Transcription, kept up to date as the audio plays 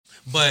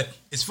But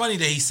it's funny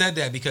that he said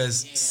that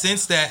because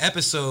since that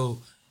episode,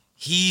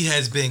 he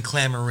has been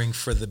clamoring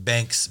for the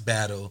Banks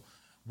battle.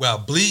 Well,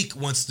 Bleak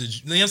wants to, you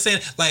know what I'm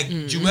saying? Like,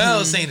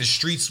 Joel saying the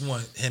streets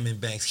want him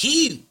and Banks.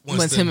 He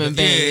wants him and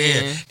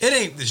Banks. Yeah. It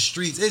ain't the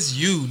streets, it's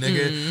you,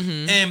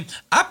 nigga. And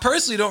I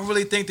personally don't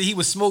really think that he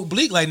would smoke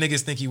Bleak like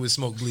niggas think he would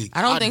smoke Bleak.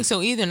 I don't think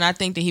so either, and I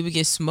think that he would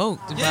get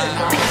smoked. Ain't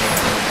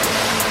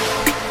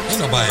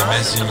nobody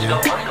messaging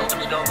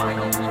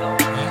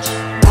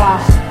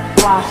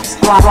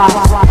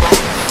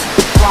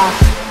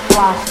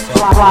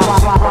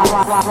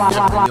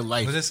Your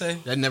life. What did it say?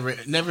 That never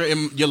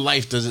in your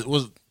life does it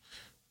was.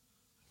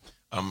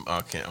 I'm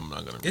not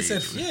gonna read It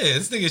said,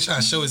 this nigga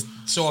trying to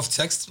show off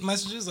text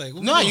messages. Like,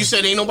 no, you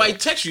said ain't nobody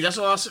text you. That's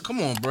all I said.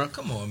 Come on, bro.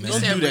 Come on, man. Don't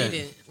do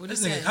that. What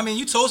This nigga, I mean,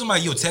 you told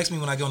somebody you'll text me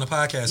when I get on the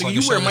podcast. So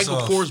Nigga, you wear Michael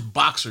Kors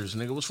boxers,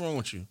 nigga. What's wrong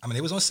with you? I mean,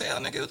 they was on sale,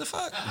 nigga. What the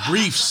fuck?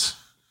 Briefs.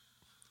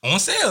 On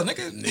sale,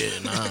 nigga. Yeah,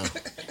 nah.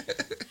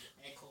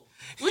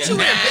 What you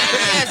wear, baggy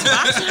ass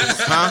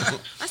boxers? Huh?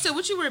 I said,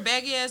 what you wear,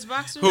 baggy ass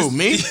boxers? Who,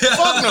 me?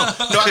 Fuck no. No,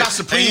 I got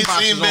Supreme You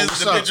boxers seen on. What's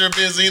the up? picture of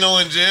Benzino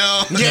in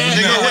jail? Yeah,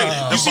 nigga,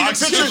 wait. You seen the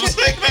boxers picture? was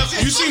like that.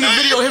 You seen the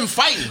video of him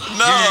fighting?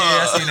 No. Yeah,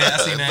 I seen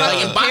that.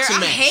 Like a boxing I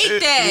match. hate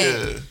that.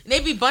 Yeah.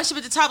 They be bunched up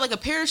at the top like a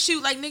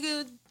parachute, like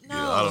nigga. No.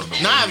 Yeah, I don't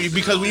know. Nah,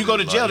 because when you go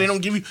to jail, they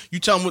don't give you. You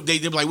tell them what they're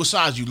like. What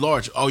size you?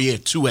 Large. Oh yeah,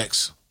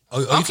 2X.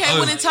 Okay,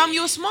 well then tell me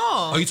you were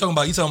small. Oh, you talking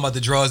about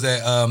the drawers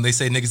that they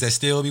say niggas that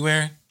still be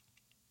wearing?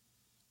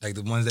 Like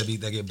the ones that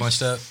get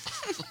bunched up?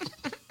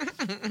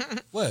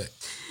 What?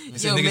 They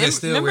say Yo, niggas that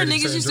still remember wear niggas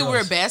certain used to wear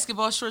drawers.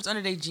 basketball shorts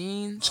under their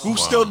jeans? Scoop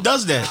still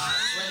does that.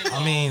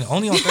 I mean,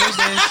 only on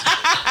Thursdays.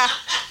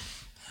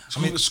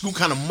 Scoop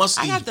kind of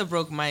musty. I got the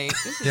broke mic.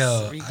 This is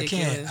Yo,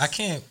 ridiculous. I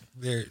can't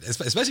wear,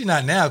 especially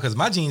not now because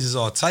my jeans is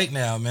all tight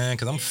now, man.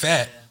 Because I'm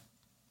fat.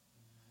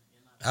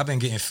 I've been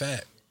getting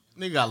fat.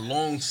 Nigga got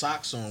long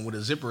socks on with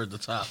a zipper at the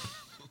top.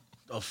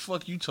 The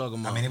fuck you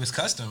talking about? I mean, it was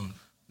custom.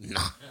 nah.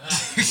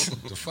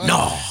 The fuck?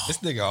 No. This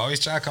nigga always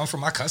try to come from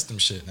my custom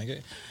shit,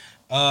 nigga.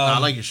 I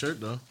like your shirt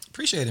though.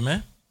 Appreciate it,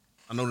 man.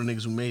 I know the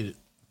niggas who made it.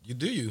 You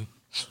do you.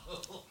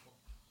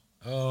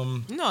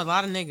 You know a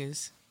lot of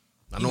niggas.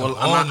 I know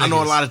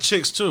a lot of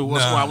chicks too.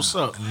 What's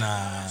up?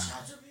 Nah.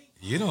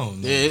 You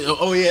don't know. Yeah,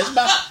 oh yeah, it's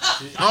about.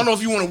 I don't know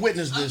if you want to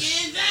witness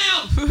this.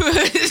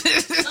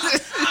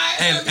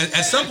 And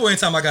at some point in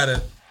time, I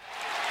gotta.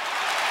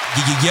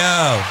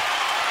 Yo.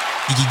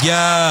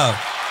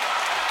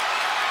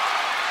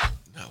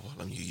 Not while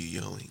I'm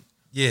yelling.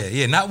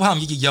 Yeah. Not while I'm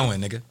yoing,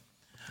 nigga.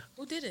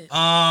 Who did it?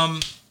 Are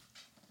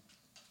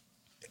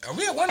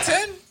we at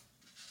 110?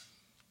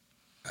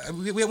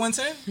 We at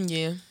 110?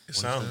 Yeah. It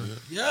sounds good.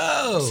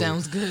 Yo.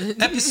 Sounds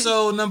good.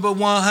 Episode number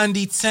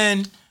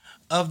 110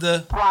 of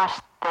the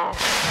podcast.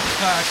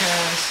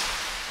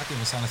 I think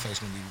the sound effect's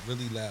gonna be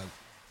really loud.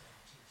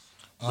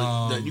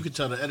 But you can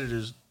tell the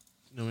editors.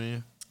 You know what I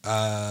mean?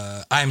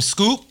 I am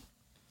Scoop.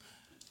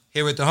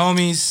 Here with the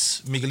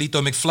homies, Miguelito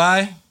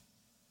McFly.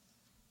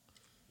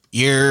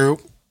 Yeah.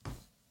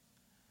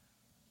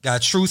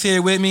 Got Truth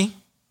here with me.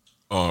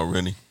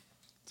 Already.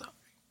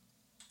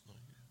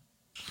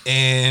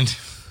 And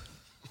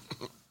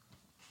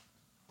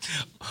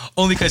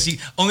only cause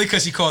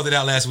she called it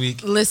out last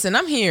week. Listen,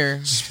 I'm here.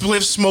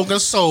 Spliff smoking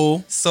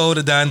soul. So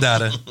the Don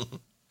Dada.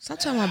 Stop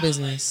telling my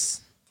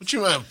business. What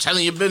you I'm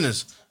telling your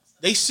business?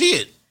 They see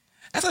it.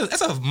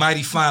 That's a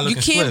mighty fine You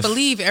looking can't spliff.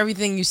 believe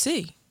everything you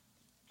see.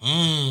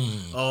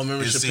 Oh,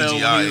 remember It's Chappelle?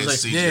 CGI. When he was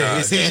It's like, CGI. Yeah,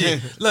 it's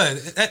CGI. Look,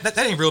 that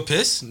ain't real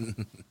piss.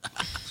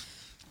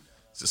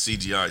 It's a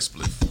CGI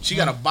split. she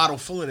got a bottle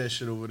full of that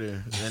shit over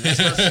there. And that's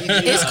not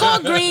CGI. It's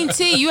called green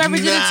tea. You ever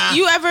Nah.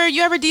 you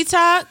ever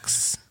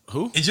detox?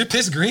 Who? Is your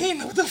piss green?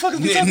 What the fuck is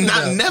we Yeah, talking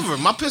not about? never.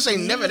 My piss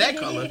ain't never that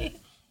color.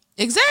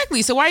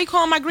 Exactly. So why are you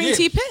calling my green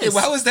tea piss? Yeah,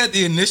 why was that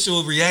the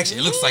initial reaction?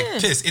 It looks like Yeah.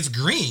 piss. It's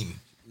green.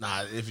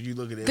 Nah, if you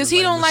look at it, Because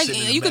he don't like.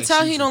 You can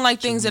tell he don't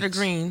like things that are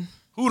green.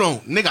 Who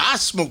don't? Nigga, I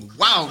smoke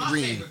wild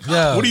green.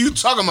 Yeah. What are you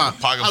talking about?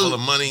 Pocket full of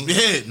money.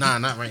 Yeah, nah,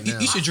 not right now.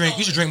 You should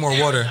drink more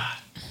water.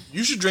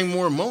 You should drink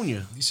more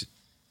ammonia. You should.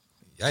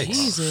 Yikes.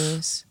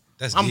 Jesus.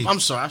 That's deep. I'm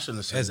sorry, I shouldn't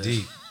have said That's that.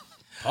 deep.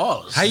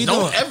 Pause. How you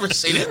don't doing? ever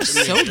say that to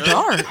me. So yo.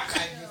 dark.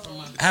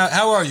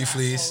 How are you,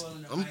 Fleece?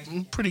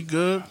 I'm pretty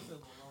good.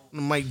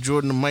 The Mike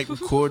Jordan, the mic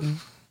recording.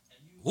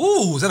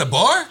 Ooh, is that a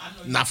bar?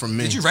 Not from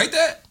me. Did you write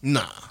that?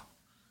 Nah.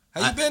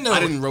 How you been though? I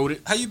didn't wrote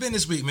it. How you been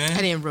this week, man?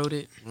 I didn't wrote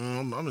it.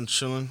 I've been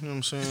chilling. You know what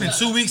I'm saying? It's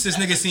been 2 weeks since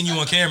nigga seen you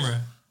on camera.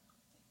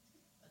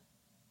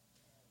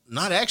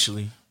 Not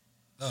actually.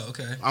 Oh,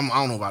 okay. I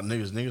don't know about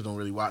niggas. Niggas don't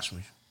really watch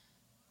me,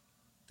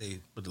 They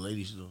but the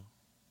ladies do.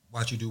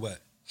 watch you do what?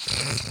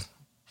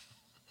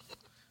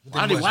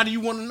 Why do you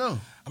want to know?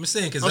 I'm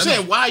saying because I'm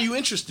saying, why are you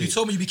interested? You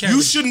told me you be carrying.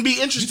 You shouldn't be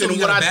You interested told me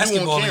in you what got a I do on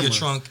basketball camera. in your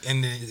trunk,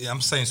 and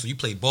I'm saying so you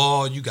play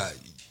ball. You got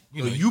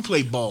you know You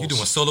play balls. you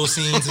doing solo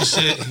scenes and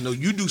shit. No,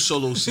 you do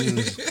solo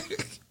scenes.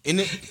 In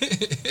it,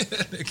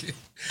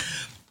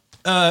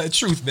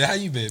 Truth, man. How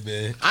you been,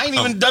 man? I ain't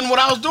even done what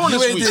I was doing You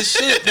this ain't week. this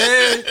shit,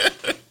 man.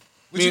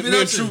 What Me you been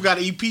and up to? True got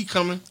an EP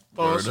coming.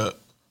 Word Pause. up.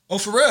 Oh,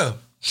 for real?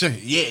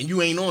 Yeah, and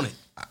you ain't on it.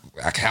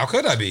 How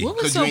could I be? What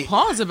was 'Cause so you ain't-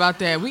 pause about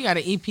that? We got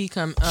an EP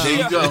come. There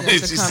you go.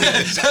 that's She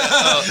coming.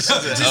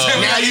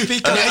 said, Now you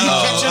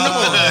catching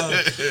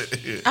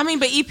on. I mean,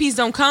 but EPs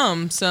don't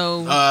come,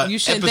 so you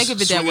shouldn't think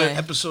of it that swing way. An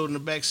episode in the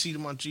back seat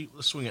of my Jeep.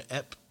 Let's swing an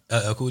ep.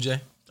 Cool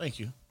J. Thank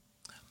you.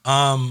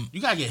 Um,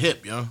 You gotta get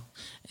hip, yo.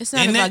 It's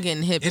not Isn't about it-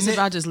 getting hip. It's isn't it-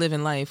 about just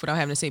living life without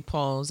having to say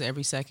pause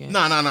every second.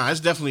 No. It's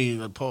definitely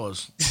a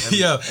pause.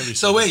 yo. Every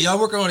So second. wait, y'all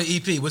working on an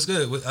EP? What's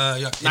good?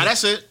 Y'all, Nah,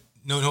 that's it.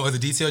 no other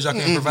details y'all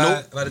can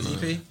provide about this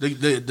EP.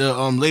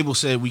 The label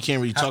said we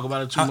can't really talk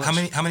about it too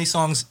much. How many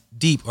songs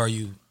deep are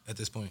you at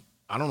this point?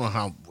 I don't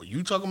know what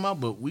you talking about,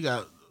 but we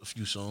got a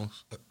few songs.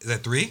 Is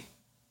that 3?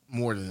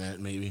 More than that,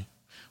 maybe.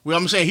 Well,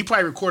 I'm saying he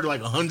probably recorded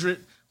like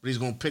 100, but he's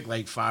gonna pick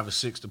like 5 or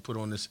 6 to put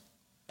on this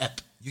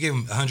ep. You gave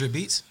him 100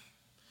 beats?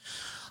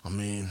 I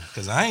mean,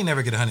 Because I ain't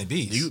never get 100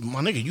 beats.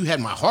 my nigga, you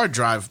had my hard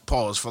drive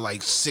paused for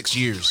like 6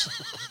 years.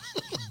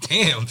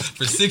 Damn,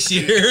 for 6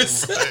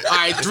 years. All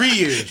right, 3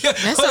 years. That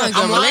sounds like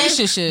I'm a lying?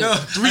 relationship. No,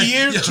 3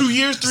 years, 2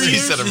 years, 3 he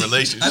years. said a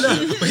relationship. I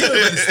know, but he don't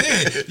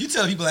understand. You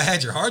tell people I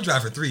had your hard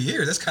drive for 3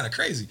 years. That's kind of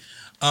crazy.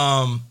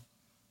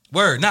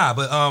 Word, nah,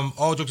 but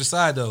all jokes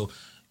aside though,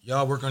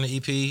 y'all work on the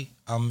EP.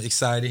 I'm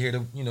excited to hear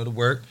the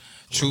work.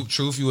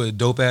 Truth, you a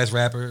dope ass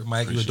rapper.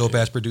 Mike, you a dope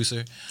ass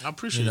producer. I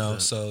appreciate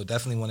that. So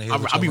definitely want to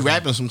hear. I'll be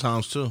rapping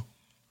sometimes too.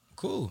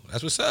 Cool,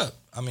 that's what's up.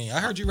 I mean, I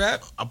heard you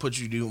rap. I'll put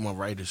you do with my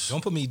writers.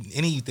 Don't put me in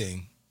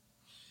anything.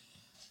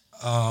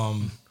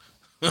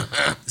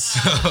 So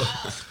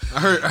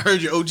I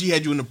heard your OG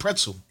had you in the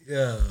pretzel.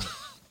 yeah,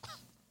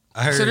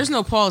 I heard. So there's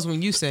no pause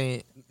when you say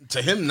it.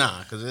 To him,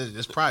 nah, because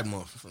it's Pride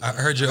Month. I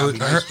heard your Gotta be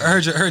nice to I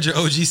heard your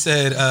OG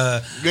said.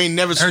 You ain't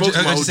never I heard spoke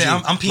your to my OG OG. say,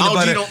 I'm peanut My OG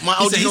butter. don't- my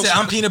He OG said, don't-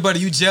 I'm peanut butter,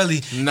 you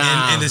jelly.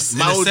 Nah, and the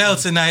my OG cell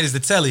tonight is the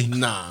telly.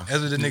 Nah.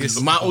 That's what the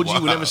niggas. My OG would Wow.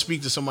 never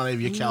speak to somebody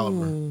of your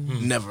caliber.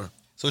 Never.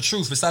 So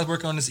truth, besides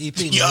working on this EP,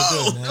 man, Yo,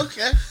 what's good, man?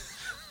 okay.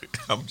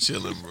 I'm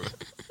chilling, bro.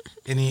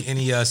 Any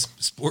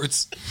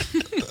sports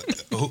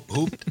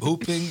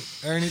hooping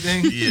or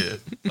anything? Yeah,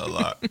 a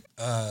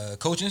lot.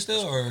 Coaching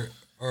still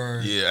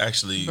or Yeah,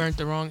 actually, Burnt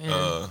the wrong end.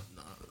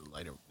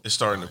 Lighter. it's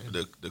starting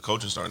to the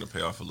coaching's starting to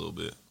pay off a little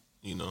bit.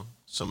 You know,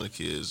 some of the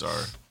kids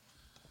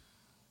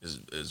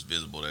is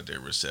visible that they're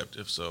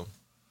receptive. So,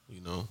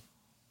 you know,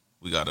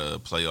 we got a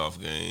playoff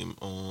game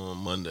on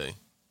Monday.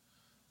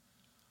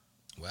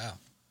 wow.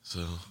 So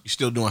You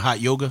still doing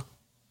hot yoga?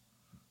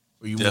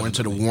 Or you more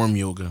into the Definitely. warm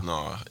yoga?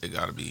 no, it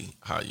got to be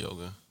hot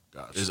yoga.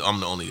 Gotcha. I'm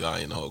the only guy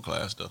in the whole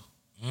class though.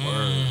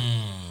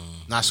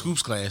 Not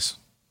Scoop's class.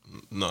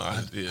 No,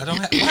 I don't.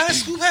 Why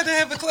does Scoop had to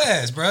have a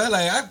class, bro?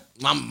 Like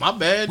My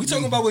bad. we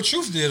talking about what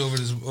Truth did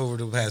over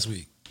the past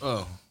week.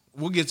 Oh,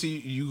 we'll get to you.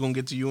 You gonna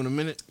get to you in a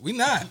minute? We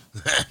not.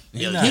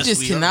 Yeah, nah. You yes,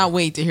 just we cannot are.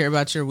 wait to hear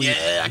about your week.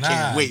 Yeah, I Nah.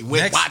 can't wait.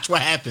 Next- Watch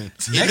what happened.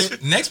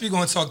 Next we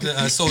gonna talk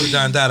to Soda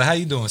Don Dada. How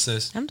you doing,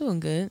 sis? I'm doing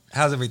good.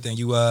 How's everything?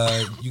 You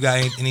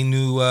got any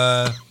new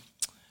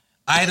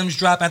items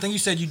drop? I think you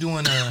said you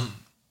doing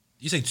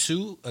you say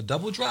a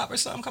double drop or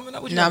something coming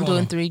up? What you No, got I'm going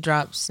doing on? 3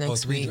 drops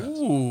next 3 week. drops.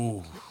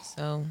 Ooh.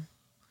 So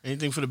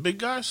Anything for the big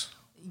guys?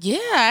 yeah,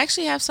 I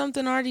actually have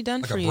something already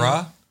done Like for a you.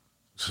 bra?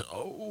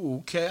 Oh,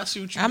 okay. I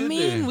see what you I did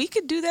mean, there. we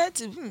could do that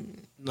too.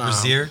 Nah,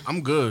 Brazier?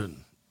 I'm good.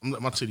 I'm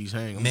let my titties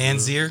hang. I'm good.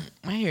 Manzier?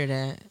 I hear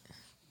that.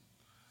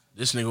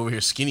 This nigga over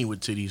here skinny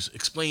with titties.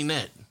 Explain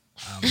that.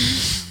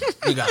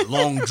 He got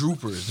long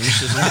droopers. Them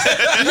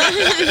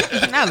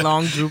shits Not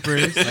long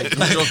droopers.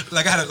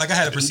 like, like I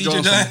had a procedure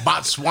Jones done. from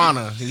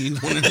Botswana. He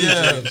wanted to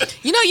Yeah.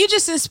 You know, you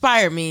just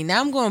inspired me.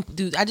 Now I'm going to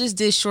do. I just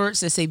did shorts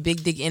that say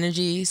Big Dick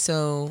Energy,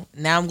 so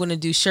now I'm going to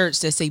do shirts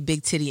that say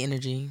Big Titty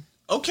Energy.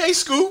 Okay,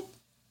 Scoop.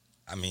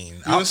 I mean,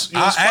 You I'll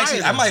inspired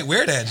actually I him. might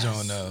wear that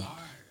John though.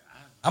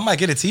 I might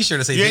get a T-shirt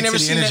that say You ain't Big never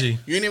Titty seen Energy.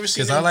 that? You ain't never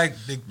seen Because that? I like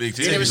big You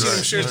ain't never titties, seen them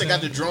right. shirts that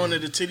got the drawing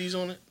of the titties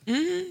on it?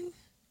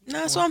 No,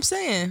 that's what I'm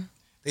saying.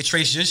 They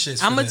trace your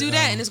shit. I'm gonna do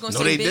that, and it's gonna No,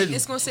 say they big. didn't.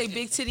 It's gonna say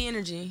Big Titty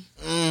Energy.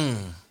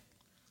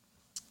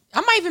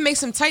 I might even make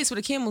some tights with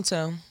a camel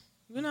toe.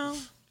 You know,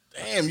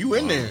 Damn, you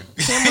in there.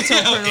 camel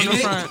toe print on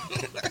the front.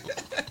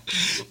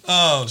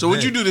 Oh, So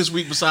what'd you do this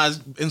week besides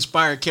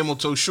inspire camel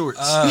toe shorts?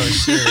 Oh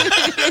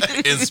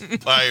shit!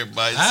 Inspired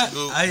by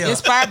Scoop.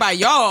 Inspired by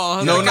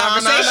y'all. No, the nah,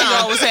 conversation nah.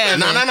 y'all was having.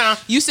 Nah.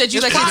 You said you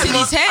It's let your Pride titties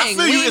Month. hang.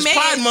 I feel you. We It's made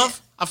Pride it.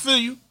 Month. I feel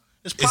you.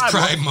 It's It's Pride,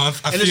 Pride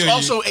Month. I and feel it's you.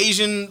 also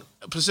Asian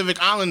Pacific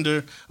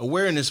Islander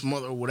Awareness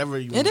Month or whatever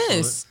you want It to call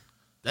is. it.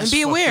 That's And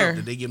be fucked aware. up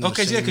that they give them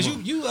Okay, the yeah, same because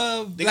month.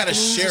 you They gotta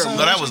share them.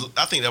 No,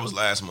 I think that was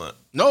last month.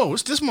 No,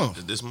 it's this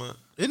month, This month?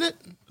 isn't it?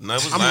 No,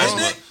 it was I'm last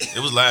wrong. month. It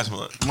was last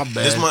month. My bad.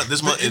 This month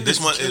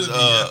is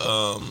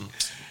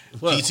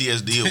What?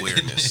 PTSD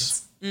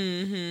awareness.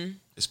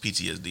 It's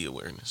PTSD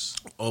awareness.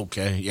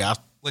 Okay, yeah.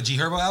 What G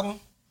Herbo album?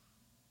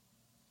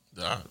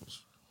 Ah,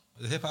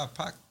 The hip hop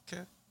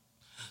podcast.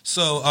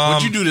 So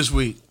What'd you do this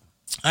week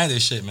I ain't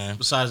this shit, man.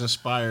 besides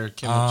inspire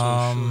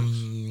camel toe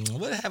shorts?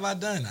 What have I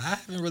done? I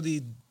haven't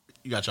really.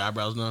 You got your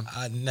eyebrows done?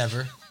 I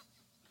never.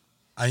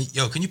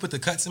 Yo, can you put the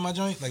cuts in my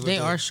joint? Like They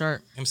are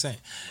sharp. I'm saying.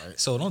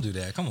 So don't do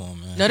that. Come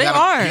on, man. No, they You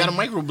are. gotta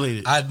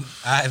microblade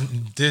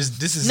it.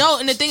 This is No,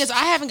 and the thing is, I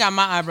haven't got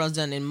my eyebrows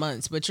done in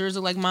months, but yours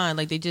look like mine.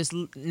 Like they just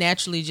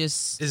naturally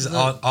just. This is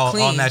look all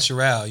clean.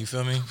 natural. You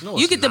feel me? No,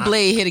 You it's get the not.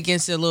 blade hit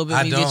against it a little bit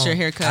when you get your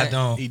hair cut. I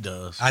don't. He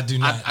does. I do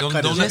not. I Don't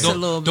cut don't his let, just a don't,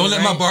 little don't bit,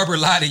 let my right? barber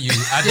lie to you.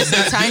 I Just did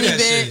a not do tiny that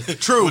bit.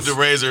 shit. Truth. With the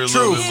razor a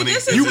little bit when he.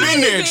 You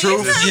been there,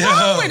 Truth. There's Yo. nothing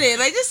wrong with it.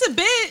 Like just a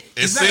bit. It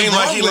There's nothing seemed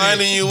like wrong he with it,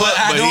 lining you but up,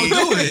 I but don't he.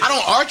 do it. I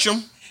don't arch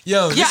him.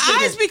 Yo, Your this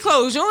nigga- eyes be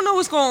closed. You don't know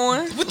what's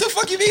going on. What the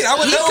fuck you mean? I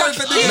would know if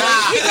a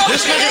nigga. He goes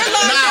with the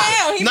hairline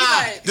down. He be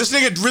like, This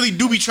nigga really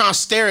do be trying to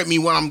stare at me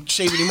when I'm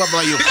shaving him up.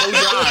 Like, yo, close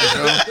your eyes,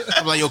 bro.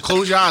 I'm like, yo,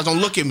 close your eyes. Don't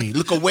look at me.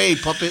 Look away,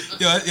 puppet.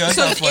 Yo, that's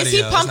so not funny, is he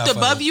yo. That's pumped not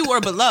above funny. you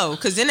or below?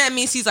 Because then that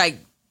means he's like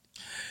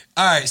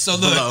All right, so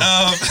look,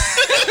 Below.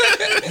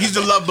 He's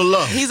the love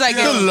below. he's like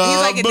The he's love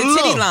like at the below.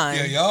 titty line.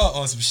 yo, y'all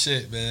on some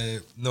shit,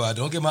 man. No, I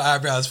don't get my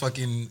eyebrows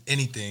fucking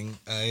anything.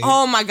 Right?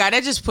 Oh my god,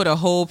 that just put a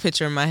whole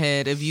picture in my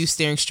head of you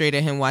staring straight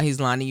at him while he's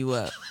lining you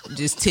up.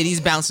 Just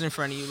titties bouncing in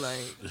front of you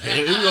like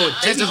Here we go.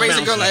 as the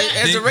razor go like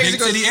as big, the razor big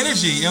goes titty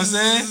energy. You know what I'm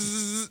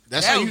saying?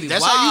 That's That how would you. be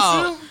That's how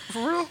you wild. feel.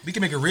 For real. We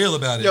can make a reel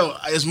about it. Yo,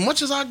 as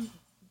much as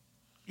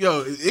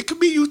it could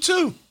be you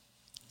too.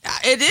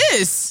 It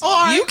is.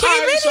 All right, You came all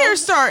right, in so here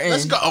starting.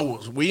 Let's go.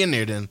 Oh, we in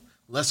there then.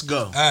 Let's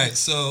go. All right,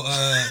 so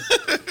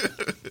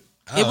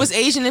It was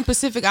Asian and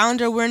Pacific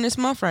Islander wearing this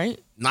month, right?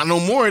 Not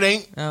no more. It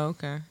ain't. Oh,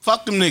 okay.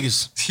 Fuck them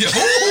niggas. yo,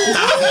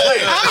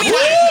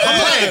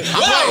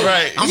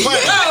 Right. I'm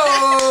playing.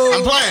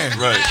 I'm playing.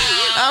 Right.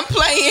 I'm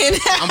playing.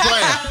 I'm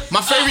playing.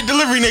 My favorite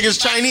delivery nigga is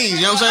Chinese.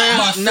 You know what I'm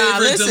my saying? Nah,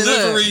 favorite listen,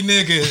 delivery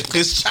nigga.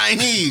 It's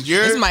Chinese.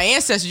 You're It's my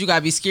ancestors you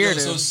gotta be Yo, scared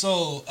of.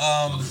 so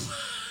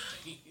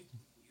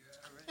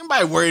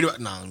anybody worried about?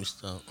 Nah, let me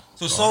stop.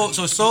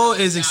 Soul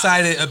is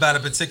excited about a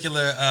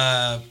particular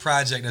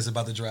project that's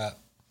about to drop.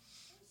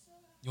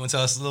 You want to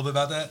tell us a little bit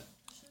about that?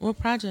 What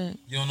project?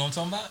 You don't know what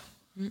I'm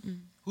talking about?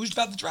 Who's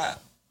about to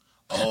drop?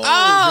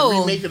 Oh, the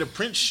remake of the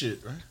Prince shit,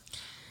 right?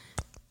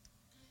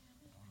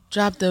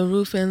 Drop the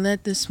roof and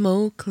let the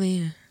smoke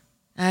clear.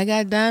 I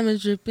got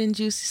diamonds dripping,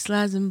 juicy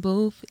slides in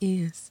both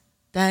ears.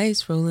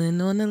 Dice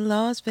rolling on the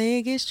Las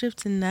Vegas Strip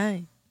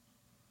tonight.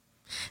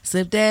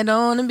 Slip that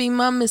on and be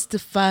my Mr.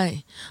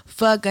 Fight.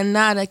 Fuck or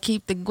not, I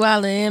keep the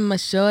guala in my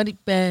shorty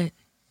bag.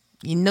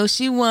 You know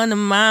she one of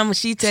mine when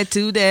she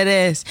tattooed that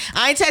ass.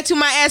 I ain't tattooed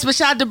my ass, but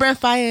shout out to Brent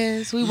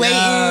Fires. We waiting.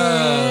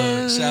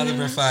 Yo, shout out to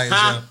Brent Fires,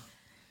 Huh?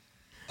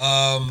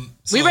 yo.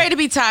 We ready to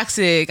be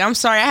toxic. I'm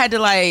sorry, I had to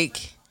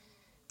like.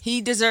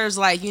 He deserves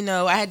like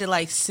I had to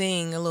like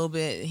sing a little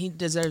bit. He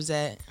deserves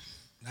that.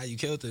 Now you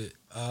killed it.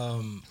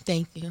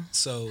 Thank you.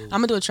 So I'm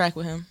gonna do a track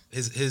with him.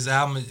 his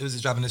album was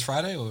it dropping this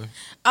Friday or?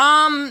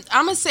 I'm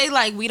gonna say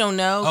like we don't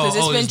know because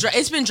Oh,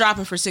 it's been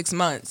dropping for 6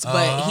 months,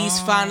 but he's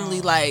finally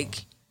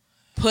like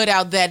put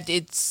out that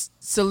it's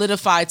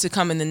solidified to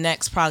come in the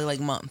next probably like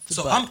month.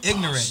 So But I'm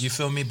ignorant, you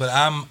feel me? But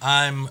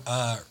I'm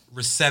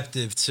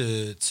receptive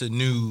to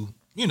new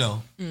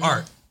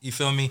art. You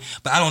feel me?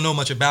 But I don't know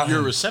much about You're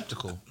a him.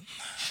 receptacle.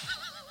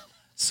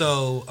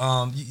 So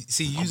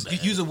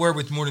use a word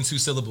with more than 2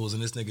 syllables,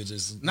 and this nigga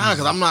just Nah,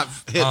 because I'm not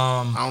hip.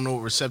 Um, I don't know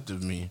what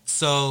receptive means.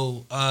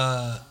 So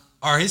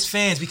are his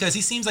fans, because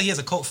he seems like he has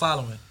a cult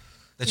following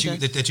that you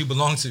Okay. that you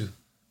belong to.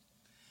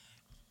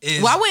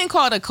 Is, well, I wouldn't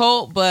call it a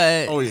cult,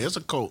 but Oh yeah, it's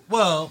a cult.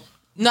 well,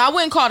 no, I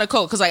wouldn't call it a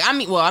cult because like I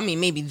mean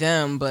maybe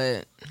them,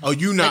 but Oh,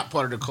 you not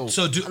part of the cult.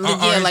 so do I mean,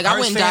 yeah, like I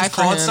wouldn't die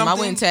for called him. something? I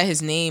wouldn't tag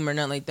his name or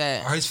nothing like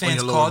that. Are his On fans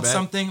your lower called back?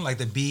 something like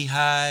the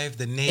Beehive,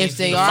 the Navy? If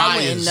they the are, I fires,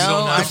 wouldn't you know.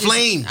 don't know. I The just,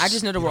 flames. I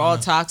just know that we're all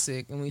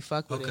toxic and we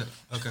fuck with Okay, it.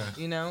 okay,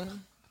 You know?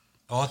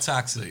 all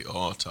toxic. They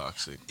all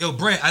toxic. Yo,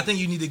 Brent, I think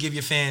you need to give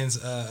your fans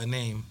a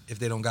name if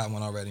they don't got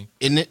one already.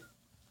 Isn't it?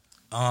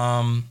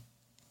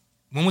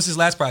 When was his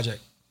last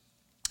project?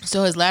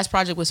 So his last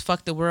project was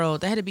Fuck the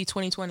World. That had to be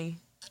 2020.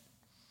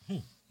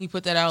 He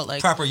put that out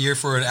like Proper year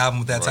for an album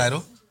with that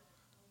title.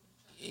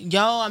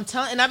 yo, I'm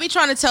telling, and I be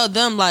trying to tell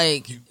them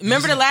like,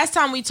 remember the last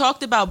time we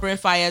talked about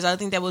Brent Fayez? I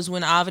think that was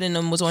when Ovid and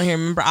them was on here.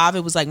 Remember,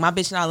 Ovid was like, "My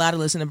bitch not allowed to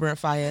listen to Brent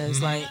Fayez.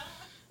 Like,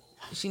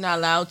 she not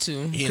allowed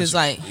to because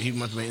like he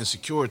must be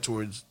insecure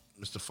towards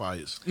Mr.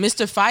 Fires.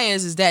 Mr.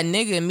 Fayez is that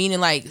nigga. Meaning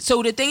like,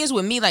 so the thing is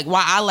with me, like,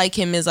 why I like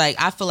him is like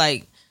I feel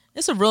like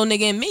it's a real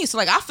nigga in me. So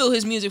like I feel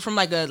his music from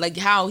like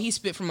how he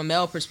spit from a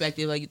male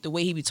perspective, like the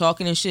way he be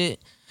talking and shit.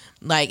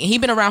 Like, and he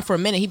been around for a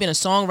minute. He been a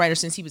songwriter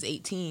since he was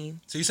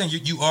 18. So you're saying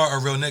you are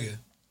a real nigga?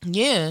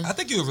 Yeah, I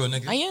think you're a real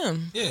nigga. I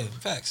am. Yeah,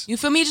 facts. You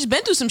feel me? He just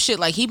been through some shit.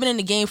 Like, he been in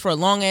the game for a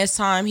long ass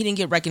time. He didn't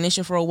get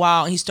recognition for a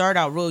while. And he started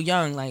out real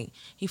young. Like,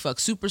 he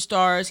fucked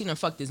superstars. He done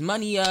fucked his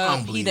money I up. don't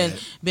He believe done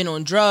that. been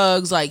on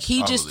drugs. Like,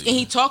 he just, believe and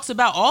he that. talks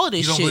about all of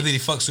this You don't shit. believe that he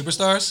fuck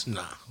superstars?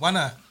 Nah, Why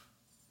not?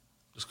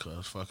 just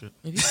cause fuck it.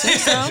 If you say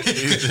so.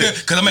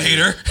 Because I'm a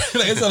hater.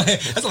 Like,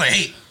 that's all I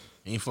hate.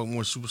 Ain't fuck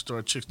more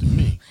superstar chicks than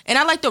me. And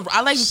I like people.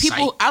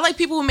 Sight. I like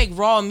people who make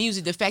raw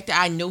music. The fact that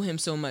I know him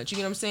so much, you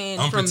know what I'm saying?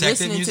 From Unprotected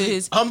listening music? to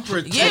his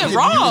Unprotected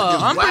raw, music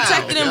is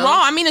unprotected wild, and yo.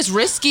 raw. I mean, it's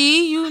risky.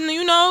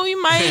 You know,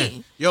 you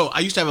might Yo,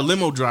 I used to have a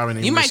limo driver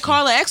named you might Whiskey.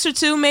 call an X or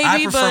two, maybe,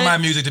 I prefer but my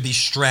music to be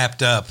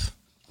strapped up,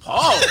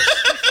 Oh,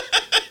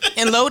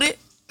 and loaded.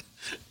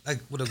 like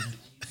with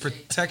a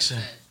protection,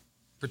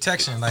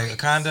 like a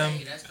condom.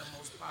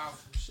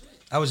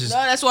 I was just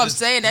No, that's what I'm just-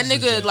 saying. That just a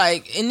nigga, joke.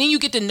 like, and then you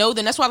get to know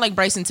them. That's why I like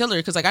Bryson Tiller,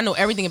 because like I know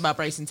everything about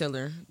Bryson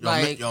Tiller.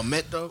 y'all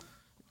met though?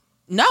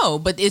 No,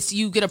 but it's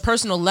you get a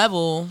personal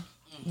level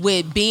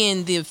with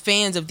being the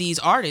fans of these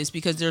artists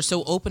because they're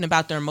so open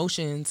about their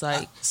emotions.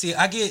 Like, See,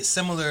 I get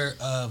similar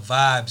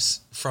vibes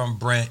from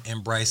Brent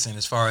and Bryson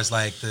as far as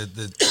like the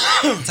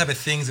type of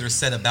things that are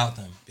said about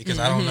them because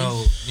I don't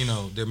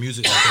know, their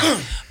music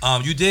like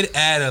that. You did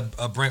add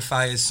a Brent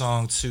Fayez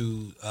song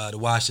to the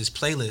Watch This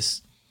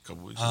playlist.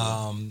 Couple weeks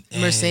ago.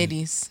 And-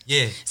 Mercedes.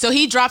 Yeah. So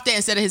he dropped that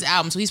instead of his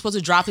album. So he's supposed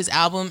to drop his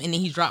album and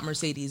then he dropped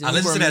Mercedes. And I we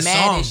listened were to that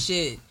mad song. as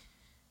shit.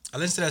 I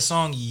listened to that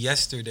song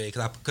yesterday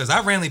because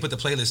I randomly put the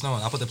playlist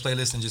on. I put the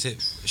playlist and just hit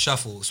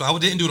shuffle. So I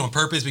didn't do it on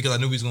purpose because I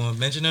knew we was going to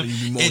mention them. So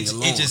you be mowing your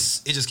lawn. It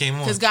just came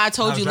on. Because God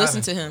told I was you, driving.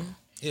 listen to him.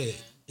 Yeah,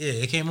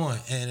 it came on,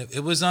 and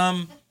it was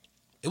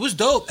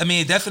dope. I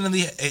mean,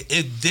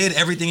 it did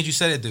everything that you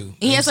said it do. You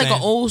He know has what like I'm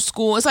an saying? old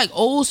school. It's like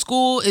old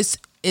school.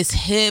 It's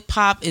hip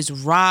hop. It's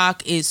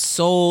rock. It's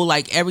soul.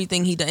 Like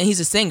everything he done. He's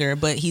a singer,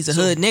 but he's a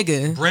hood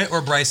nigga. Brent or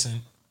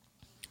Bryson.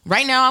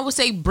 Right now, I would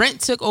say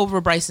Brent took over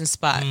Bryson's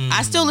spot.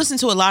 I still listen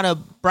to a lot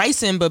of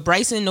Bryson, but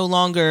Bryson no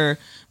longer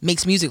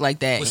makes music like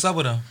that. What's up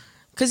with him?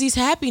 Because he's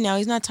happy now.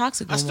 He's not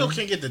toxic no I still more.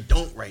 can't get the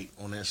don't right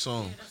on that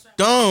song.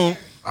 Don't.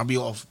 I'll be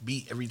off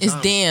beat every time.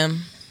 It's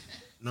damn.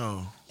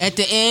 No, At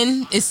the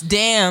end, it's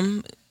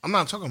damn. I'm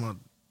not talking about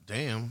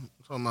damn. I'm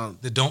talking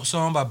about. The Don't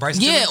song by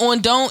Bryson. Yeah, Tiller?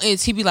 on don't,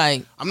 it's he be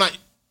like, I'm not.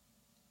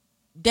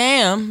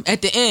 damn,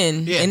 at the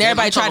end. Yeah, and damn,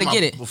 everybody I'm try to talking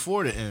get about it.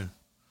 before the end.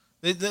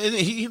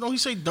 He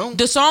say don't.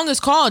 The song is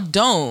called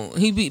Don't.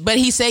 But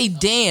he say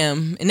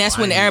damn, and that's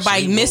when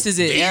everybody misses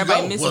it.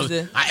 Everybody misses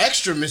it. I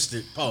extra missed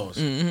it. Pause.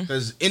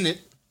 Because in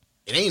it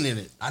ain't in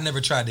it. I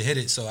never tried to hit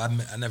it, so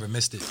I never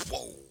missed it.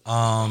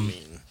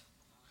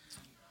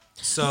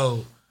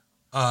 So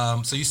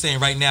you saying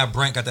right now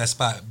Brent got that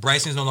spot?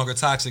 Bryson's no longer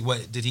toxic.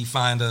 What did he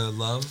find a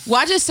love?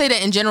 Well, I just say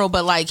that in general,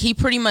 but like he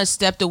pretty much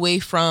stepped away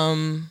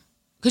from,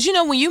 because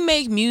when you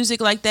make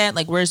music like that,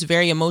 like where it's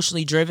very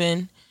emotionally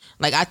driven,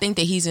 like I think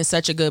that he's in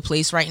such a good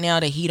place right now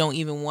that he don't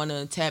even want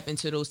to tap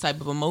into those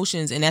type of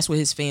emotions, and that's what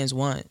his fans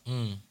want.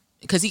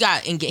 Because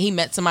he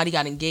met somebody,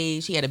 got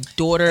engaged, he had a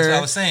daughter. That's what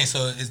I was saying.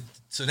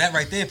 So that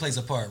right there plays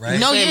a part, right?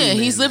 No, Family yeah, man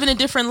he's now. living a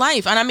different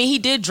life. And I mean, he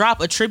did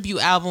drop a tribute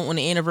album on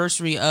the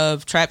anniversary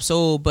of Trap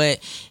Soul, but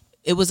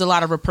it was a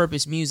lot of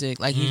repurposed music.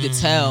 Like, you could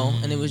tell.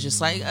 And it was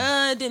just like,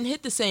 it didn't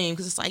hit the same.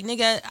 Because it's like,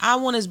 nigga, I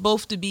want us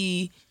both to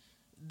be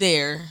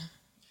there.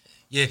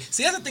 Yeah.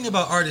 See, that's the thing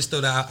about artists,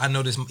 though, that I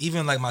notice,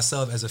 even like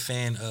myself as a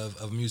fan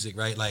of music,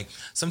 right? Like,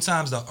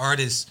 sometimes the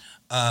artist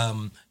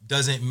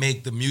doesn't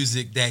make the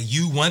music that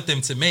you want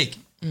them to make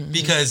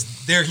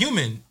because they're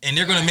human and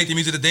they're going to make the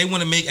music that they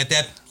want to make at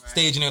that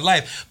stage in their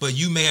life, but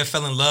you may have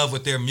fell in love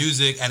with their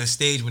music at a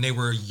stage when they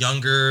were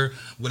younger,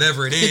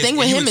 whatever it is. The thing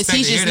with and you him is expect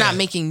he's to just hear not that.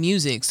 making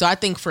music. So I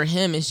think for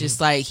him, it's just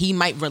like he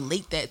might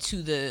relate that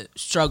to the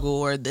struggle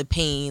or the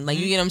pain. Like,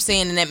 you get what I'm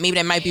saying? And that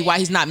might be why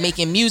he's not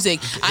making music.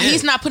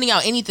 He's not putting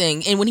out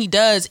anything. And when he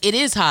does, it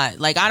is hot.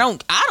 Like, I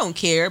don't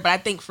care. But I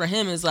think for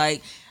him, it's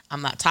like,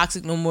 I'm not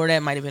toxic no more.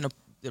 That might have been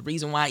the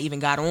reason why I even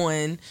got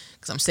on,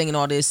 because I'm singing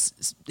all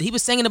this. He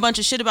was singing a bunch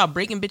of shit about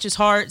breaking bitches'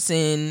 hearts,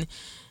 and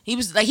he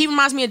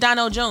reminds me of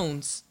Donnell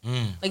Jones.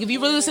 Like, if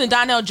you really listen to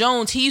Donnell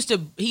Jones, he used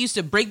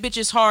to break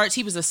bitches' hearts.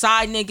 He was a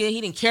side nigga.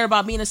 He didn't care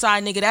about being a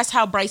side nigga. That's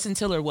how Bryson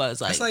Tiller was.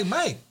 Like, That's like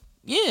Mike.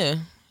 yeah,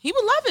 he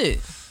would love it.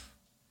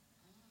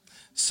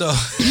 So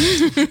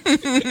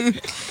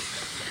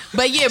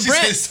But yeah,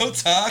 Brent. it's so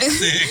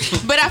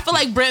toxic. But I feel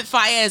like Brent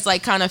Fayez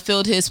like kind of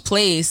filled his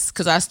place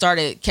because I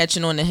started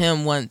catching on to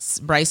him once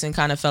Bryson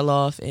kind of fell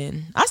off,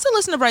 and I still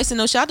listen to Bryson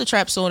though. Shout out to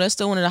Trap Soul. That's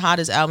still one of the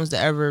hottest albums to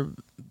ever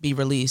be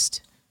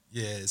released.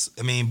 Yes,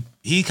 I mean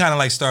he kind of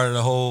like started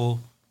a whole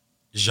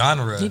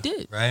genre. He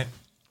did. Right?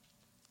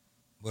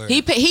 Word.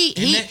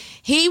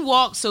 He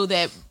walked so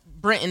that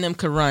Brent and them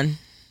could run.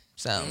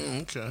 So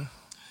Okay.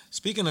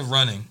 Speaking of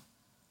running,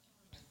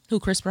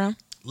 who? Chris Brown?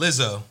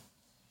 Lizzo.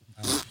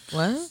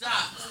 What?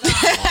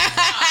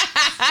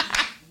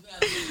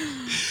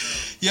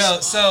 Yo,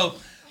 so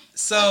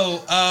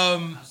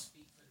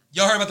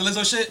y'all heard about the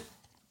Lizzo shit?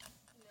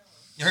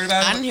 You heard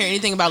about it? I didn't hear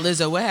anything about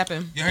Lizzo. What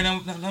happened? You heard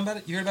nothing about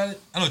it? You heard about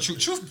it? I know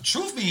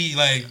truth be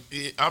like,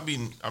 Yeah, I'll be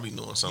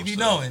knowing something. You be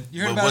knowing.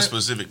 You heard But about what it?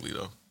 specifically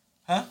though?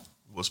 huh?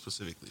 What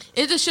specifically?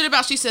 It's the shit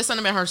about she said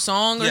something about her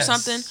song or Yes,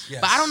 something. yes.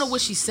 But I don't know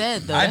what she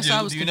said though. I That's do. why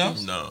I was Do you know?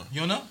 confused. No. You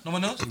don't know? No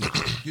one knows?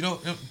 You know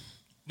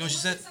what she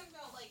said?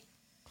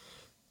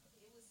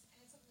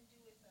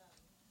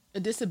 A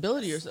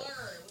disability or something.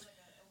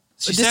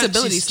 She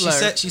disability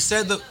slur. She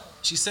said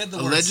the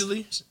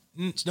Allegedly?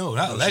 No,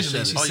 not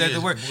allegedly. She said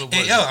the word. She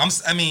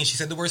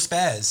said the word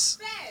spaz.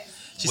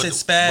 She said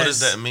spaz. What does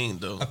that mean,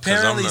 though?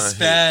 Apparently,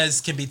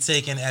 spaz can be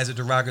taken as a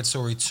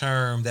derogatory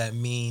term that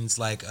means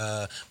like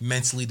a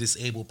mentally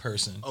disabled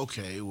person.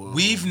 Okay, well,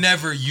 we've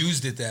never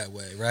used it that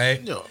way,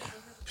 right? No.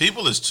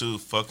 People is too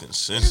fucking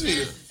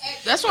sensitive.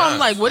 That's why I'm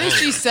like, what did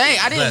she say?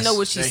 I didn't know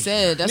what she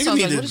said. That's why I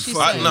was like, what did she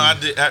say? No, I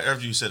did.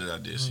 After you said it, I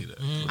did see that.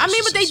 I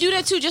mean, but they do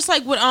that too. Just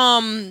like with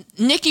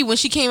Nicki when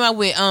she came out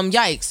with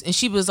Yikes, and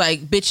she was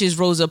like, "Bitches,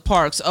 Rosa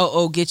Parks,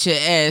 get your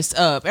ass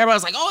up." Everybody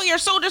was like, "Oh, you're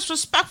so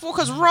disrespectful,"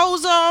 because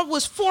Rosa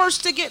was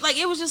forced to get like.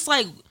 It was just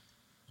like,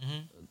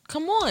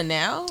 come on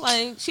now,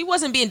 like she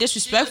wasn't being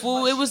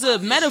disrespectful. It was a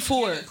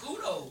metaphor.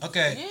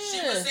 Okay. Yeah.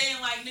 She was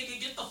saying like, "Nigga,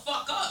 get the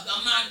fuck up.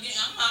 I'm not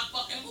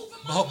fucking moving."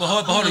 But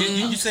hold on,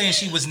 you saying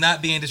she was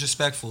not being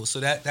disrespectful? So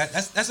that's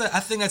I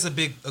think that's a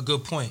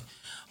good point.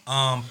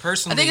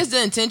 Personally, I think it's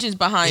the intentions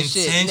behind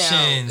shit.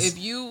 Now, if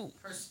you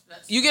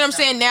get what I'm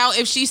saying. Now,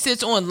 if she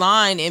sits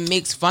online and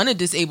makes fun of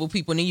disabled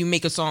people, and then you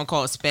make a song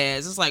called Spaz,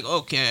 it's like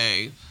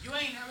okay. You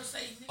ain't never say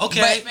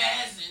okay.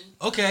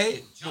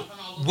 Okay.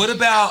 What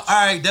about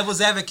devil's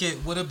advocate?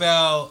 What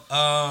about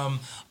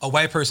a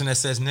white person that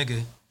says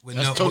nigga with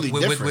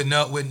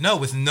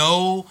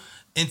no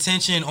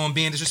intention on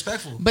being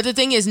disrespectful? But the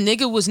thing is,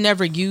 nigga was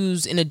never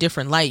used in a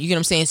different light. You get what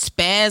I'm saying?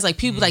 Spaz, like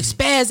people like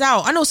spaz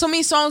out. I know so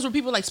many songs where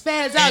people like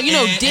spaz out.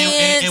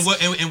 Dance.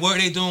 And what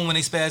are they doing when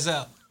they spaz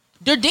out?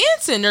 They're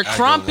dancing. They're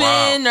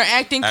crumping. They're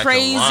acting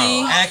crazy.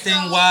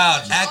 Acting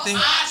wild.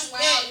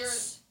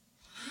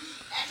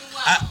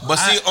 But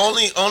see,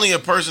 only a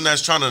person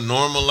that's trying to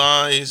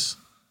normalize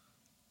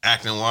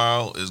acting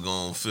wild is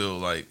gonna feel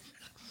like.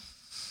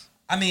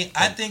 I mean,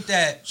 I think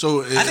that.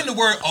 So I think the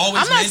word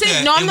always. I'm not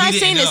saying. No, I'm not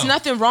saying there's know.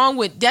 nothing wrong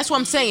with. That's what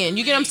I'm saying.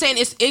 You get what I'm saying?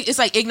 It's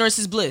like ignorance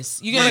is bliss.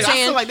 You get what I'm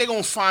saying? I feel like they're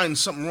gonna find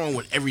something wrong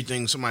with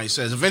everything somebody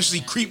says. Eventually,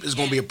 creep is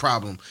gonna be a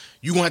problem.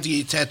 You gonna have to get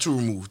your tattoo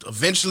removed.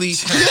 Eventually.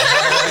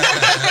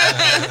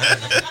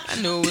 I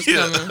knew it was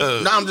coming.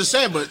 No, I'm just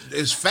saying, but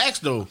it's facts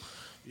though.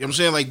 You know what I'm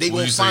saying? Like they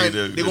gonna find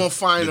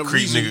the a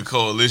creep reason. nigga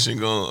coalition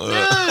going.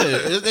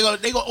 Yeah,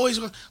 they gonna always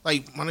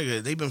like my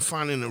nigga. They've been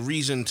finding a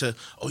reason to.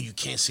 Oh, you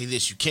can't say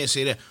this. You can't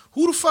say that.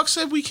 Who the fuck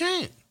said we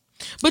can't?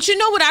 But you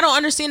know what I don't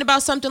understand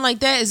about something like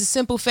that is a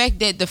simple fact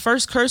that the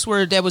first curse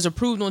word that was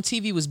approved on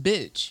TV was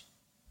bitch.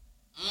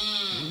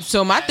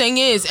 So my thing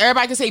is,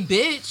 everybody can say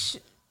bitch.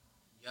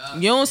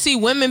 You don't see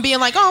women being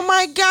like, "Oh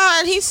my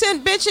God, he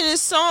said bitch in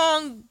his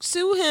song.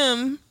 Sue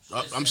him."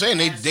 I'm saying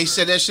they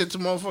said that shit to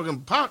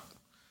motherfucking Pac.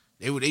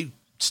 They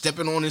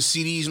stepping on his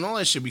CDs and all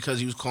that shit because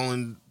he was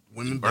calling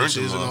women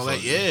bitches and all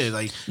that. Yeah,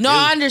 like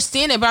I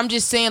understand it, but I'm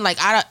just saying like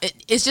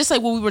it's just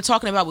like what we were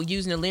talking about with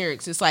using the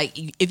lyrics. It's like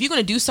if you're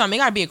gonna do something,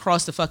 it gotta be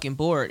across the fucking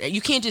board. You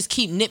can't just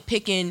keep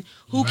nitpicking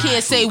who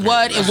can't say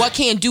what and what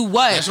can't do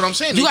what. That's what I'm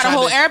saying. You gotta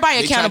hold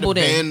everybody accountable.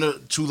 They tried to ban the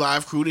 2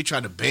 Live Crew. They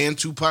tried to ban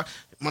Tupac.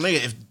 My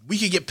nigga, if we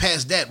could get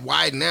past that,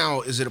 why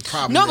now is it a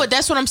problem? No, but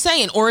that's what I'm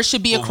saying. Or it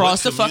should be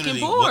across the fucking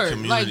board. What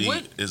community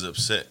is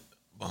upset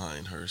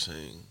behind her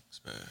saying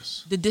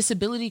spaz? The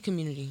disability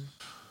community.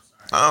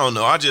 I don't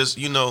know. I just,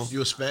 you a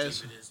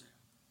spaz?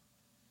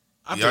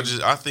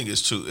 I think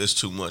it's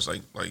too much.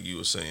 Like you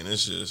were saying,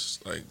 it's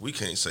just like we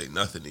can't say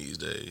nothing these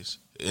days.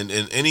 And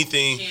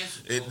anything,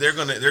 they're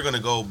gonna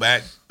go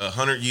back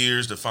 100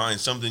 years to find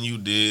something you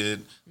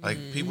did. Like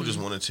people just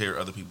want to tear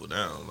other people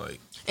down.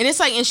 Like, and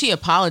it's like, and she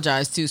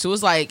apologized too. So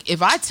it's like,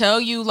 if I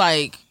tell you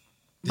like,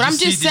 but I'm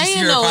just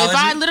saying though, if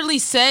I literally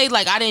say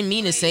like I didn't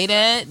mean to say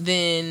that,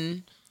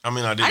 then. I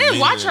mean, I didn't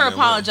watch her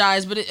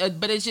apologize, but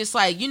it's just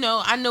like,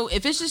 I know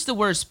if it's just the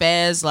word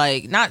spaz,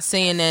 like not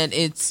saying that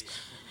it's.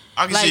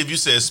 I can see if you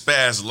said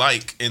spaz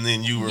and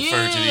then you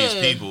refer to these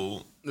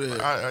people. I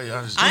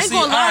ain't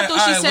gonna lie, I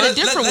thought she said a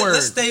different word.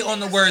 Let's stay on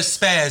the word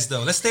spaz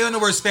though. Let's stay on the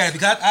word spaz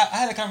because I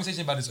had a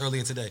conversation about this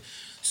earlier today.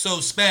 So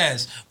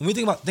spaz, when we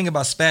think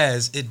about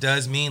spaz, it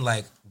does mean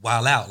like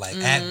wild out, like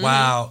act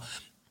wild,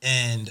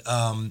 and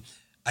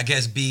I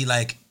guess be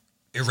like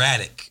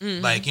erratic,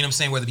 like you know what I'm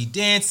saying, whether it be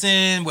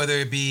dancing, whether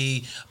it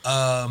be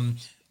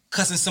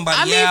cussing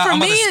somebody out, I'm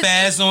about to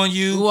spaz on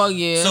you. Well,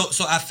 yeah.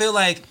 So I feel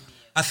like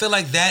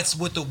that's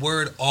what the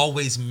word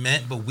always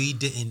meant, but we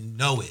didn't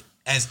know it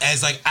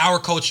as like our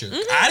culture.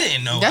 I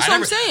didn't know. That's what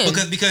I'm saying.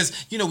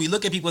 Because we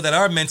look at people that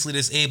are mentally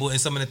disabled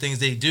and some of the things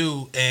they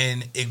do,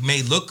 and it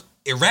may look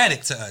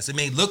erratic to us. It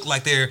may look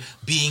like they're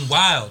being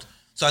wild.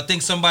 So I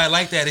think somebody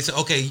like that, they say,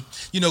 okay,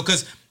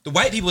 because the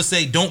white people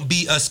say, don't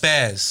be a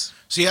spaz.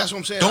 See, that's what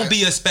I'm saying. Don't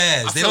be a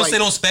spaz. They don't say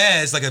don't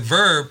spaz like a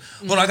verb.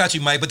 Hold on, I got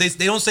you, Mike. But they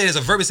don't say it as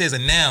a verb. It says a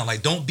noun.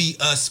 Like, don't be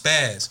a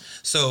spaz.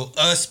 So,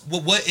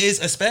 what is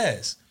a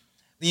spaz?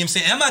 You know what I'm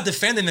saying? I'm not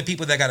defending the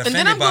people that got offended by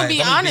it. And then I'm going to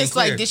be honest.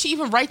 Like, did she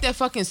even write that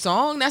fucking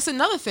song? That's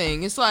another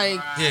thing. It's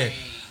like... Yeah.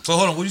 But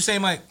hold on. What you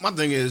saying, Mike? My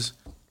thing is,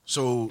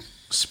 so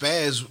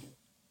spaz...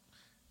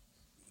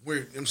 You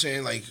know what I'm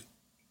saying? Like,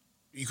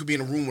 you could be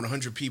in a room with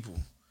 100 people.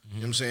 You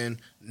know what I'm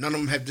saying? None of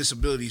them have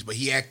disabilities, but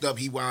he act up,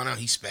 he wound out,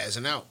 he's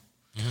spazzing out.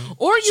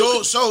 Or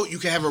you So you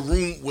can have a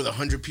room with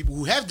 100 people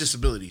who have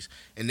disabilities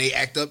and they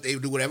act up, they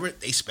do whatever,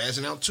 they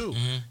spazzing out too.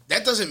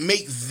 That doesn't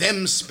make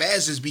them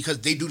spazzes because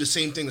they do the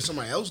same thing that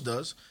somebody else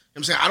does. You know what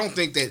I'm saying? I don't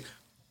think that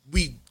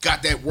we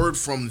got that word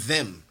from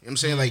them. You know what I'm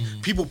saying? Like,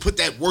 people put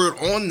that word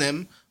on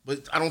them,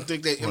 but I don't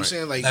think that, you know what I'm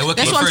saying? Like Like, what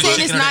that's came what I'm first,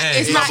 saying. chicken or the egg?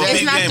 It's not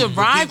But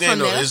derived peep from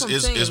though, that. That's what I'm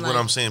saying. It's what like-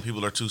 I'm saying.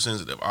 People are too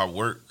sensitive. I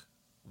work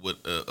with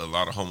a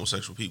lot of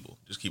homosexual people.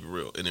 Just keep it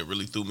real. And it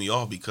really threw me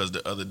off because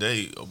the other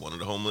day, one of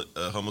the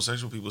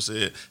homosexual people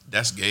said,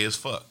 that's gay as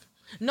fuck.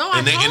 No,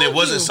 And I it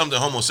wasn't you. something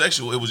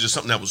homosexual. It was just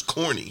something that was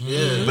corny.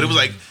 Yeah. But it was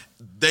like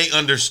they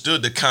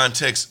understood the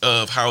context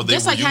of how they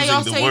That's were like how using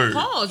y'all the say word.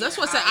 pause. That's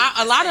what I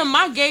said. A lot of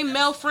my gay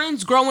male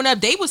friends growing up,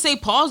 they would say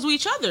pause to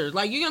each other.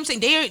 Like, you know what I'm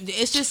saying?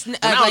 It's just when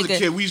I like was a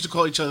kid, we used to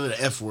call each other the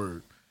F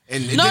word.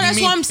 And it no, didn't that's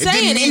mean- what I'm it didn't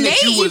saying. mean And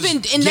that you was they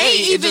gay.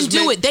 It even just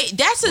do meant- it.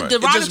 That's a Right.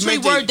 derogatory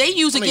meant that- word they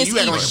use I mean, against you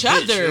act like a each bitch,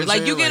 other. you know what I'm Like,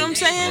 you saying? get what I'm Like,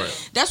 saying?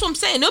 right. That's what I'm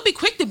saying. They'll be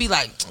quick to be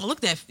like, oh,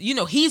 look at that. You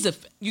know, he's a.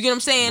 You get what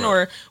I'm saying, Right.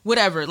 or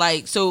whatever.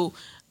 Like, so.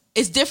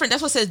 It's different.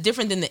 That's what says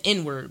different than the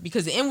N word,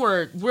 because the N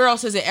word, where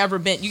else has it ever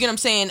been? You get what I'm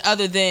saying?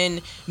 Other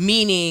than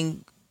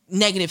meaning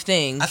negative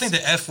things. I think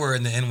the F word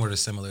and the N word are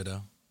similar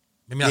though.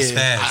 Maybe not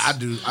Yeah, spaz. I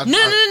do.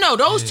 No.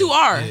 Those two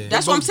are. yeah.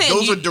 That's what I'm Both- saying.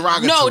 those are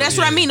derogatory. No, that's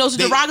what I Yeah. mean. Those are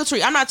They-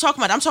 derogatory. I'm not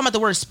talking about. I'm talking about the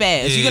word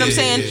spaz. You get what I'm Yeah,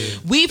 saying? yeah, yeah.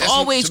 We've That's-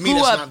 always to me, grew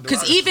that's up, not because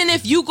derogatory. even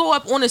if you go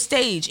up on a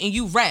stage and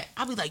you rap,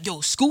 I'll be like, yo,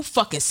 Scoop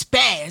fucking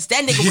spaz.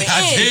 That nigga went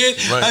I in. did.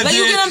 Right. I Like,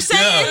 you did. get what I'm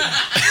saying?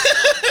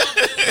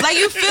 Yeah. Like,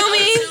 you feel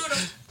me?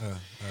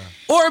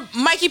 Or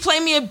Mikey play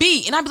me a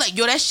beat, and I'd be like,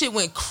 yo, that shit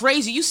went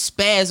crazy. You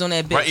spaz on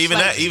that bitch. Right, even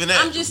Like, that.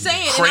 I'm just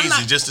saying. and Crazy,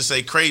 I'm not- just to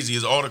say crazy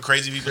is all the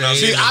crazy people. out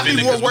Crazy. there See, I be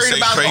offended more 'cause we worried say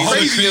about All the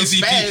crazy than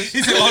crazy spaz. people.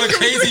 He said all the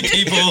crazy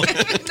people.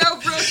 No,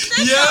 real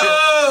shit,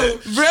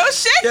 though. Yo. Real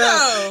shit,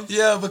 though.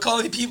 Yeah, but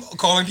calling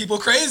people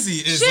crazy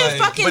is Shit, like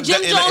fucking But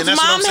Jim that- and Jones' that's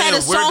what I'm mom had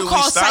a saying. Where do song we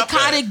called stop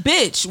Psychotic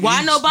Bitch.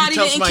 Why nobody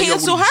tell didn't somebody, yo,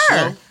 cancel what, you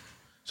her? slow?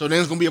 So then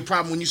it's gonna be a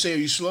problem when you say, "Are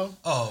you slow?"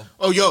 oh.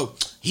 Oh, yo,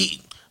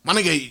 my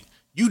nigga,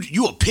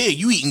 you a pig.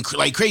 You eating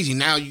like crazy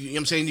now. You know what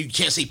I'm saying? You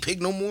can't say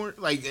pig no more.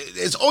 Like,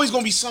 it's always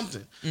gonna be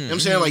something. You know what I'm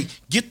saying? Like,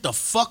 get the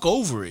fuck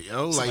over it,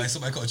 yo. Like,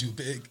 Somebody called you a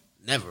pig.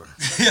 never.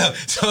 Yeah.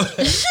 So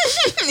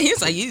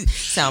He's like, you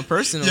sound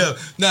personal. yeah.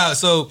 Nah,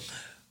 so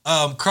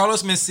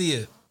Carlos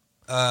Mencia,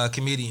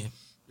 comedian.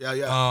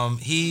 Yeah.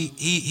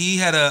 He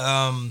had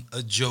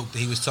a joke that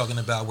he was talking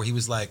about where he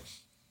was like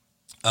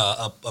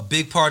a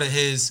big part of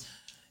his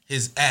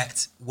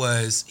act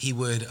was he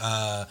would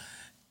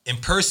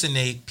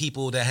impersonate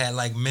people that had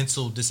like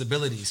mental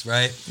disabilities,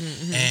 right?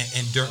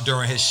 And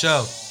during his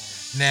show.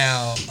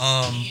 Now,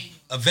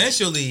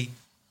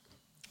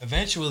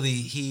 eventually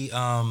he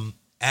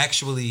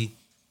actually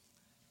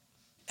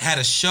had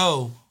a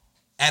show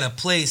at a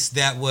place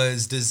that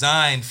was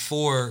designed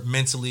for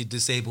mentally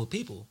disabled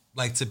people,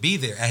 like to be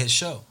there at his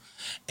show.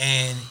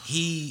 And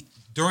he,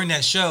 during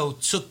that show,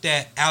 took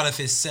that out of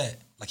his set.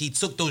 Like, he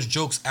took those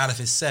jokes out of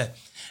his set.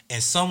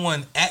 And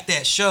someone at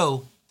that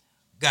show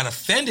got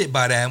offended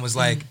by that and was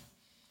like,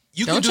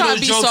 you Don't can do try to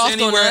those be jokes soft on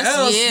anywhere us,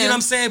 else. yeah. You know what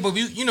I'm saying? But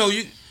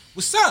you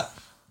what's up?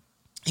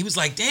 He was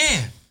like,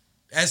 damn,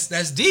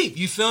 that's deep.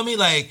 You feel me?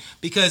 Like,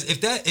 because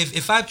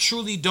if I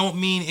truly don't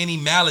mean any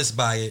malice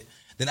by it,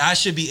 then I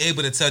should be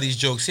able to tell these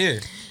jokes here.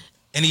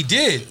 And he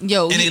did.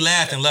 Yo, and they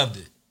laughed and loved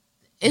it.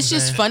 It's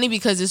just funny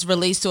because this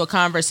relates to a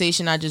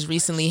conversation I just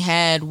recently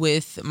had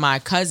with my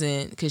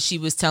cousin, because she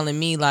was telling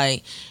me,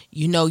 like,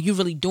 you know, you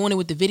really doing it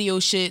with the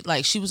video shit.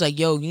 Like, she was like,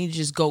 yo, you need to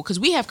just go, because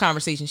we have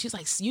conversations. She's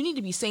like, you need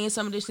to be saying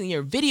some of this in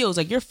your videos.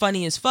 Like, you're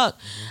funny as fuck.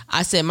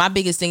 I said, my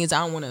biggest thing is I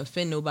don't want to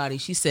offend nobody.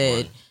 She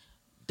said,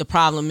 the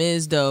problem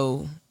is,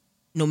 though,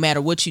 no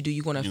matter what you do,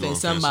 you're going to offend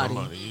somebody.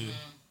 Yeah.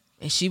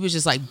 And she was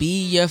just like,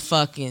 be your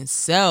fucking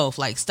self.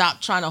 Like,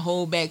 stop trying to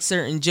hold back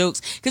certain jokes.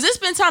 Because there's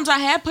been times I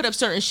have put up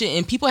certain shit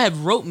and people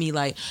have wrote me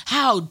like,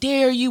 how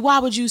dare you? Why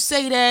would you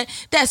say that?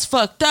 That's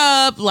fucked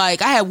up.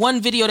 Like, I had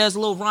one video that was a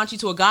little raunchy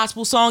to a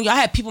gospel song. Y'all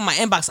had people in my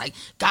inbox like,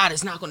 God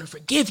is not going to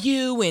forgive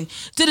you. And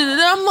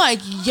da-da-da-da. I'm like,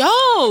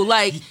 yo,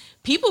 like,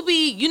 people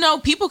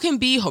can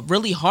be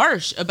really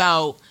harsh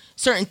about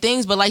certain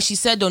things. But like she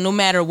said, though, no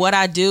matter what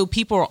I do,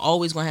 people are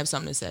always going to have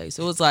something to say.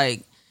 So it's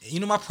like, You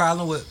know my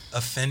problem with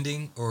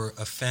offending or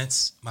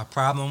offense? My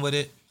problem with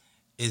it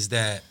is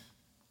that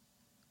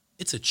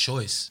it's a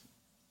choice.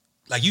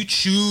 Like, you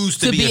choose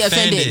to be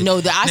offended. No,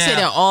 I say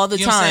that all the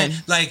you know what I'm time.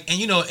 saying? Like,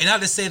 and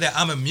not to say that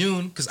I'm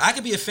immune, because I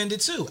can be offended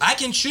too. I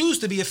can choose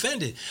to be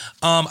offended.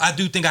 I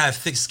do think I have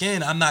thick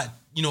skin. I'm not,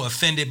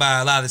 offended by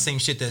a lot of the same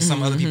shit that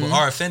some other people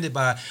are offended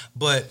by.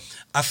 But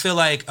I feel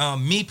like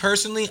me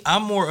personally,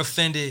 I'm more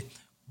offended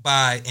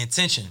by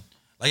intention.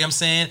 Like I'm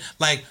saying,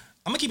 like,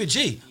 I'm gonna keep it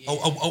G.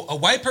 A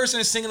white person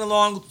is singing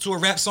along to a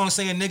rap song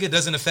saying nigga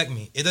doesn't affect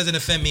me. It doesn't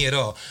offend me at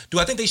all. Do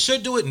I think they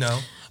should do it? No.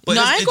 But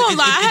No, I ain't gonna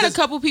lie. I had a does-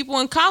 couple people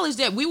in college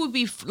that we would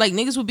be like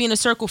niggas would be in a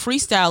circle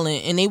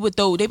freestyling, and they would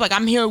be like,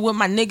 "I'm here with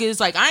my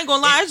niggas." Like I ain't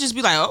gonna lie, I'd just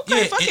be like,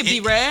 "Okay, Yeah, fuck it, it-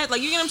 be rad."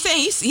 Like you get what I'm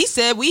saying? He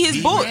said we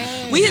his boy,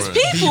 we his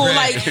people. Be-Rad.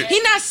 Like he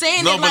not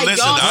saying No, that but like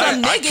listen, y'all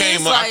some I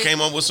niggas. I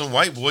came up with some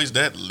white boys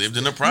that lived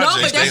in the No,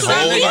 projects. but They that's what I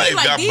whole mean. life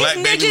Like, got these black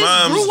baby niggas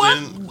moms. grew up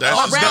And that's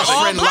around just Best all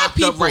nothing. friend black locked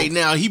people. up right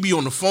now. He be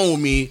on the phone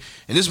with me,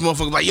 and this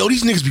motherfucker like, yo,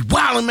 these niggas be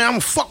wildin', man. I'm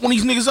gonna fuck one of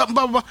these niggas up and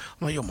blah blah blah.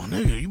 I'm like, yo, my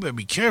nigga, you better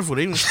be careful.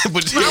 They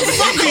But you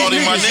called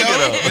him my nigga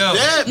though. Yo,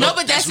 Yeah, No,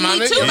 but that's my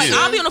me nigga. too. Like Yeah.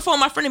 I'll be on the phone with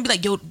my friend and be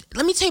like, "Yo,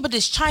 let me tell you about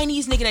this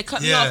Chinese nigga that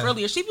cut me Yeah. off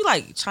earlier." She'd be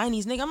like,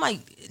 "Chinese nigga." I'm like,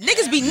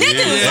 "Niggas be niggas."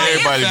 Yeah, Like,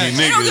 everybody be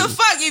they don't give a niggas.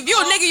 fuck if you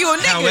a nigga, you a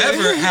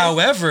nigga.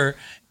 However,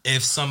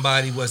 if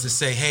somebody was to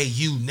say, "Hey,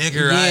 you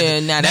nigger," Yeah,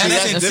 now nah, that's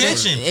that's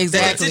intention. different.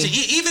 Exactly. That's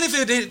intention. Even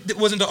if it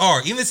wasn't the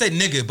R, even if it said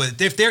nigga,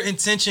 but if their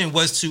intention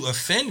was to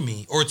offend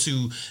me or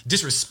to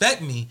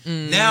disrespect me,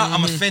 now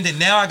I'm offended.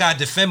 Now I gotta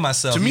defend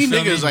myself. To You me,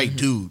 feel nigga is like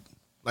dude.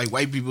 Like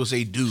white people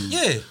say dude.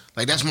 Yeah.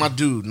 Like that's my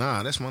dude.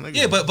 Nah, that's my nigga.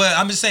 Yeah, but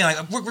I'm just saying, like,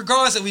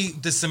 regardless of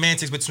the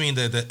semantics between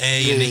the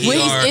A and the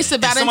Well, ER, it's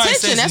about if somebody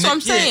intention. says That's what I'm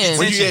yeah, saying.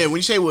 intention. when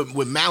you say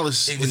with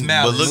malice, It was and-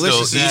 malice. But look though,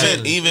 malicious,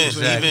 Exactly. even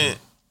Exactly.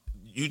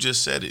 you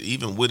just said it.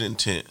 Even with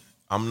intent,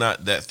 I'm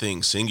not that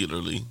thing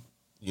singularly.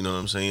 You know what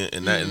I'm saying?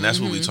 And that's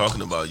what we're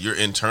talking about. You're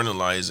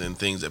internalizing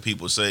things that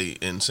people say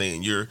and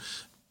saying you're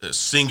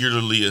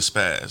singularly a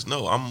spaz.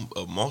 No, I'm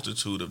a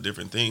multitude of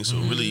different things. So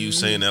really, you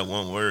saying that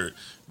one word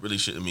really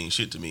shouldn't mean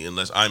shit to me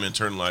unless I'm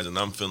internalizing and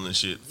I'm feeling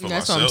shit for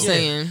That's myself. what I'm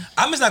saying.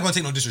 I'm just not gonna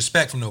take no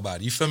disrespect from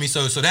nobody. You feel me?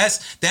 So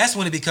that's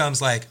when it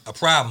becomes like a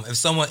problem. If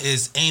someone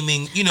is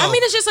aiming, you know, I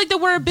mean, it's just like the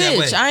word that bitch.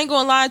 way. I ain't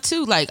gonna lie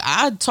too. Like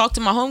I talk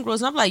to my homegirls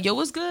and I'm like, "Yo,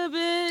 what's good,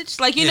 bitch?"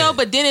 Like you Yeah. know.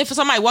 But then if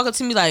somebody walk up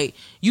to me like,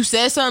 "You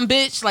said something,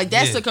 bitch," like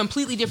that's Yeah. a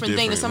completely different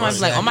thing than Different, somebody's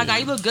right. like, "Oh my god,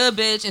 you look good,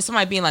 bitch," and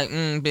somebody being like,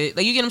 "Bitch."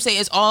 Like you get what I'm saying?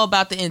 It's all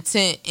about the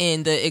intent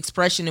and the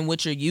expression in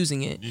which you're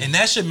using it. and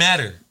that should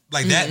matter.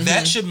 Like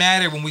that should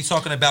matter when we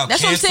talking about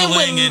That's what I'm saying.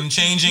 canceling With, and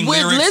changing with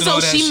lyrics and all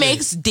Lizzo, that she shit.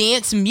 makes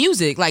dance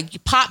music,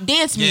 like pop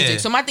dance music. Yeah.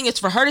 So my thing is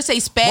for her to say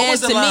What spaz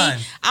was the to line?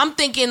 me, I'm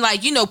thinking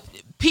like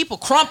people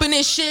crumping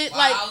and shit.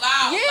 Like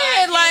Loud,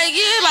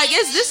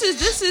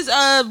 this is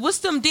what's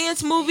them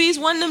dance movies?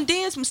 One of them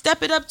dance from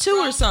Step It Up 2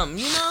 or something.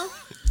 You know,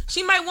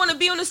 she might want to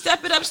be on the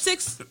Step It Up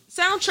 6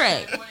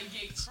 soundtrack.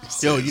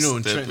 yo, you know,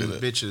 in Step Trenton, it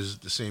up. bitch is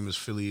the same as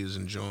Philly is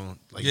in John.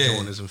 Like Yeah.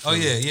 John is in Oh Philly.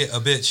 yeah, a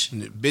bitch.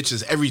 And bitch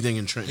is everything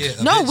in Trenton. Yeah.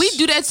 a No, bitch. we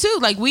do that too.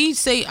 Like we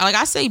say, like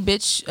I say,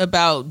 bitch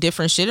about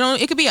different shit.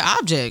 It could be an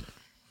object.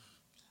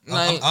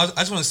 Like I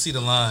just want to see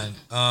the line.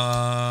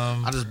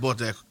 I just bought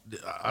that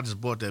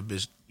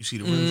bitch. You see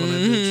the rims on that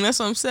bitch? that's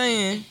what I'm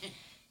saying.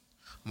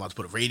 I'm about to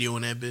put a radio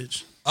in that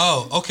bitch.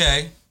 Oh,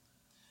 okay.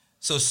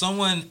 So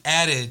someone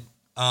added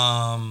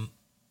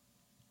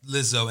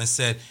Lizzo and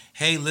said,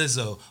 "Hey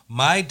Lizzo,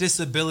 my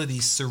disability,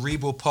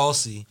 cerebral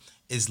palsy,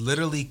 is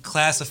literally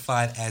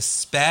classified as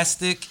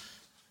spastic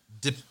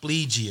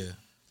diplegia,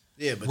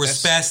 Yeah, but where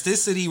that's,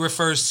 spasticity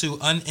refers to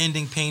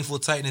unending painful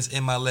tightness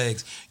in my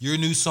legs. Your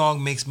new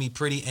song makes me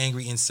pretty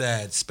angry and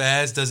sad.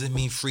 Spaz doesn't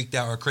mean freaked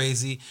out or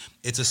crazy.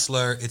 It's a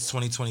slur. It's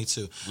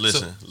 2022.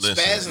 Listen, So,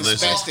 Spaz and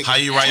listen. spastic How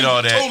you write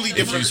all that totally if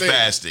you different thing.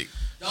 spastic?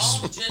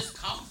 Don't just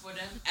come for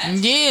them.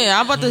 Yeah,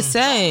 I'm about to Don't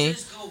say.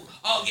 just go,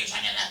 oh, get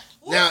trying to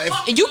Now,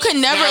 if- And you can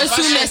never Now, if I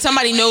assume said- that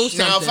somebody knows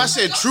now, something. if I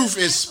said truth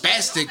is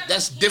spastic,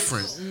 that's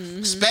different.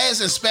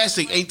 Spaz and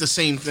spastic ain't the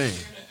same thing.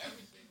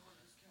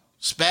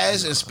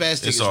 Spaz and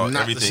spastic It's is all not the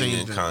everything same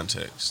in thing.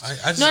 context.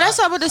 I just, No, that's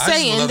what I'm about to I just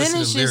say, would and love to then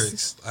see it's the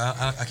just-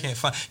 lyrics. I can't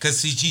find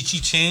because she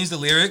changed the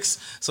lyrics,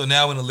 so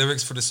now when the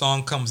lyrics for the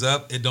song comes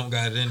up, it don't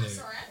got it in there.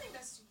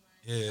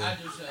 Yeah,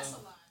 I do so.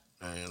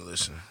 Man,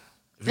 listen.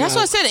 If That's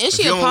you what I don't- said. And if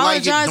she you don't like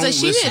it, apologized. don't Like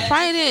she listen. didn't,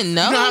 probably didn't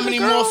know. You know how the many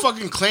girl?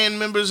 motherfucking clan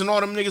members and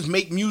all them niggas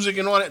make music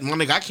and all that? My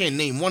nigga, I can't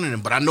name one of them,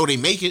 but I know they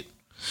make it.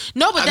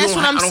 No, but I that's don't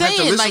what ha- I'm I don't have to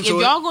saying. listen Like, to if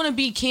it. y'all gonna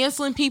be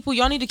canceling people,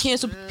 y'all need to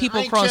cancel people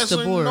I ain't across the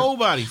canceling board.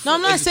 nobody. No,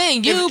 I'm not If-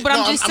 saying you, if- but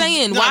no, I'm just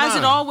saying, why is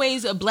it nah.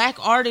 always a black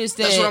artist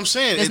that That's what I'm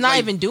saying. that's It's not like,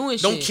 even doing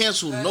Don't shit?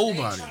 cancel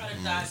nobody. They try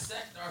to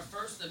dissect our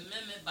First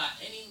Amendment by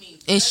any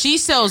means. And she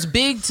sells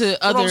big to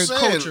What I'm other saying.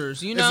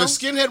 cultures, you know? If a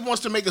skinhead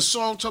wants to make a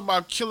song talk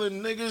about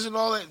killing niggas and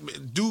all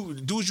that, do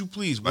as you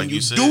please. When Like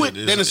you said, do it,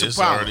 then it's a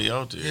problem. already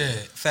out there. yeah,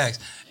 facts.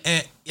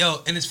 And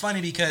and it's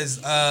funny because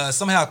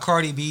somehow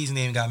Cardi B's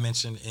name got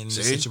mentioned in this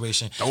See?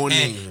 situation. Throwing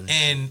and,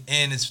 names.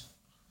 and it's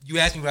you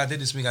asked me what I did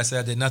this week. I said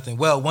I did nothing.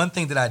 Well, one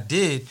thing that I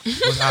did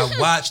was I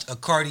watched a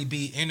Cardi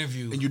B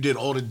interview And you did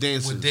all the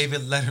dances. with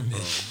David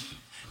Letterman,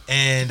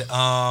 and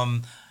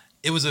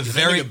it was a That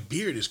very nigga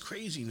beard is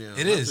crazy now.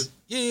 it Not is the-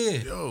 yeah.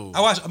 Yo.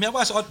 I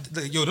watched all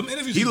them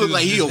interviews. He do look is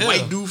like he a just white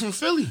hell. dude from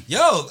Philly.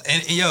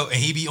 And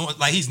he be on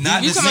like he's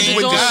not You the talking about same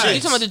the Jones? guy. You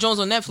talking about the Jones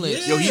on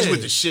Netflix? Yeah. Yo, he's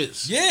with the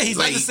shits. Yeah, he's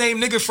Like, not the same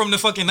nigga from the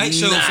fucking night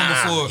show from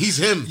nah, before. he's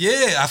him.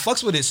 Yeah, I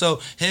fucks with it. So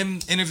him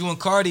interviewing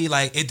Cardi,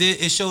 like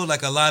it showed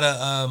like a lot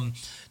of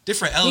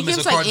different He elements gives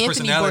of like Cardi's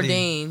Anthony personality.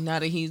 Bourdain now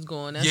that he's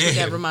gone. That's Yeah. what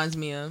that reminds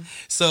me of.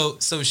 So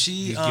she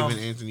He's giving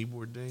Anthony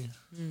Bourdain.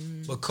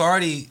 but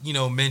Cardi,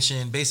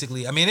 mentioned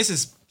basically, I mean, this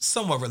is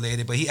somewhat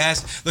related, but he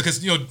asked because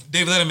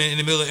David Letterman in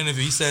the middle of the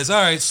interview he says,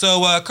 "All right,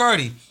 so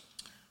Cardi,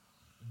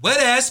 wet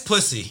ass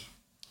pussy."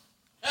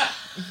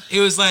 It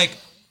was like,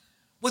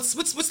 what's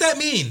that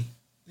mean?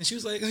 And she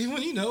was like,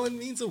 well, it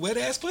means a wet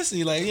ass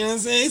pussy. Like, you know what I'm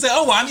saying? He's like,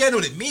 oh, well, I know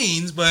what it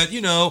means, but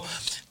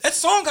that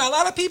song got a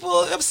lot of people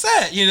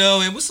upset,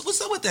 and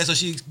what's up with that? So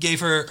she gave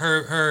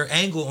her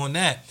angle on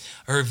that,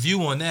 her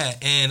view on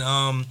that, and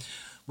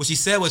what she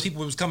said was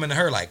people was coming to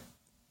her like,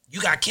 you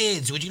got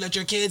kids. Would you let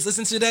your kids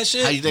listen to that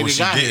shit? How you think Well, they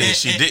got it?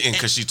 she didn't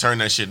because she turned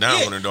that shit down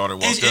when her daughter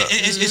walked up.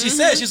 And she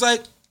said, she's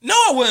like, no,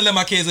 I wouldn't let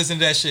my kids listen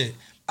to that shit.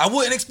 I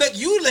wouldn't expect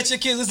you to let your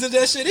kids listen to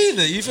that shit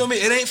either. You feel me?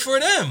 It ain't for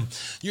them.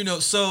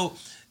 So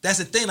that's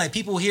the thing. Like,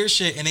 people hear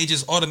shit and they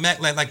just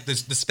automatically, like the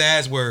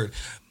spaz word,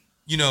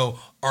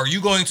 are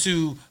you going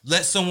to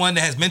let someone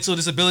that has mental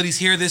disabilities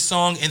hear this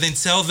song and then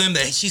tell them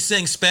that she's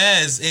saying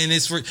spaz and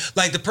it's for,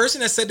 like, the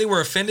person that said they were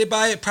offended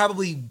by it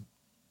probably, you know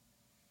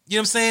what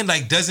I'm saying?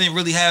 Like, doesn't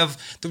really have,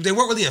 they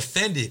weren't really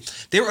offended.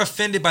 They were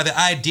offended by the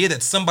idea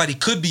that somebody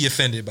could be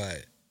offended by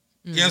it.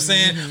 You know what I'm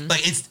saying?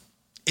 Like,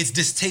 it's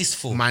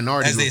distasteful.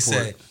 Minority as they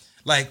Report. say.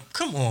 Like,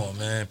 come on,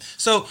 man.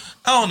 So,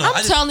 I don't know.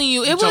 I'm telling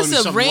you, it telling was me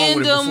a something wrong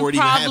with it random, before it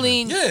even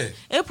probably. happened.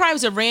 It probably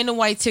was a random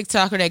white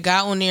TikToker that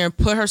got on there and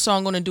put her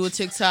song on to do a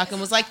TikTok and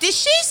was like, "Did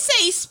she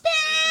say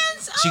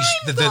spans?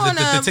 the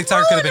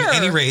TikToker could have been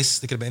any race.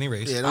 They could have been any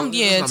race. Yeah,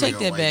 Yeah, let's not take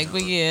make her that back. white,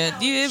 But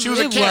yeah, She was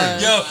a it Karen.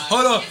 was. Yo,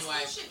 hold on.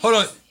 When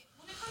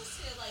it comes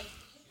to like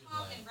hip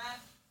hop and rap,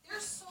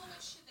 there's so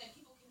much shit that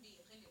people can be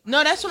offended by.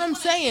 No, that's what I'm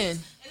saying.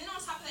 And then on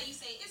top of that, you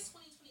say it's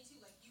 2022,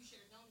 like you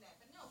should have known that.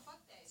 But no, fuck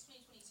that. It's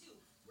 2022.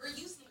 We're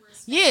using the word.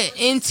 Yeah,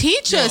 and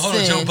teach us Hold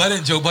on,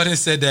 then. Joe Budden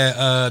said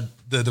that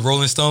the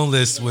Rolling Stone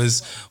list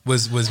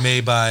was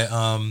made by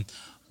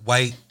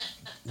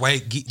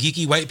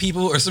geeky white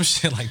people or some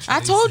shit like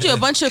that. I told you, a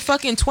bunch of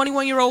fucking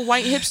 21-year-old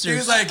white He hipsters.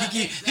 was like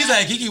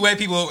geeky white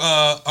people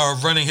are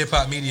running hip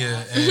hop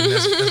media, and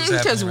that's what's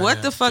Because happening what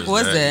right the fuck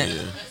was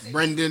that?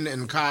 Brendan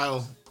and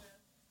Kyle,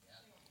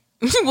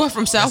 What,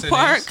 from South That's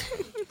Park?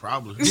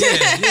 probably. now.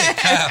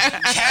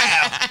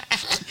 Yeah,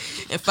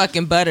 And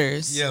fucking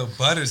Butters. Yo,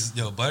 Butters.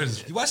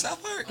 You watch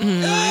South Park?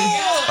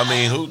 I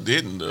mean, who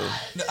didn't though?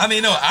 I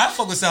mean, no, I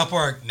fuck with South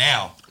Park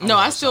now. No,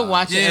 I still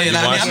watch it. Yeah, every yeah,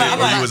 now Watch and it then.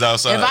 when you was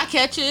outside. If I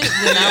catch it,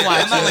 then I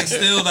watch I'm not like it.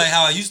 still like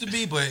how I used to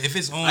be, but if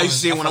it's on, I used to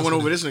see it when I fucks went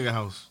with over it. this nigga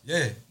house.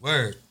 Yeah,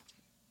 word.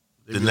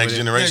 They The be next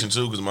with it. generation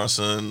too, because my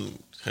son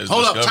has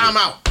Hold up, discovered. time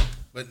out.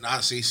 But I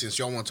see, since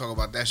y'all want to talk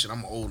about that shit, I'm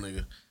an old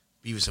nigga.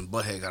 Beavis and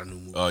Butthead got a new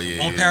movie. Oh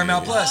yeah, On yeah,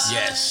 Paramount yeah. Plus.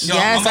 Yes. Yo, I'm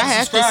Yes, about I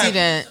have to see subscribe.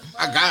 that.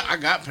 I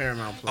got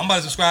Paramount Plus. I'm about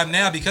to subscribe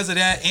now because of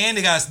that, and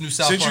they got new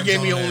South Since you Park.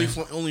 gave me on there.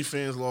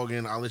 OnlyFans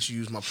login, I'll let you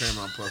use my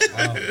Paramount Plus.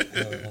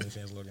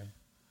 OnlyFans login.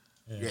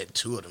 You had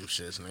two of them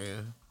shits,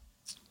 nigga.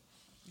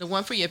 The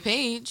one for your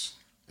page.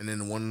 And then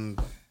the one.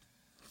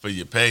 For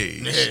your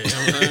page.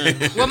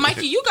 Well,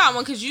 Mikey, you got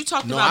one because you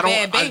talked No, I about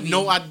Bad don't. Baby.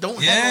 No, I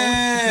don't Yeah.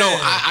 have one. No,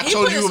 I He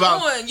told put you us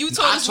about. on. You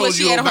told I us what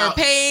she had on her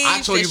page,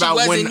 I told that you she about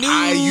when wasn't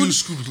I nude.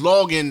 used Scoop's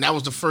login. That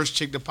was the first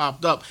chick that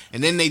popped up,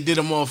 and then they did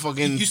a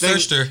motherfucking. You thing.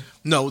 searched her.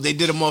 No, they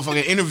did a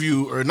motherfucking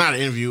interview, or not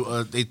an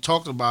interview. They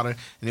talked about her,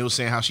 and they were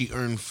saying how she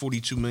earned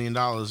 $42 million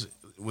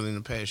within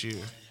the past year.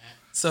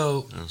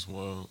 So That's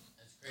wild.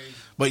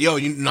 But yo,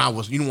 you know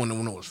what's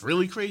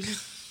really crazy?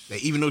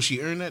 That even though she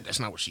earned that, that's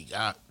not what she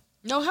got.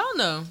 No, hell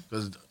no.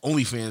 Because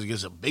OnlyFans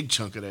gets a big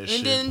chunk of that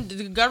shit. And then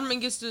the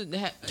government gets to.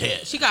 Yeah.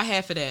 She got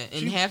half of that, and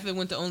She- half of it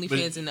went to but-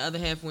 OnlyFans, and the other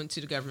half went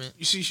to the government.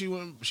 You see, she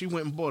went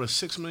and bought a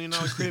 $6 million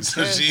crib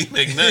So cash. she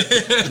make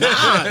nothing.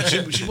 Nah,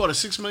 she bought a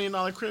 $6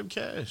 million crib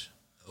cash.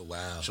 oh,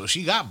 wow. So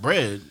she got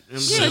bread. You know what I'm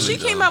Yeah, saying? she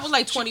came out with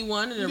like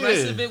 21, and the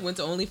rest Yeah. of it went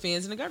to OnlyFans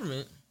and the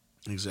government.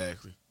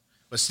 Exactly.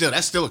 But still,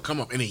 that's still a come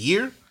up in a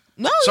year.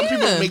 No, Some yeah.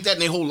 people don't make that in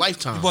their whole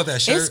lifetime. You bought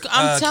that shirt It's-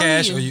 I'm telling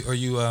cash you. or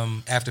you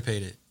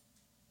afterpaid it?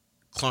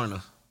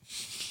 Klarna,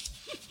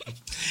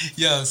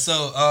 Yo,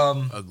 so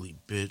ugly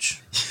bitch.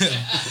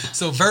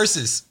 so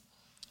versus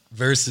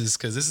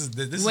because this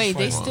is Wait,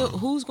 they funny. still.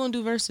 Who's gonna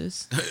do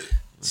verses?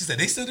 She said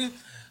they still do.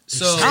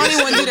 So I don't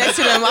even want to do that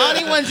to them. I don't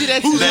even want to do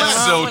that to them. That's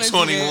I so don't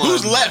wanna do that. 21.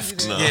 Who's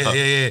left? No.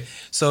 yeah.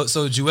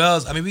 So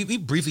Jewel's. I mean, we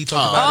briefly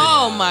talked about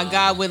Oh my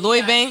God, with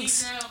Lloyd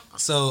Banks. it.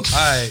 So all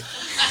right.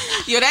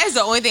 Yo, that is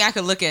the only thing I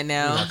could look at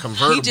now. Yeah,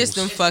 convertibles. He just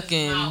them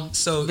fucking.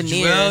 So Veneers.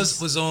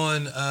 Jewel's was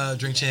on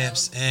Drink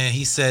Champs, and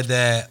he said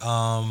that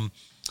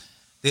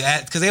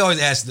because they always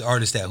ask the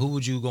artist that who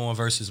would you go on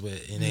versus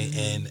with, and they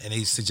and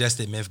they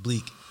suggested Meth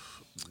Bleak,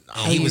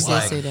 and He did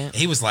say that. and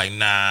he was like,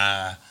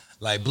 nah.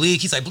 Like Bleak,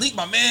 he's like Bleak,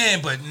 my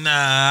man, but nah,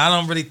 I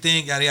don't really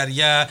think yada yada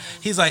yada.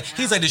 He's like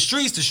the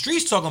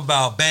streets talking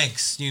about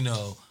Banks, you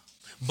know.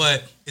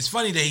 But it's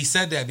funny that he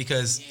said that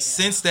because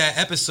since that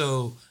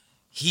episode,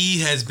 he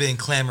has been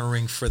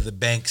clamoring for the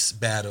Banks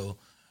battle.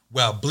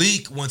 well,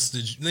 Bleak wants to,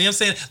 you know what I'm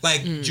saying?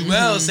 Like,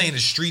 Joel is saying the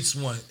streets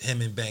want him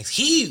and Banks.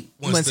 He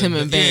wants him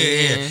and Banks,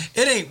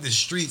 yeah. It ain't the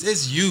streets,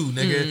 it's you,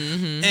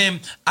 nigga. And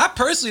I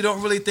personally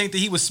don't really think that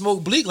he would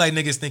smoke Bleak like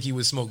niggas think he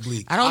would smoke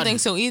Bleak. I don't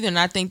think so either, and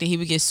I think that he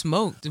would get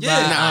smoked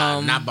Yeah.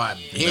 by not by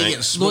he ain't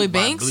getting smoked Lloyd by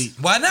Banks? Bleak.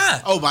 Why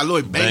not? Oh, by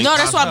Lloyd Banks. No,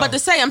 that's what I'm about to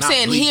say. I'm Not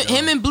saying Bleak,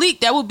 him though. and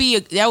Bleak, that would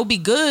be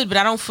good, but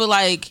I don't feel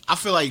like I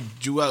feel like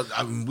Joel.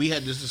 I mean, we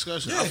had this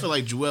discussion. I feel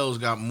like Joel's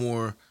got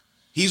more.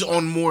 He's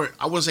on more.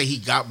 I wouldn't say he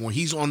got more.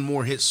 He's on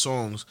more hit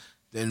songs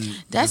than.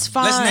 that's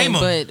Let's fine. name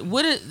 'em.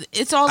 But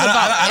it's all about.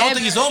 I don't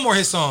think he's on more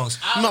his songs.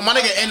 No, my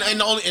nigga,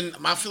 and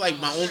I feel like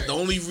the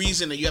only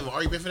reason that you have an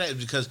argument for that is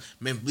because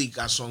Bleak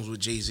got songs with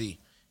Jay-Z.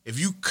 If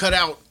you cut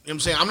out, you know what I'm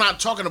saying, I'm not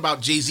talking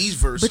about Jay-Z's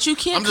verse. But you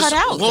can't I'm just, cut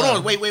out, Hold though.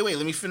 on, wait.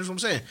 Let me finish what I'm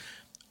saying.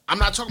 I'm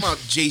not talking about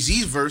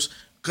Jay-Z's verse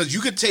because you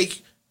could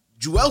take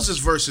Joel's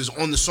verses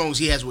on the songs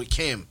he has with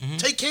Cam.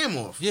 Take Cam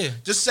off. Yeah.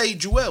 Just say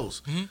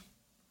Joel's.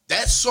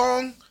 That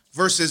song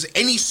versus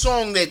any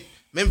song that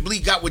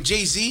Bleak got with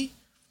Jay-Z,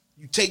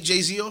 you take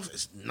Jay-Z off,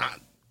 it's not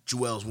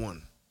Joel's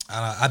one.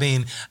 I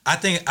mean, I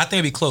think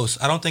it'd be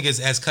close. I don't think it's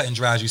as cut and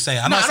dry as you're saying.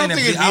 I'm No, not I saying don't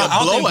that think Bleak, it'd be a I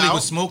don't think Bleak blowout.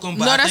 would smoke him,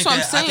 but no, I that's think what I'm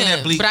that, I think saying.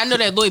 that Bleak, But I know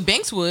that Lloyd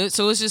Banks would,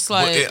 so it's just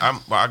like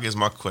I guess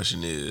my question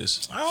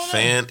is don't know.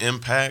 fan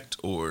impact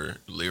or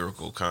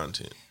lyrical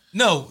content.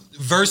 no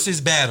versus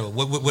battle.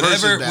 Whatever,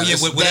 Versus battle. yeah,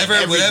 It's whatever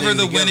everything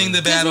the together. winning the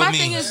 'cause battle my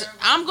means. thing is,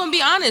 I'm gonna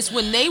be honest.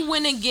 When they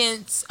went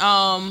against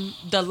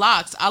the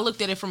Locks, I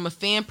looked at it from a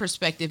fan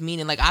perspective,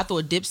 meaning like I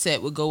thought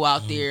Dipset would go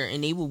out there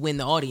and they would win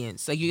the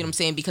audience. Like you know what I'm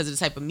saying, because of the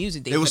type of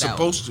music they They were put out.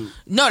 supposed to.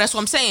 No, that's what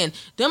I'm saying.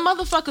 Them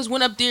motherfuckers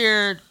went up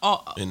there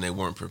And they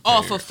weren't prepared.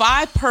 off of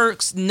 5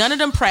 perks. None of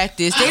them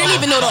practiced. They didn't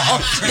even know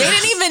they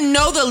didn't even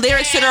know the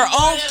lyrics to their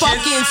own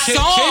fucking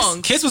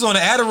songs. Kiss was on the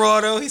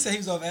Adderall though. He said he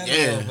was off Adderall,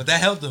 Yeah. but that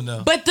helped him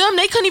though. But them,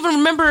 they couldn't even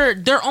remember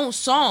their own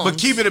songs. But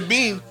keep it a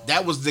bean,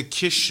 that was the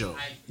Kiss show.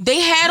 They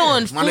had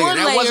on 4 My nigga,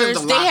 that wasn't layers.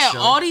 the They Lock had show.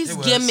 all these It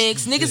was.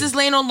 gimmicks. Niggas Yeah. is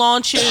laying on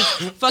lawn chairs.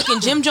 Fucking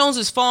Jim Jones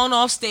is falling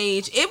off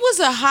stage. It was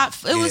a hot.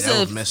 It was that a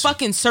was messy.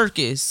 fucking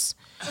circus.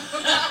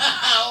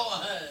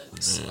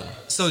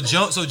 So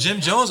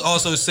Jim Jones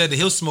also said that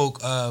he'll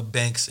smoke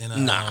Banks in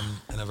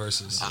a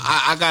versus.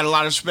 I got a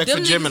lot of respect Them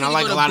for Jim, niggas and I need to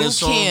like go a to lot of boot his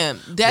songs.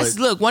 camp. That's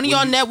but look. One of when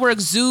y'all you-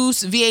 networks,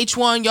 Zeus,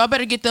 VH1. Y'all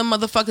better get them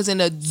motherfuckers in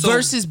a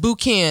versus boot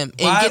camp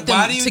and get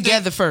them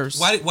together first.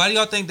 Why do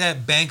y'all think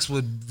that Banks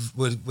would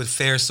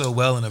fare so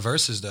well in a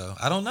versus though?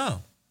 I don't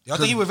know. Y'all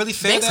think he would really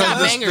fare Banks that got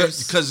well?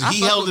 bangers. Because I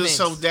he fuck held with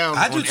himself Banks. down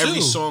I do on every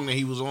too. song that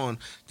he was on.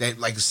 That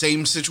like the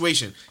same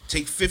situation.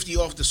 Take 50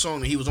 off the song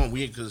that he was on.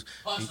 Because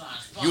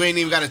you ain't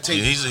even got to take.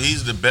 Yeah,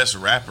 he's the best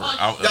rapper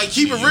out of Like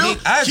keep it the real.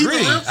 I Keep it agree.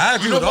 real. I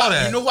agree You know with all what-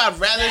 that. You know what I'd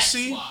rather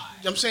see? You know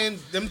what I'm saying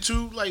them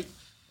two. Like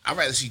I'd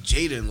rather see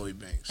Jada and Lloyd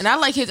Banks. And I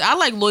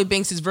like Lloyd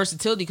Banks'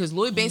 versatility because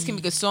Lloyd Banks can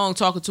make a song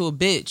talking to a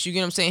bitch. You get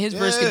what I'm saying? His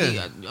verse could be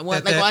I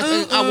want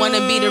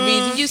to be the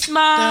reason you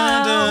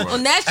smile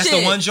on that That's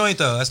shit. the one joint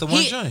though. That's the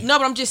one joint. No,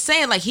 but I'm just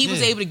saying, like he was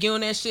Yeah. able to get on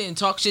that shit and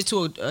talk shit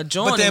to a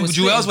joint. But then and was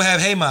Jewels spitting. would have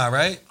Hey Ma,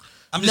 right?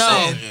 I'm just No.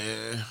 saying.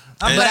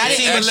 I'm And black. I I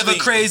didn't live a actually-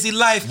 crazy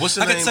life. What's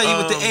his I can name? tell you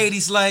what the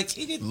 '80s like.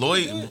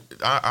 Lloyd,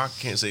 I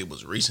can't say it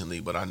was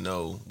recently, but I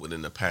know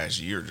within the past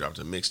year dropped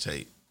a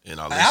mixtape. And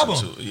I album.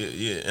 listened to it.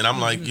 Yeah. And I'm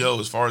like, yo,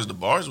 as far as the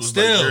bars was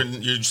Still.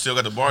 like, you still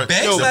got the bars.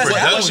 Banks the last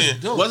album was production.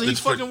 dope. Wasn't he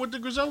the- fucking with the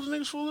Griselda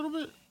niggas for a little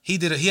bit? He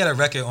did. He had a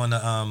record on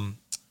the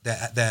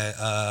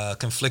that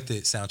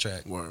Conflicted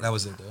soundtrack. Word. That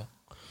was it though.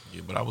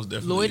 Yeah, but I was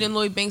definitely Lloyd and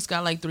Lloyd Banks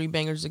got like 3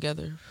 bangers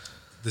together.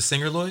 The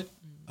singer Lloyd.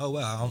 Oh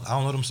wow, I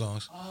don't know them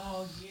songs.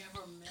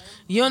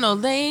 You know,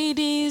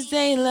 ladies,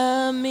 they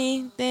love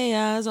me. They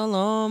eyes all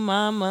on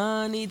my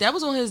money. That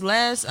was on his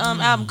last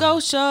album. Go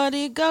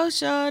shorty, go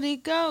shorty,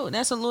 go.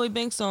 That's a Lloyd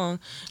Banks song.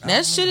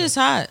 That shit is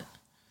hot.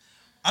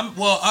 All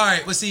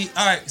right. Well, see, the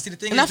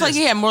thing And is I feel like this.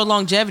 he had more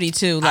longevity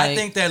too. Like I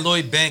think that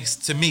Lloyd Banks,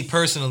 to me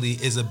personally,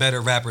 is a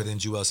better rapper than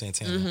Joel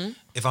Santana. Mm-hmm.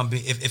 If I'm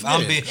being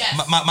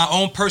my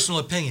own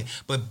personal opinion,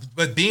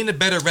 but being a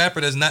better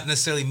rapper does not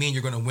necessarily mean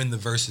you're going to win the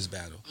versus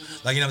battle.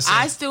 Like you know what I'm I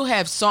saying? still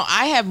have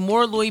I have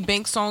more Lloyd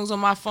Banks songs on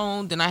my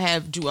phone than I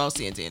have Joel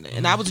Santana,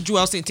 and I was a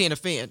Joel Santana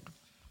fan.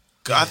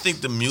 I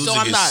think the music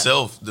I'm not-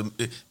 itself,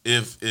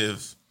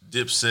 if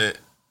Dipset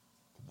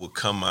would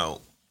come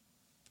out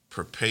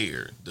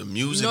prepared, the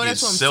music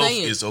that's what I'm itself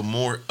saying. is a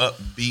more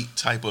upbeat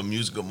type of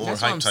music, a more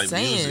That's what hype I'm type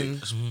saying.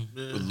 music.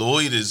 But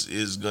Lloyd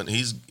is gonna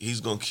he's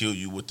gonna kill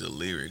you with the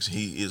lyrics.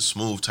 He is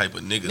smooth type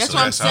of nigga. That's so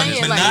what I'm that's how saying, He's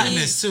his like,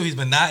 monotonous too. He's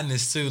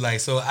monotonous too. Like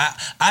so,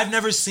 I've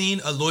never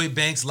seen a Lloyd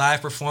Banks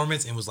live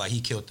performance and was like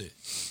he killed it.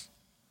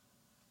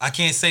 I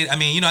can't say. I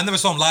mean, I never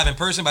saw him live in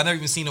person, but I never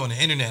even seen it on the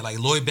internet. Like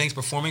Lloyd Banks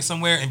performing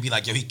somewhere and be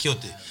like, yo, he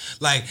killed it.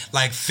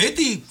 Like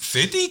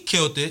 50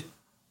 killed it.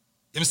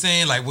 You know what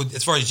I'm saying? Like,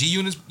 as far as G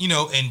Units,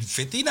 and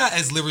 50 not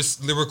as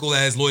lyrical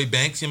as Lloyd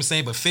Banks, you know what I'm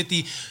saying? But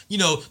 50,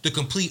 the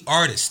complete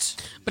artist.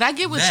 But I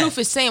get what That. Truth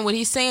is saying. What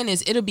he's saying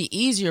is it'll be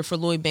easier for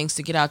Lloyd Banks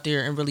to get out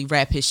there and really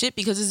rap his shit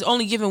because it's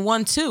only given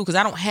 1, 2. Because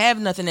I don't have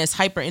nothing that's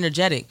hyper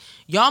energetic.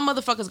 Y'all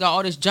motherfuckers got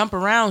all this jump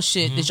around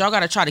shit that y'all got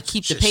to try to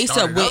keep the Shit pace up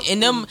started with. up.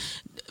 And them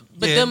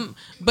But Yeah.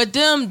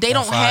 them, they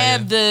don't fire.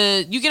 have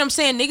the. You get what I'm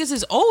saying? Niggas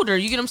is older.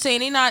 You get what I'm saying?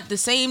 They not the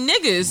same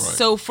niggas. Right.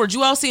 So for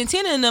Joel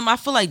Santana and them, I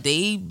feel like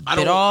they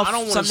bit off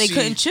wanna something they see-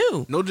 couldn't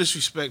chew. No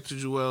disrespect to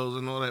Joel's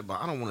and all that,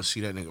 but I don't want to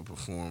see that nigga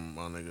perform,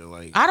 my nigga.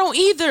 Like I don't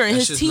either, and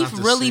That's his just teeth not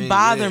the really same.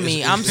 bother Yeah, me.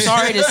 it's- I'm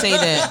sorry to say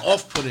that.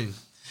 off-putting.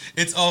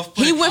 It's off.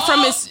 He went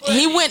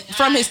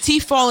from his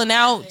teeth falling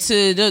out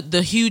to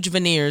the huge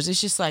veneers.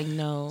 It's just like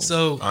no.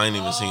 So I ain't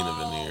even seen the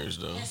veneers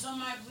though.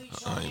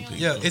 I ain't peeped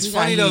yeah, them. it's He got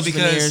funny though huge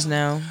because veneers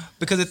now.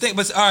 the thing,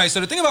 but all right. So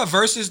the thing about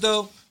verses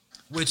though,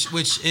 which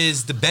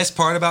is the best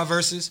part about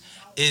verses,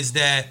 is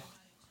that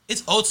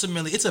it's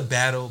ultimately it's a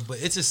battle,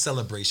 but it's a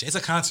celebration. It's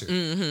a concert.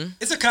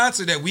 It's a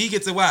concert that we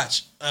get to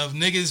watch of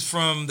niggas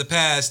from the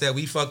past that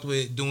we fucked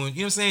with doing. You know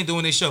what I'm saying?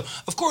 Doing their show.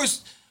 Of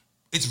course,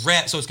 it's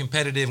rap, so it's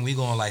competitive, and we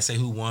gonna like say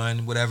who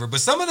won, whatever. But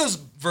some of those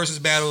versus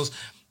battles,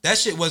 that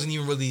shit wasn't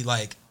even really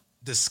like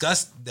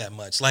discussed that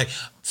much. Like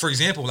for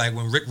example, like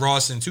when Rick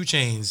Ross and 2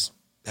 Chainz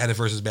had a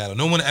versus battle,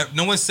 no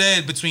one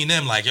said between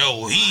them like,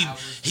 yo,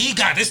 he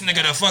got this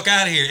nigga the fuck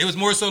out of here. It was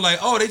more so like,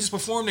 oh, they just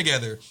performed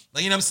together,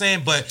 like, you know what I'm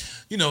saying. But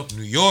you know,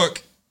 New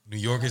York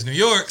is New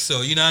York,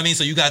 so you know what I mean.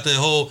 So you got the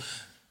whole,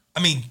 I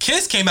mean,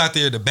 Kiss came out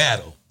there to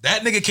battle.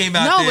 That nigga came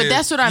out there. No, but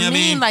that's what I you know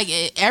mean. Like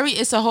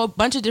it's a whole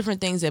bunch of different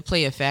things that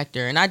play a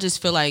factor, and I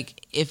just feel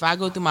like if I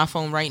go through my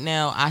phone right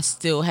now, I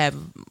still have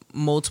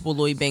multiple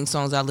Lloyd Banks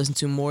songs I listen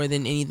to more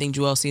than anything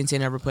Joel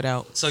Santana ever put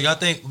out. So do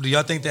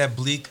y'all think that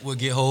Bleak would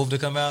get Hove to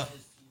come out?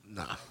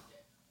 Nah.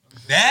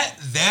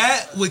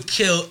 That would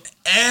kill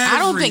everything. I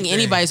don't think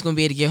anybody's gonna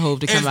be able to get Hove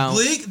to come out.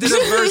 Bleak did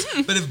a verse,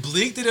 but if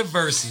Bleak did a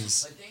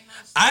versus,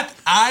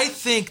 I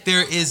think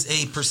there is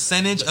a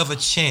percentage of a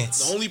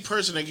chance. The only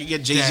person that could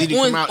get Jay-Z to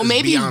Or come out is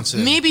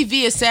Beyonce. maybe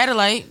via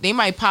satellite, they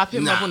might pop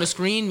him up Nah, on the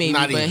screen, maybe,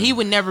 not but even. he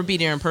would never be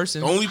there in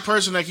person. The only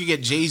person that could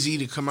get Jay-Z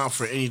to come out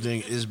for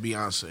anything is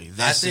Beyonce.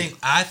 That's it.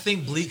 I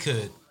think Bleak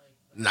could.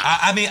 Nah.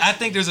 I mean, I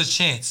think there's a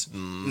chance.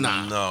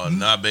 Nah. No,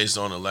 not based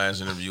on the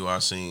last interview I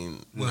seen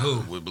With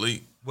who? with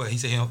Bleak. What he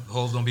said,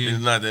 Hove gonna be.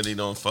 It's not that he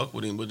don't fuck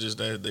with him, but just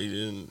that they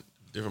in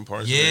different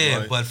parts. of their Yeah,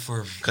 life. but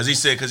for Cause he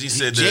said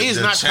Jay is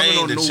the not coming chain,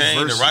 on the no chain,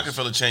 verses. the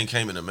Rockefeller chain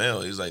came in the mail.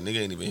 He's like, nigga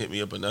ain't even hit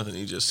me up or nothing.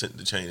 He just sent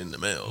the chain in the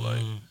mail.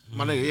 Like,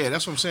 My nigga, yeah,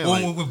 that's what I'm saying.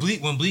 when,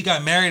 Like, when Bleak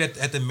got married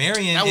at the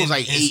Marion, That was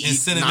like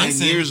in 9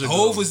 years ago.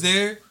 Hove was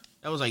there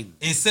that was like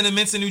in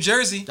Sentiments in New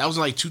Jersey.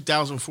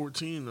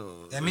 2014.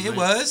 I mean, it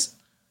was.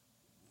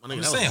 My nigga,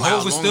 I'm that saying wild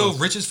Hove was long still ago.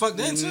 rich as fuck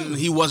then too.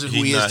 He wasn't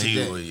who he is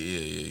today.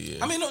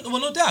 Yeah. I mean,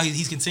 no doubt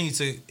he's continued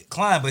to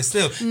climb, but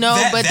still. No,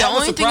 but the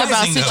was only thing about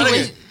surprising, though.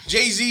 situation-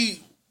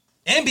 Jay-Z,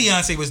 And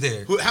Beyonce was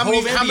there. how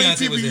Hove many and Beyonce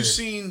people was you there.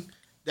 seen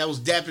that was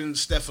dapping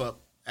Steph up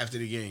after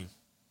the game?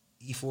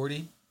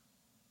 E40.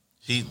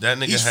 That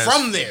nigga He's has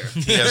from there.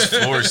 He has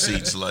floor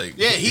seats. Like,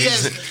 Yeah, he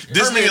has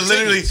This permanent nigga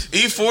literally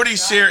tickets.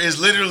 E40's chair is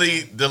literally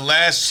the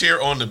last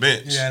chair on the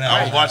bench. Yeah, I know, I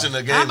was right. watching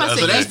the game I'm the about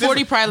other to say day.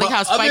 E40 probably like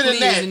how But other Spike than Lee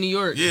that- is in New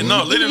York. Yeah,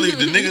 no, literally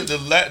the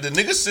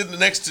nigga sitting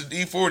next to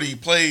E40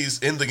 plays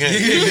in the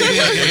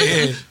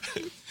game.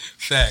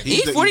 Fact.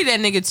 E40 that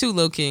nigga too,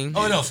 Lil King.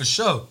 Oh no, for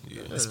sure.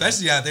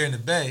 Especially out there in the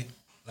Bay,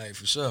 like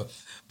for sure.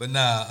 But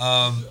nah,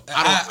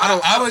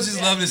 I would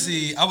just love to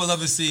see. I would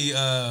love to see.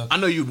 I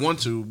know you'd want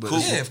to, but Cool.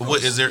 Yeah, of What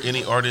course. is there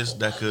any artist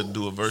that could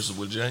do a verse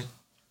with Jay?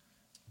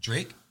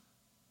 Drake.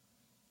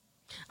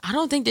 I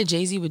don't think that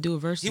Jay-Z would do a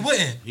verse. He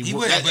wouldn't. He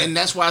would- wouldn't. that- and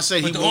that's why I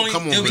say he but won't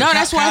come on. it would with be No,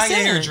 that's why I Kanye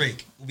said or it.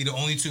 Drake would be the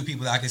only two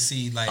people that I could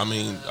see. Like I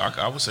mean,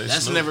 I would say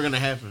That's Snoop. never gonna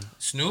happen.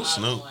 Snoop.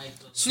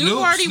 Snoop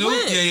already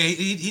went. Yeah,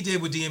 he did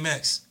with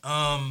DMX.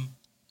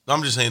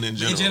 I'm just saying in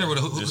general. In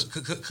general, Just-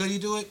 could he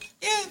do it?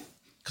 Yeah,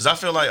 Cause I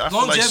feel like Snoop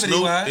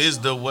Longevity-wise. is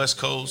the West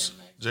Coast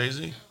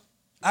Jay-Z.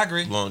 I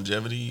agree.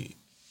 Longevity.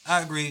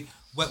 I agree.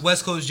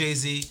 West Coast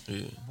Jay-Z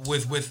Yeah.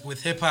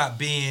 with hip hop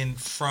being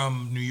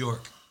from New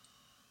York.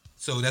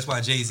 So that's why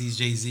Jay-Z's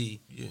Jay-Z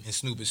and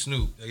Snoop is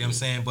Snoop. You know what I'm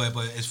saying? But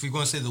if we're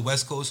gonna say the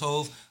West Coast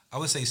Hove, I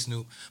would say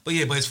Snoop. But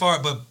yeah,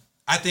 but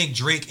I think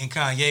Drake and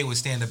Kanye would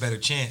stand a better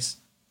chance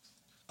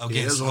Yeah,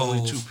 against there's only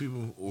Hove two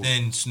people.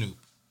 than Snoop.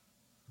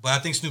 But I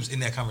think Snoop's in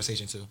that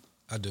conversation too.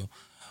 I do.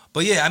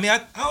 But yeah, I mean, I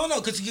don't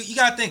know, because you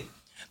gotta think,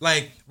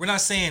 like, we're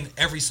not saying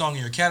every song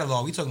in your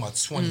catalog. We talking about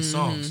 20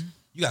 songs.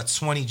 You got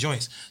 20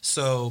 joints.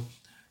 So,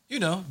 you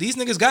know, these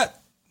niggas got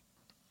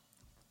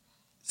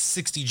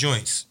 60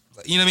 joints.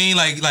 You know what I mean?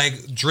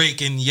 Like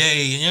Drake and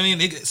Ye. You know what I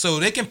mean? So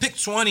they can pick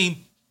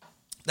 20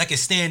 that can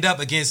stand up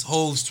against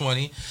Hove's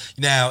 20.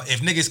 Now,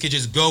 if niggas could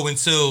just go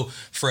until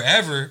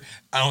forever,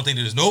 I don't think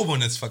there's no one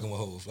that's fucking with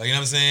Hove. Like, you know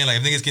what I'm saying?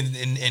 Like, if niggas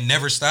can and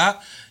never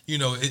stop, you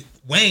know,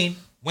 Wayne,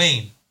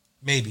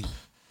 maybe. You know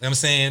what I'm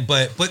saying?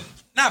 But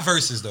not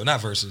verses though,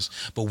 not verses.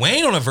 But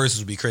Wayne on a verses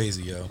would be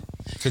crazy, yo.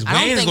 Because I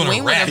don't Wayne is think gonna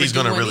Wayne would rap. ever He's do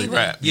gonna one really either.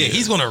 rap. Yeah,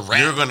 he's gonna rap.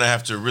 You're gonna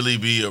have to really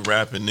be a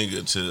rapping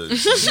nigga to.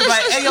 He's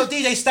like, hey yo,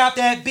 DJ, stop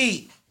that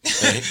beat.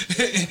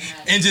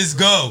 And just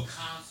go.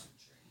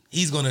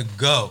 He's gonna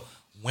go.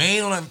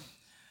 Wayne on a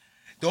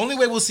The only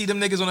way we'll see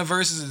them niggas on the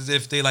verses is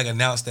if they like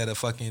announce that a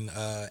fucking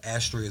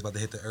asteroid is about to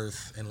hit the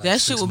Earth. In like That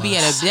 6 shit would be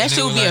months. that And shit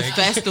they would were be a like-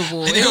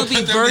 festival. and they It would would be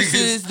put them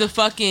versus niggas- the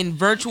fucking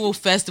virtual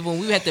festival.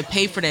 We would have to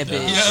pay for that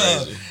bitch.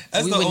 Yeah,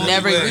 that's We the would only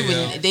never. way, We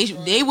would.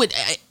 yo. They would.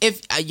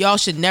 If y'all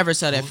should never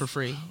sell that for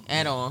free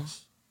at all.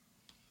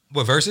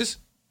 What verses?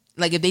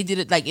 Like if they did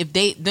it. Like if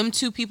them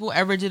two people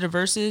ever did a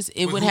versus,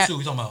 it Wait, would who have two?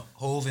 We talking about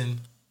Hove and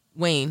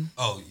Wayne.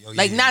 yeah,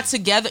 Like yeah, not yeah.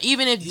 together,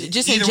 even if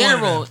just in Either one of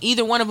general, them.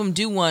 either one of them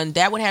do one,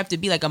 that would have to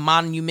be like a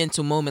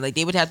monumental moment. Like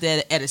they would have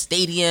to at a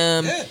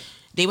stadium. Yeah.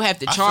 They would have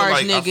to I feel charge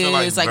like- I niggas. feel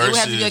like Like it would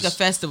have to be like a versus-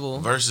 festival.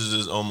 Versus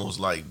is almost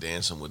like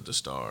Dancing with the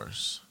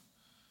Stars.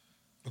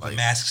 With a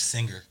masked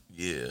singer.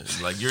 Yeah,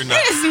 like you're not.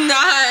 It's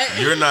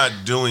not. You're not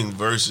doing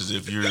verses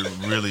if you're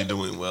really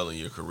doing well in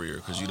your career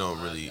because you don't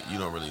really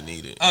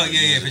need it. Oh, You're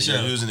yeah, using- for sure.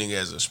 You're using it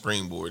as a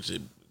springboard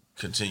to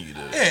continue to.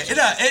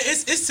 Yeah,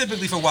 it's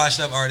typically for washed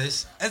up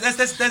artists.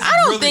 That's I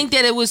don't really, think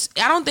that it was.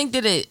 I don't think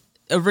that it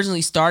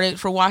originally started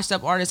for washed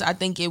up artists. I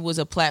think it was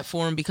a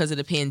platform because of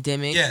the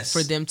pandemic Yes.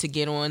 for them to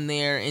get on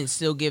there and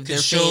still give their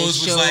fans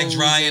shows was like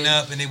drying and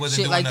up and they wasn't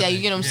shit doing like that. nothing.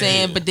 You get what I'm Yeah.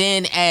 saying? But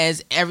then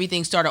as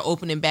everything started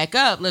opening back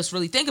up, let's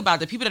really think about it.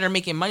 The people that are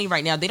making money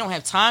right now, they don't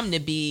have time to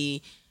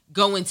be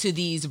going to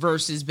these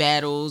versus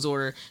battles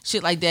or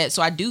shit like that.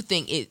 So I do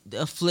think it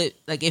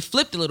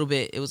flipped a little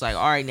bit. It was like,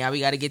 all right, now we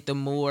got to get the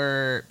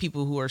more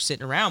people who are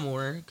sitting around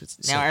more because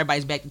now So-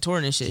 everybody's back to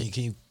touring and shit.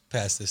 Can you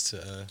pass this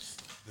to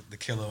the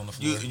killer on the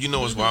floor? You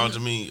know what's wild to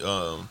me?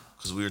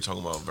 Because we were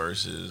talking about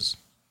verses,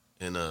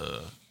 and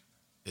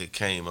it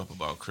came up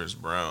about Chris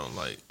Brown,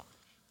 like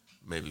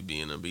maybe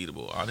being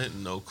unbeatable. I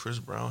didn't know Chris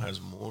Brown has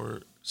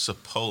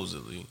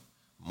supposedly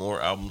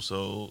more albums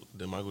sold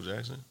than Michael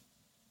Jackson.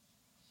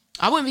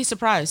 I wouldn't be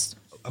surprised.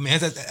 I mean,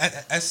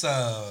 that's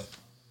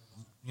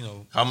you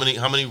know, How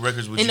many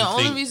records would And you the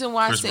only think reason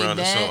why I Chris say Brown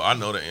has that- sold? I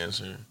know the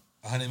answer.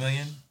 100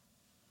 million.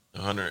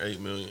 108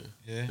 million.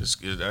 Yeah.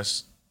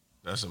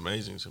 That's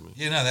amazing to me.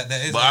 Yeah, no,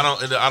 that is. But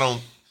I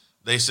don't.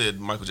 They said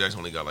Michael Jackson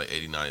only got like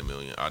 89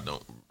 million. I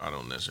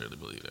don't necessarily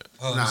believe that.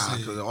 Oh, Nah, let's see.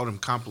 because all them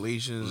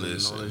compilations and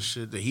Listen. all that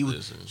shit that he was.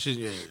 Listen. Shit,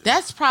 yeah.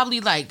 That's probably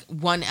like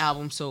one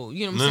album sold.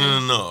 You know what I'm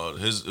saying? No.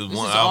 His one is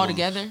album all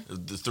together?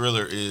 The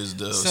Thriller is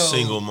the So-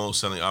 single most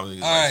selling. I think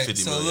it's All like right,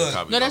 50 so million look.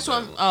 copies. No, that's off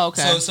what that I'm. one. Oh,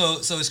 okay.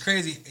 So it's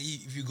crazy.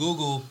 If you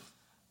Google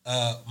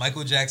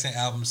Michael Jackson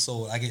album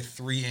sold, I get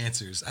 3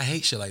 answers. I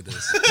hate shit like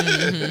this.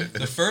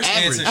 The first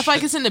Average. answer. I feel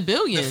like it's in the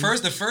billions.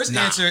 The first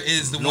Nah, answer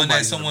is the one nobody's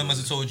that someone gonna must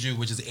have told you,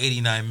 which is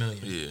 89 million.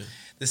 Yeah.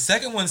 The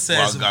second one Well,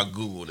 says I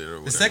Googled it or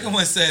whatever. the second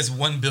one says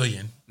 1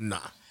 billion, Nah.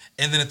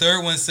 and then the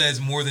third one says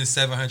more than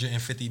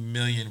 750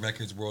 million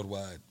records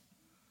worldwide.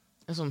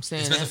 That's what I'm It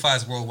saying.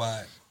 specifies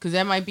worldwide. Because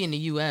that might be in the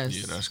U.S.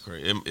 Yeah, that's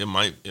crazy. It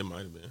might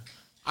have been.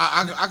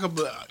 I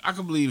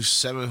could believe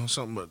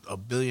a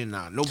billion.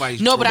 Nah, nobody's.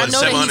 No, but I But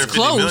know that he's 750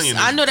 close. million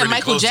is I know that pretty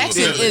Michael close to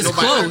Jackson it. is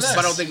nobody, close. But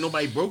I don't think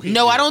nobody broke it.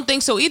 No, yet. I don't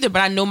think so either.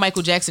 But I know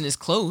Michael Jackson is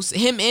close.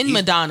 Him and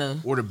Madonna.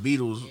 Or the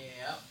Beatles.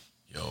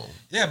 Yo.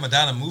 Yeah,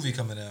 Madonna movie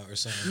coming out or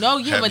something. No,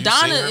 yeah, Have you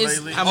Madonna seen her is.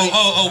 lately? I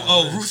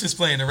mean, Ruth is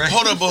playing the right.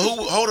 Hold up, but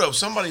hold up.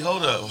 Somebody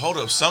hold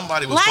up.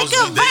 Somebody was Like supposed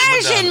to be a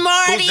dating virgin, Madonna.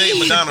 Marty. Who's dating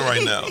Madonna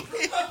right now?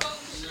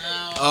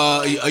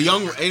 Ain't it a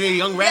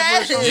young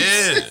rapper? or something?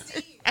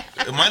 Yeah.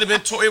 It might have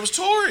been Tori. It was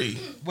Tori.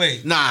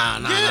 Wait, Nah,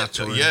 not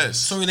Tory.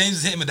 Yes. Tory Lanez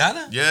is hitting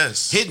Madonna?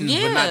 Yes. Hitting, but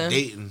Yeah. not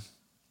dating.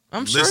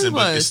 I'm sure Listen, he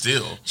but it's was.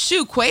 still.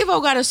 Shoot,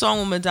 Quavo got a song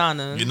with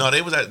Madonna. You know,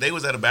 they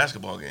was at a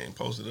basketball game,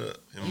 posted up.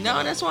 Him and No,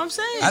 Madonna. that's what I'm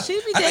saying. I, She be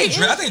I think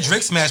dating. I think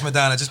Drake smashed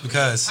Madonna just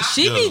because.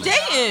 She be Yo.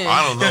 dating.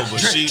 I don't know,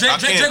 but Drake- I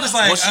Drake can't. was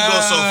like, once she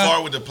goes so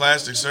far with the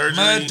plastic surgery,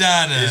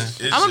 Madonna.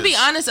 it's I'm gonna be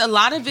just- honest. A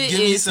lot of it Give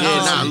me is. some-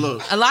 Yeah, nah,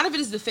 look. A lot of it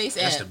is the face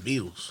That's app. the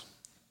Beatles.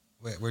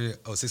 Wait, where?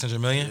 Oh, 600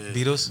 million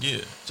Beatles. Yeah.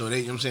 So they,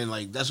 you know what I'm saying,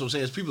 like that's what I'm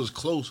saying. It's people's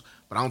close,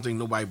 but I don't think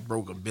nobody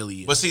broke a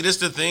billion. But see, this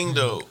the thing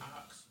though.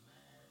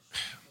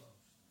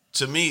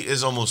 To me,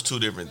 it's almost two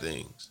different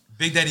things.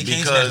 Big Daddy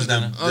Kane Because smashed the,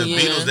 Madonna. Oh, the yeah.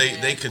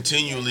 Beatles, they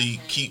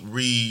continually keep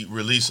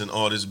re-releasing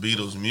all this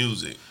Beatles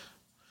music.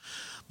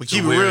 But So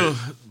keep it where- real,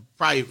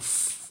 probably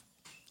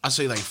I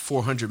say like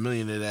 400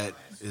 million of that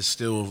is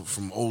still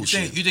from old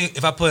shit. You think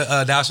if I put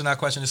Thou Shalt Not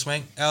Question the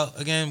Swank out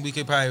again, we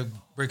could probably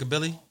break a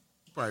Billy?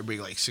 Probably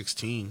break like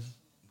 16.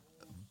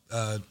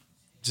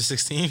 Just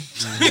 16?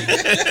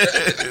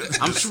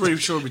 I'm pretty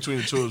sure between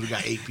the two of us, we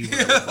got 8 people.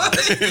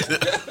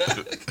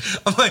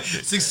 I'm like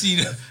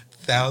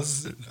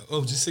 16,000.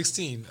 Oh, just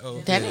 16.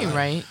 Oh, That ain't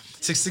right.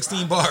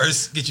 16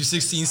 bars get you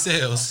 16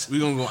 sales. We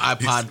gonna go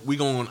iPod. We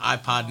going on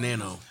iPod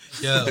Nano.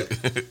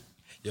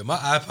 Yo, my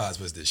iPods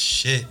was the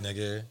shit,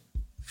 nigga.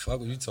 Fuck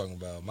what you talking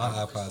about? My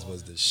iPods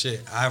was the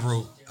shit. I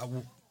wrote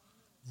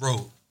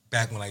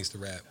back when I used to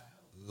rap,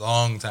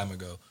 long time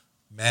ago.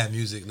 Mad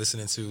music,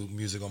 listening to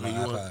music on my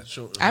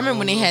iPod. I remember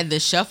when they had the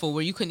shuffle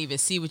where you couldn't even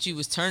see what you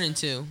was turning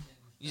to.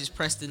 You just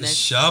pressed the The next.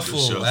 shuffle,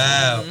 shuffle.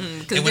 wow. Because it And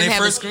when didn't they have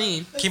first a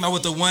screen. came out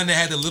with the one that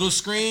had the little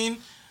screen,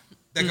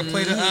 that could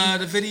play the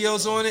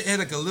videos on it. It had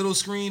like a little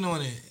screen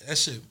on it. That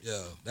shit,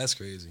 yo, that's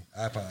crazy.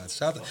 iPods.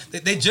 Shout out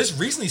they just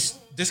recently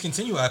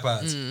discontinued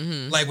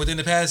iPods. Like within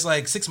the past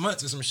like 6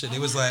 months or some shit. They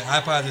was like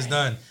iPod is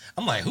done.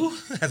 I'm like, who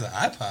has an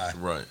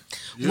iPod? Right.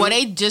 Well,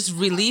 they just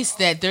released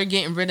that they're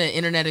getting rid of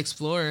Internet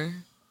Explorer.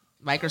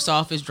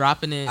 Microsoft is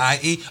dropping it.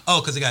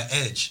 Because it got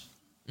Edge.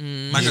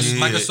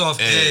 Microsoft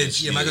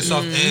Edge. Yeah,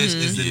 Microsoft Edge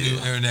is the new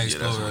Internet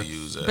Explorer.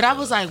 But I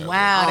was like,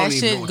 wow, that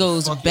shit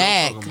goes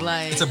back.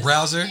 Like, It's a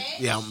browser.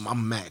 Yeah,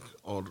 I'm Mac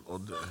all day.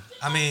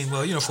 I mean,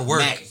 well, for work.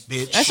 Mac,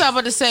 bitch. that's what I'm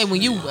about to say.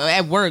 When you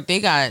at work, they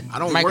got I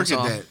don't Microsoft. work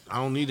at that. I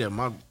don't need that.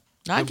 My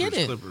I get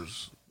it.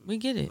 Clippers, We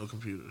get it. no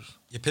computers.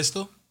 Your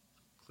pistol?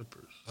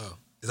 Clippers. Oh,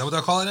 is that what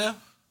they're calling it now?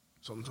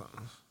 Sometimes.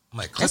 I'm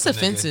like, That's Clipper,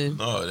 nigga. offensive.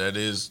 No, that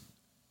is.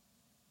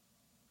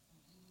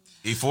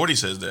 E40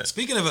 says that.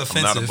 Speaking of I'm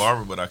offensive, not a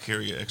barber, but I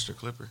carry an extra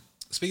clipper.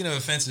 speaking of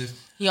offensive,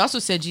 He also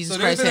said Jesus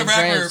So there's Christ been had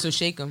a rapper- dreads, so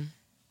shake him.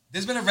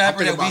 there's been a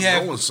rapper I that think we about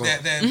have going some.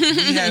 that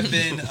we have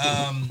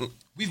been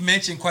we've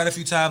mentioned quite a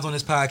few times on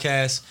this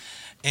podcast,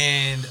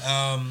 and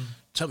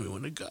Tell me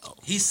when to go.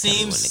 he Tell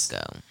me when seems to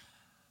go.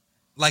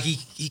 like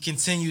he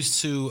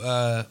continues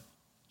to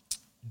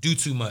do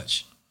too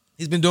much.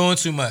 He's been doing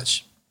too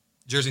much.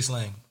 Jersey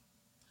slang.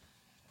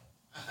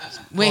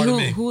 Wait, Pardon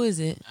me. who is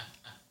it?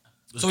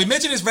 So we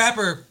mentioned this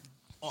rapper,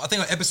 I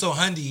think on episode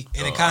 100,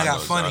 and it kind of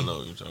got funny. I know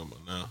what you're talking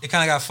about now. It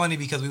kind of got funny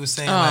because we were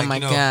saying, Oh like, my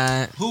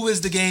God. who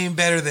is the game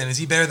better than? Is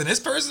he better than this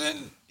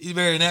person? He's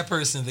better than that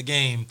person, the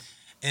game.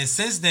 And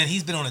since then,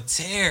 he's been on a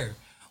tear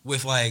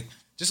with, like,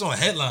 just on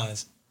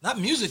headlines. Not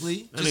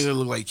musically. That just- nigga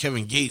look like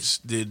Kevin Gates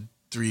did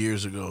 3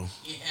 years ago.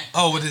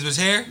 oh, with his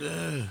hair?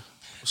 Yeah.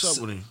 What's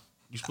up with him?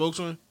 You spoke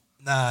to him?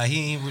 Nah,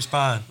 he ain't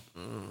respond.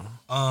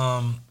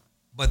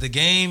 But the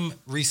game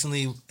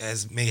recently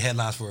has made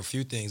headlines for a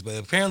few things, but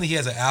apparently he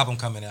has an album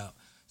coming out.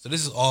 So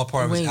this is all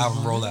part of his Wait,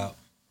 album what? rollout.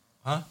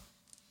 Huh?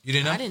 You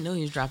didn't know? I didn't know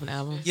he was dropping an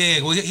album.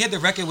 Yeah, well, he had the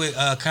record with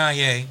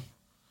Kanye.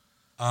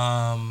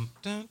 Dun,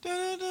 dun,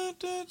 dun,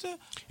 dun, dun.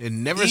 It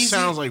never Easy,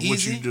 sounds like what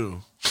easy. you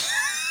do.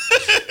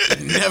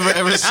 It never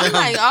ever I'm sounds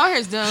like, all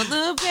hers done.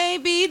 Little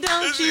baby,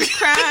 don't you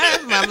cry.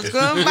 Mama's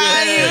gonna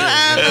buy you.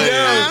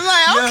 I'm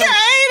like, okay,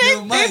 yo,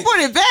 they Mike. put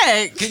it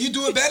back. Can you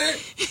do it better?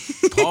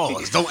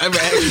 pause. Don't ever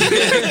ask me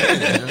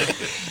that.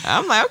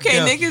 I'm like, okay,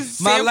 Yo,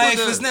 niggas. my sampled life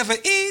the- was never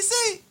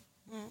easy,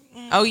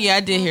 Oh yeah, I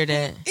did hear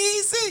that.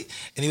 easy.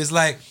 And he was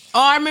like,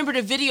 Oh, I remember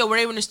the video where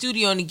they were in the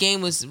studio and the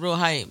game was real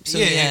hype. So,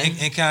 yeah, And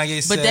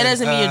Kanye said, but that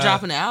doesn't mean you're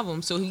dropping the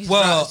album. So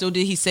so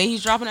did he say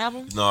he's dropping the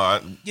album? No,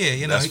 Yeah,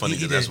 you know, that's he- funny he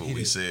because that's did, what he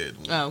we did. said.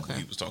 When Oh, okay.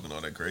 He was talking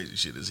all that crazy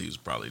shit. Is he was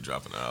probably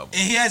dropping the album.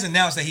 And he has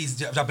announced that he's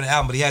dropping an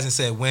album, but he hasn't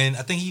said when.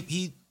 I think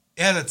he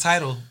has a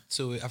title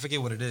to it. I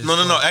forget what it is.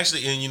 No.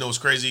 Actually, and you know what's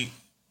crazy?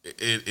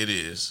 It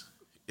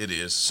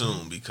is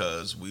soon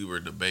because we were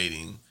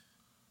debating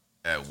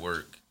at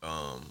work.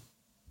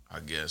 I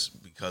guess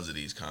because of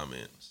these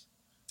comments,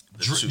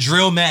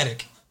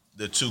 Drillmatic.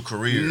 the two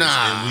careers,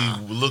 Nah.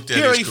 and we looked at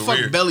He already his career,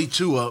 fucked Belly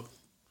 2 up.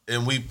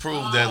 and we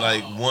proved that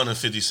like one of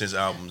 50 Cent's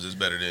albums is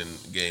better than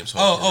Game's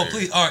whole Oh, career.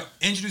 please. All right,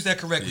 introduce that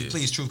correctly, Yeah.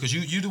 please, True, because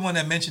you the one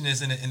that mentioned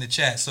this in the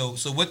chat. So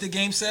what did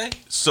Game say?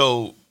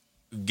 So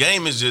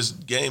Game has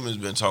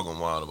been talking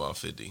wild about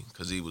 50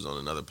 because he was on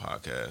another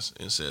podcast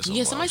and said some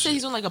Yeah, somebody wild said shit.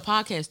 he's on like a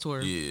podcast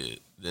tour. Yeah,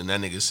 then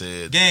that nigga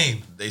said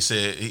Game. They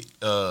said he,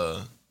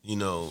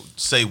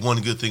 say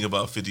one good thing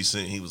about 50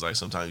 Cent. He was like,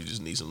 sometimes you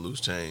just need some loose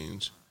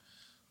change.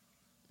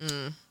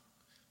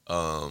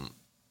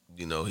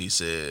 He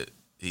said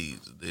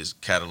his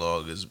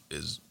catalog is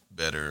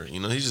better.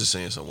 He's just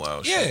saying some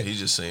wild Yeah. shit. He's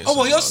just saying. Oh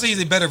well, some he also wild said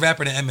he's a better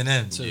rapper than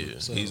Eminem too. Yeah,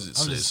 So he's I'm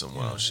said just- some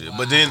wild shit.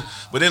 But then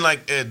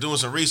like doing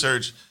some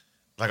research,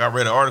 like I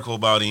read an article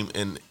about him,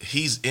 and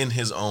he's in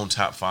his own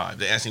top 5.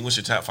 They asked him, "What's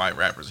your top 5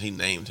 rappers?" He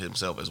named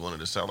himself as one of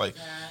the top. Like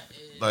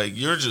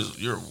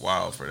you're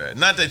wild for that.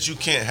 Not that you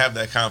can't have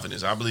that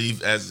confidence. I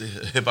believe as a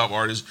hip hop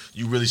artist,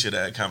 you really should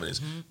have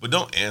confidence. But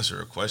don't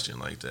answer a question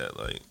like that.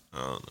 Like I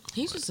don't know.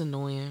 He's just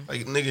annoying.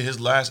 Like nigga, his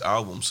last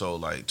album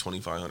sold like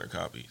 2,500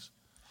 copies.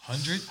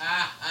 100.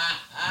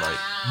 Like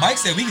Mike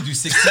said we could do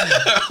 16.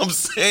 I'm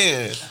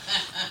saying,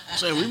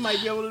 So we might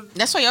be able to.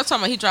 That's why y'all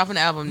talking about he dropping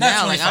the album Not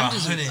now. Like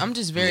 2500. I'm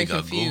just very nigga,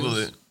 confused. Google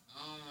it.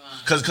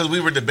 Cause we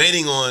were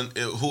debating on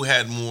who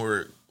had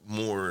more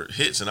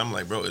hits, and I'm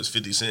like, bro, it's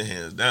 50 Cent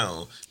hands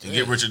down. And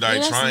Get Rich or Die Yeah,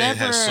 that's Trying never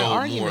has an sold more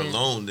argument.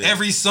 alone than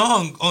Every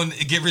song on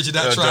Get Rich or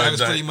Die Trying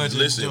was pretty much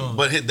listen. his song.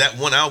 But that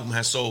one album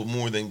has sold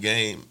more than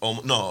Game.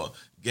 Oh no,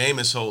 Game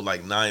has sold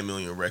like 9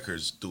 million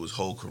records through his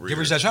whole career. Get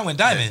Rich or Die Trying went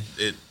diamond.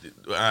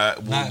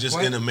 Well, just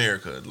quite. in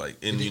America,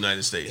 like in the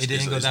United States, It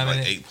didn't go it's diamond.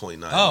 like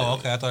 8.9. Oh, million.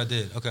 okay. I thought it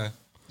did. Okay.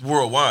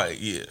 Worldwide,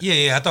 yeah.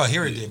 Yeah. I thought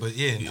Here it did, but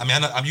yeah. I mean, I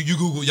know, you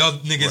Google y'all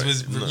niggas Right.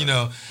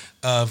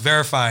 was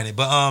verifying it,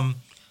 but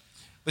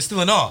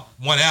still in all,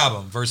 one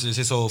album versus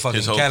his whole fucking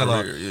His whole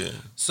catalog. career, yeah.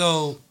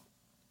 So,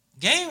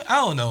 Game, I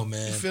don't know,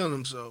 man. He feeling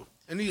himself.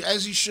 And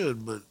as he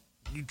should, but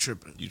you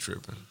tripping. You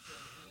tripping?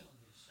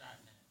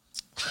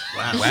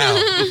 Wow. Wow.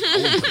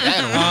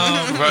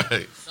 That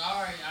Right.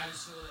 Sorry, I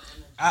just feel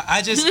it.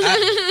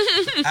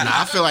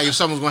 I feel like if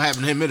something's gonna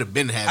happen to him, it'd have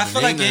been happening. I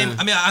feel like Game.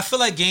 I mean, I feel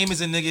like Game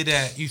is a nigga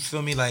that you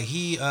feel me. Like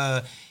he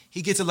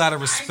gets a lot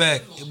of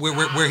respect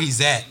where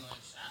he's at.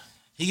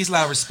 He gets a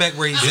lot of respect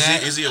where he's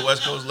at. Is he a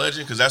West Coast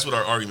legend? Because that's what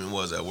our argument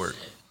was at work.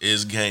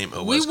 Is Game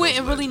a West Coast wouldn't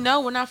really legend?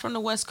 know. We're not from the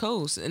West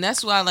Coast, and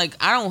that's why like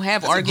I don't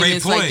have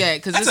arguments like that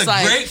because That's it's a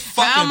like great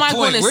how am I fucking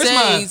going to point. Where's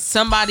say my-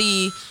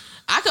 somebody?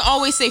 I can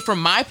always say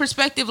from my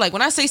perspective, like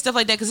when I say stuff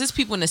like that, because there's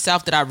people in the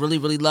South that I really,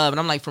 really love, and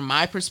I'm like, from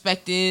my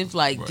perspective,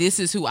 like Right. this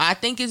is who I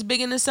think is big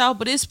in the South.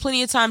 But there's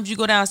plenty of times you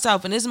go down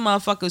South, and there's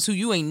motherfuckers who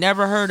you ain't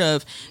never heard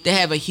of that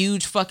have a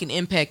huge fucking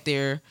impact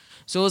there.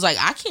 So it's like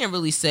I can't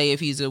really say if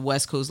he's a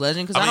West Coast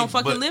legend because I, I mean, don't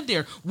fucking but- live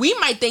there. We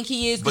might think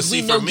he is But because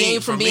we see, know for me-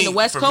 Game from for being me- the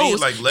West for me,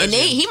 Coast, like, and legend-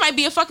 he might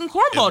be a fucking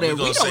cornball If there. we're We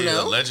gonna don't say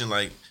know. a legend,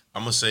 like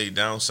I'm gonna say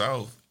down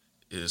south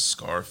is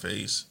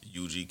Scarface,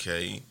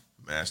 UGK,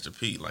 Master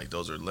P. Like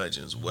those are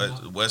legends.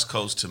 West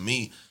Coast to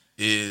me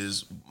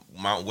is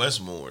Mount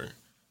Westmore,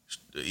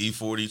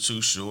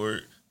 E42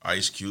 Short,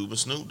 Ice Cube, and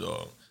Snoop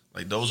Dogg.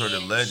 Like those are the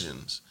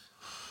legends.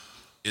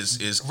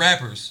 Is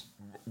Rappers.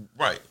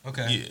 right?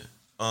 Okay.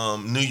 Yeah.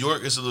 New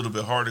York is a little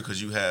bit harder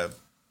because you have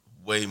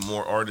way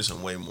more artists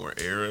and way more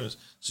eras.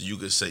 So you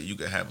could say you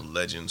could have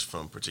legends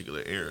from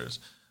particular eras,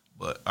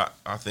 but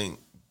I think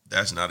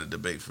that's not a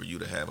debate for you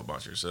to have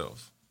about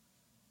yourself.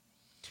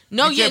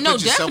 No, You yeah, can't no,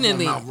 put yourself on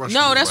definitely. Mount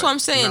Rushmore, No, that's right? what I'm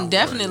saying. Mount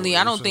Definitely.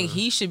 Rushmore, I don't so- think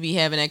he should be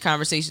having that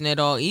conversation at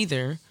all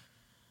either.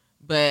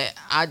 But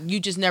you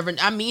just never.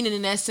 I mean it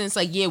in that sense.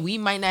 Like, yeah, we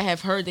might not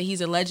have heard that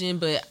he's a legend,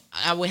 but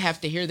I would have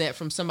to hear that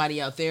from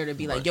somebody out there to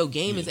be like, Right. "Yo,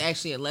 Game is Yeah.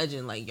 actually a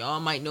legend." Like, y'all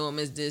might know him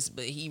as this,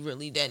 but he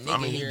really that nigga I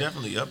mean, here. he's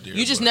definitely up there.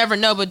 You just but- never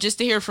know. But just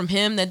to hear from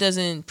him, that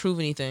doesn't prove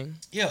anything.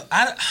 Yo,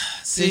 I Because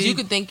see. you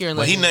could think you're a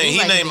But he legend. named You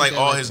might named think like you're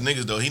a all legend. his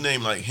niggas though. He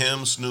named like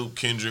him, Snoop,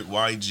 Kendrick,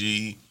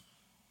 YG.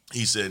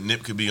 He said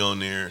Nip could be on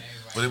there,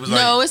 but it was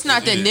like No, it's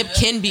not that yeah. Nip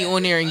can be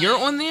on there and you're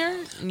on there.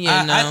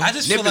 Yeah, no. I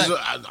just Nip feel is. like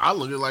I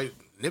look at like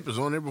Nip is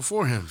on there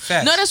before him.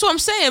 facts. No, that's what I'm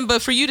saying.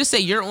 But for you to say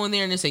you're on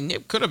there and then say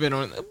Nip could have been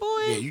on there,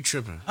 boy. Yeah, you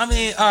tripping. I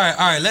mean, all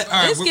right.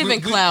 It's giving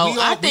clout.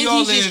 I think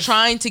he's just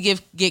trying to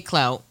get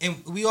clout.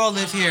 And we all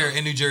live here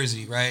in New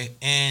Jersey, right?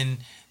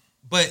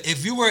 But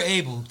if you were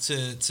able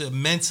to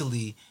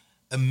mentally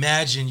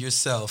imagine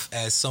yourself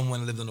as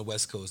someone who lived on the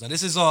West Coast. Now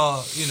this is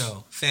all,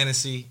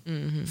 fantasy,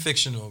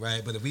 fictional,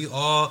 right? But if we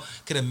all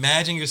could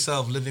imagine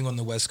yourself living on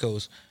the West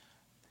Coast,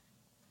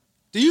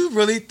 do you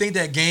really think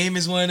that Game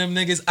is one of them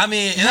niggas? I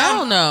mean, and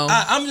Hell no.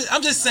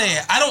 I'm just saying,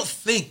 I don't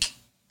think,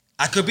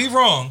 I could be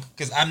wrong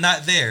because I'm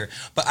not there,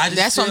 but I just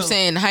That's what I'm feel-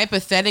 saying.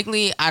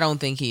 Hypothetically, I don't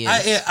think he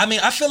is. I mean,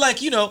 I feel like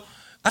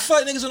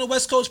niggas on the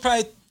West Coast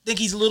probably think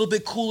he's a little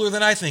bit cooler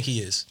than I think he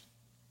is.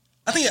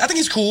 I think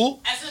he's cool.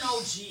 As an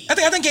OG.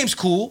 I think Game's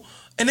cool,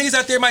 and niggas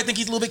out there might think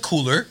he's a little bit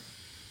cooler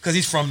because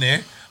he's from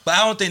there. But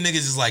I don't think niggas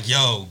is like,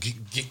 yo,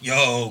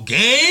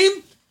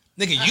 Game,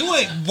 nigga, you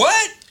ain't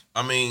what?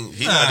 I mean,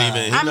 he's not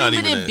even. He's I not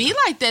mean, but even. it be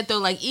like that though.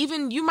 Like,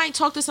 even you might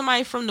talk to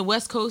somebody from the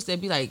West Coast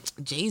that be like,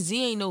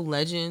 Jay-Z ain't no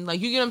legend.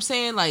 Like, you get what I'm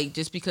saying? Like,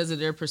 just because of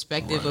their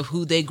perspective of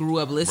who they grew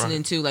up listening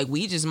Right. to. Like,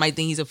 we just might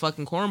think he's a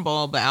fucking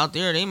cornball, but out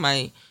there he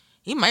might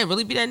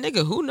really be that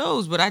nigga. Who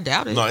knows? But I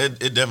doubt it. No, it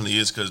definitely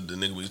is because the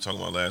nigga we was talking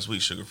about last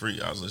week, Sugar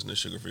Free. I was listening to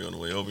Sugar Free on the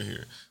way over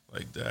here.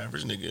 Like the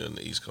average nigga on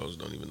the East Coast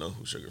don't even know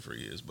who Sugar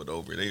Free is, but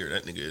over there,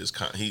 that nigga is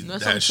he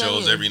That's what I'm has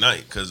shows saying. every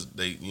night because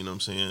they, you know what I'm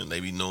saying,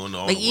 they be knowing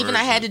all. Like, the even words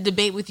I had a and-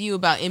 debate with you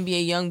about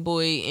NBA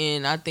YoungBoy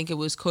and I think it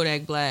was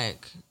Kodak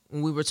Black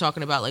when we were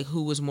talking about like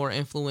who was more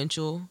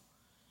influential.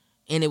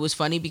 And it was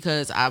funny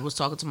because I was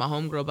talking to my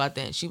homegirl about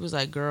that and she was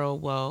like, girl,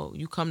 well,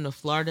 you come to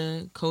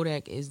Florida,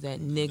 Kodak is that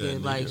nigga. That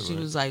nigga, Like, she right.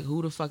 was like,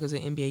 who the fuck is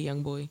an NBA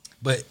YoungBoy?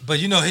 But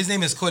his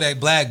name is Kodak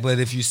Black. But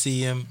if you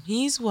see him,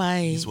 He's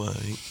white. He's white.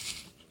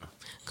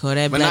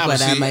 Kodak But Black, nah, but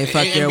but I see, might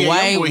fuck NBA your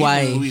Youngboy, he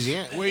white. from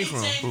Louisiana. Where he from?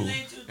 Who?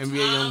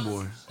 NBA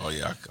YoungBoy. Oh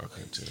yeah, I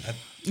couldn't tell.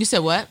 You said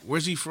what?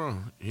 Where's he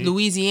from?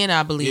 Louisiana,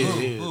 I believe. Yeah,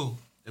 yeah. who?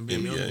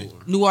 NBA NBA.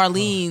 YoungBoy. New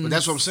Orleans. But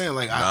that's what I'm saying.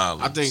 Like,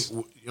 I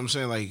think, I'm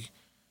saying, like,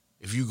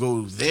 if you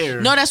go there.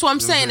 No, that's what I'm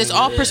you know saying. It's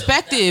all Yeah.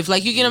 perspective.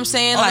 Like, you get what I'm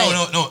saying? Like,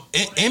 no.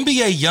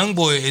 NBA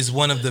YoungBoy is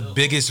one of the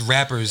biggest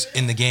rappers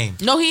in the game.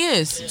 no, he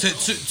is.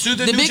 To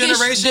the new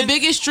generation, The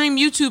biggest stream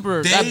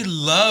YouTuber. they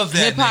love that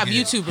hip hop nigga.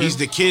 YouTuber. He's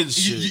the kids.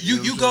 shit, You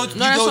know go what I'm you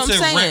that's go what I'm to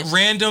saying.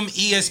 random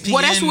ESPN.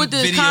 Well, that's what the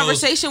videos,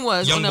 conversation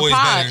was on the YoungBoy's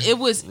pod. better. It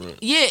was,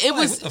 yeah, it Like,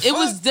 was, what the it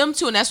was fuck? them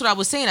two, and that's what I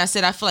was saying. I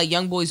said I feel like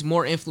YoungBoy's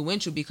more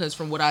influential because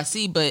from what I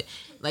see, but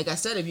like I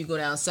said, if you go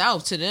down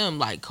south to them,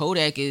 like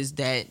Kodak is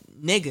that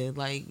nigga,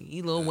 like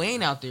he Lil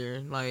Wayne out there,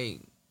 like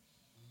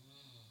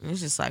it's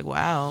just like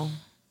wow.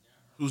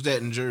 Who's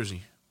that in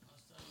Jersey?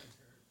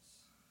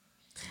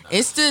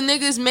 It's the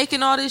niggas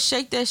making all this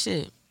shake that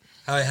shit.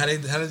 How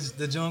does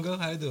the John go?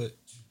 How they do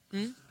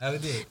it? How they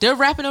do it? They're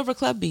rapping over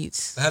club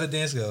beats. How the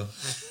dance go?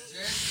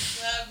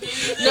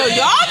 No,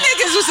 y'all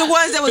niggas was the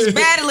ones that was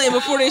battling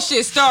before this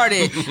shit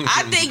started.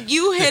 I think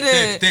you hit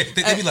a.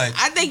 They be like-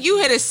 I think you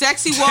hit a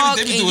sexy walk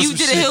They and be doing you some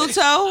did a shit. heel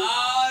toe.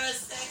 Oh, the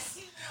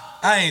sexy.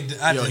 I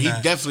Yo, did he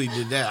not. definitely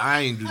did that. I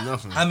ain't do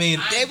nothing. I mean,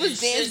 They was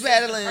dance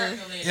battling.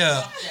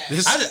 yeah.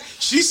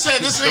 She said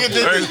this nigga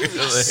did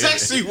the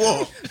sexy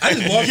walk. I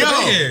just walked Yo.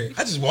 up in here.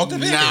 I just walked up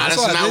in here. Nah, that's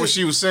all I not did. what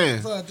she was saying.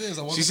 That's all I did is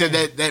I walked She up said in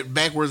here. that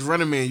backwards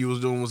running man you was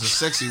doing was a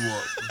sexy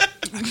walk.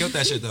 I killed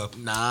that shit though.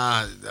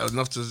 Nah, that was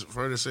enough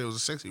for her to say it was a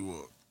sexy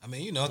walk. I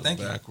mean, you know, thank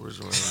you. Backwards.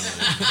 Right? She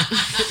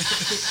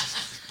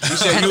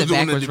said you The was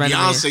doing the backwards running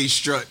Beyonce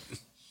strut.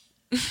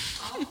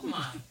 Oh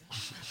my.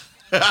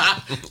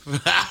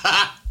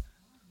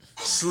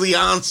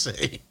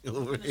 Sleonce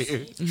over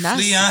here.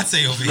 Nice.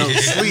 Beyonce over No,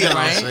 here.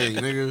 Sleonce,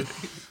 nigga.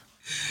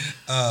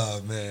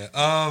 Oh man.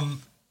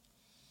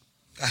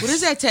 What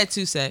does that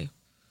tattoo say?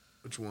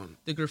 Which one?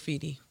 The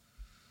graffiti.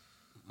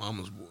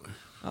 Mama's boy.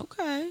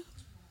 Okay.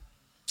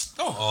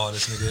 Don't all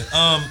this nigga.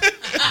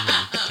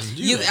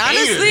 You hater,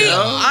 honestly,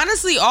 yo.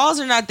 honestly, alls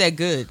are not that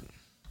good.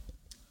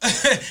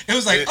 It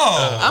was like,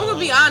 oh, I'm gonna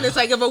be honest.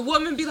 Like, if a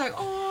woman be like,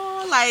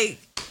 like,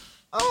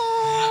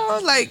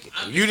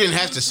 You didn't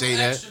have to say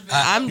that.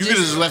 I'm You could've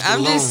just left it I'm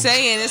alone. just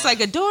saying, it's like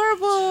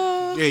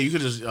adorable. Yeah, you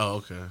could just. Oh,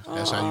 okay.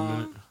 That's how you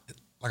meant it.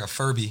 like a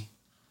Furby.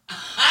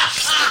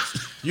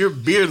 Your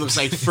beard looks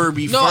like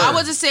Furby No, fur. I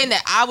wasn't saying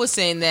that. I was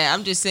saying that.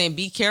 I'm just saying,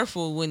 be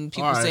careful when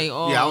people All right. say,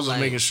 "Oh." yeah, I was just like,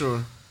 making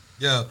sure.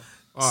 Yo,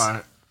 All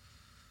right.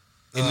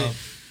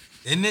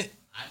 isn't it?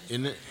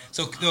 Isn't it?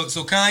 So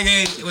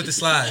Kanye with the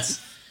slides.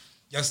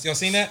 Y'all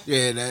seen that?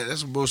 Yeah,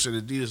 that's some bullshit.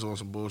 Adidas on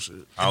some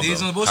bullshit. How These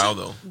though? on the bullshit? How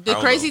though? The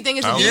How crazy though? thing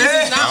is, How Adidas though?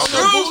 Yeah, is not How on though?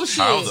 the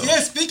bullshit. How though? Yeah,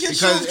 speaking Because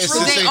truth, it's bro.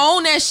 the They same-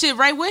 own that shit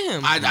right with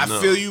him. I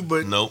No. feel you,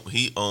 but Nope,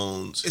 he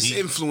owns. it's he,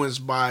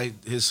 influenced by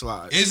his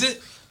slides. Is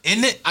it?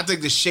 Isn't it? I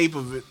think the shape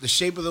of it, the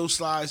shape of those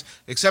slides,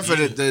 except for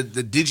the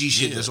digi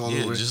shit that's all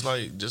over it. just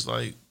like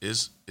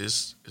it's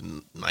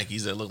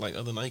Nikes that look like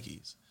other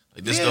Nikes.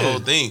 Like this Yeah. the whole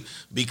thing.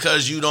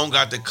 Because you don't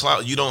got the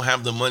clout, you don't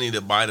have the money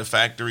to buy the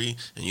factory,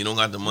 and you don't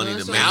got the money No,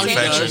 to so manufacture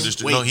he and does.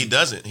 distribute. No, Wait. he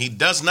doesn't. He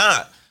does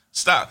not.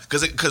 Stop.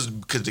 Because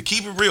to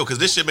keep it real, because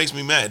this shit makes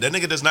me mad. That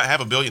nigga does not have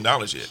 $1 billion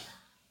yet.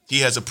 He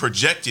has a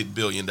projected $1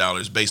 billion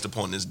based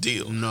upon this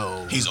deal.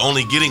 No. He's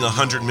only getting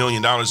 $100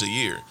 million a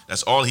year.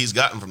 That's all he's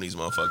gotten from these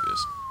motherfuckers.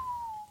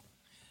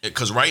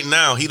 Because right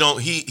now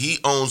he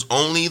owns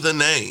only the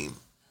name.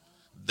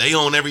 They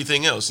own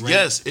everything else. Right.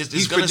 Yes, it's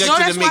He's gonna. projected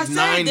that's to why make I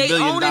said $9 they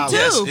billion. own it too.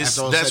 Yes,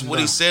 After all that's said and what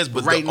he done. says.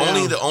 But right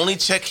now, the only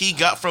check he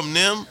got from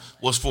them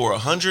was for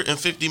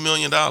 $150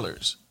 million.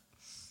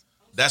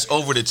 That's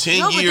over the 10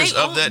 No, but years they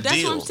of own, that that's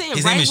deal. what I'm saying.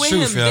 His right name is with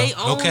Truth, him, yo. they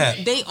No own, cap.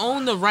 they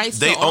own the rights.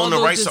 They to all own the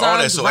those rights to all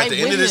that. designs So right at the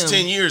end with of this him.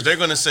 10 years, they're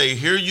going to say,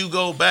 here you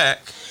go back.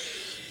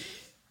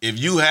 If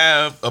you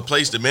have a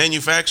place to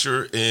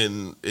manufacture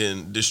and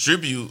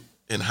distribute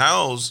and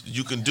house,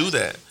 you can do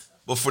that.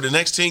 But for the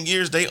next 10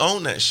 years, they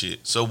own that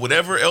shit. So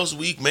whatever else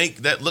we make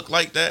that look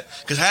like that,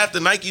 because half the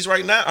Nikes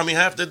right now,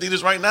 half the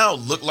Adidas right now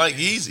look like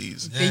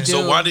Yeezys. They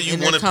So do, why do you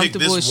and want to they're pick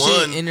comfortable this as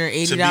shit, one and they're to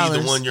be the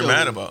 $80. one you're Yo,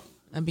 mad about?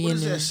 I'd be what in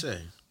does there. that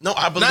say? No,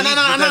 I believe No.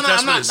 that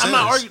that's I'm what it says.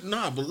 not arguing.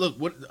 No, but look,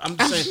 what I'm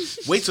just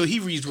saying. Wait till he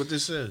reads what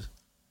this says.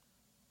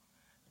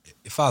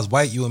 If I was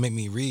white, you would make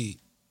me read.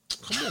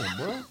 Come on,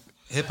 bro.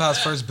 Hip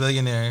hop's first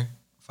billionaire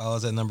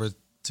follows at number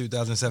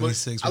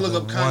 2076. I look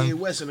up with a Kanye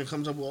West and it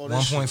comes up with all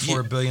that shit.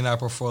 $1.4 billion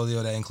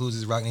portfolio that includes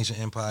his Rock Nation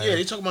empire. Yeah,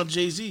 they talking about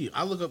Jay-Z.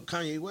 I look up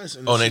Kanye West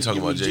and Oh, they shit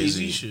talking give me about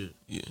Jay-Z. shit.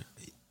 Yeah.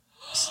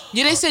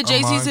 Yeah, they said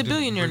Jay-Z's Among a the-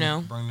 billionaire bring- now.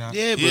 bring down-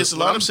 Yeah, but it's a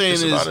what lot I'm of- saying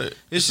it's a is, lot of- it's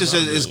it's just a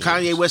lot of is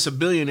Kanye West a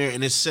billionaire,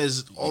 and it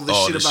says all this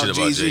All shit this about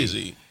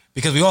Jay-Z.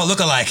 Because we all look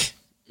alike.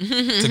 To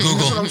That's what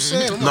Google. I'm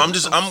saying. No,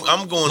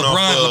 I'm going off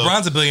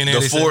LeBron's a billionaire.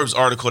 the they said. Forbes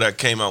article that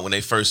came out when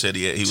they first said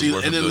he was See,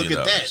 worth and $1 then billion. look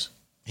at that.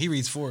 He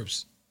reads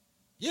Forbes.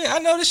 Yeah, I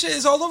know this shit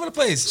is all over the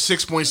place.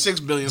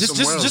 6.6 billion.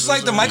 somewhere else, Just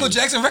like the that's what I Michael mean.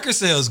 Jackson record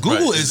sales.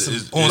 Google Right, is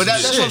it's- on But some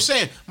that's shit. what I'm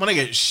saying. My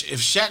nigga, if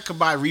Shaq could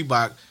buy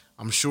Reebok,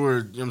 I'm sure.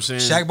 You know what I'm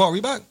saying? Shaq bought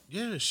Reebok?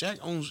 Yeah, Shaq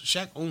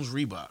owns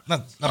Reebok.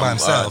 Not by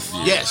himself.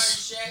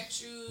 Yes.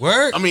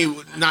 Word? I mean,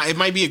 it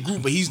might be a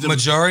group, but he's the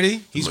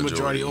Majority? He's the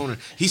majority owner.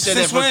 He said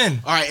Since that.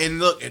 when? All right, and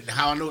look, and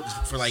how I know it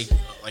for like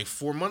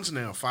 4 months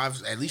now,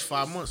 at least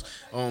 5 months.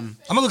 I'm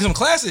gonna look at some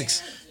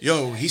classics.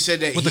 Yo, he said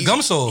that With the he's-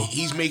 gum sole.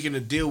 He's making a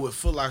deal with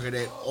Foot Locker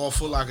that all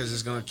Foot Lockers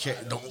is gonna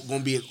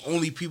be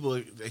only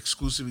people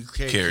exclusively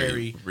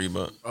carry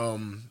Reebok.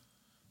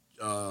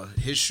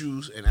 his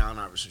shoes and Allen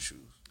Iverson shoes.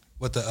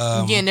 With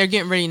the Yeah, and they're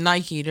getting ready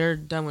Nike. They're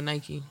done with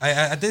Nike.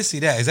 I did see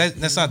that.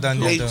 That's not done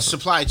They yet though.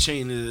 supply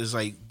chain is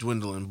like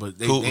dwindling, but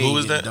they, Who they is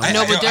ain't that? getting done.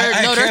 No, but they're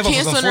I they're care about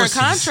canceling some their forces.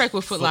 contract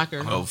with Foot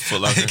Locker. Oh,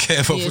 Foot Locker.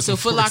 Yeah, so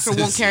Foot Locker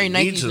won't carry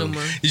Need Nikes to. no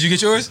more. Did you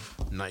get yours?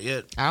 Not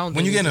yet. I don't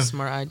When think you it's get a 'em?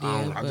 smart idea.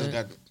 I just but-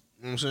 got.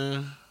 You know what I'm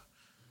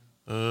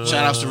saying?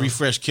 Shout outs to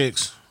Refresh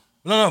Kicks.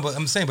 No, but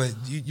I'm saying, but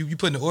you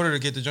put in the order to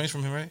get the joints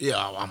from him, right?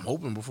 Yeah, I'm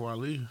hoping before I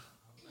leave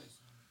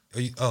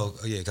Oh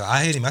yeah, 'cause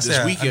I hate him. I This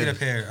said I need weekend. a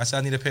pair. I said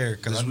I need a pair this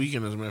because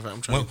weekend. As a matter of fact,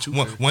 I'm trying to two.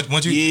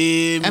 once you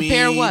Give A me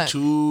pair of what?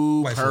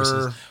 two white per.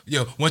 forces.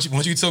 Yo, once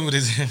you told me what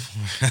this,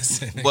 I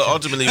said, But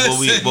ultimately,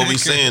 what we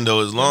saying though,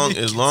 as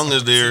long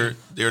as they're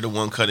the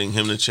one cutting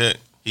him the check,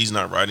 he's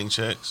not writing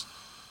checks.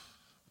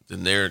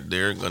 Then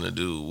they're gonna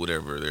do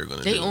whatever they're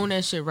gonna do. They own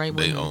that shit right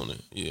with They him. own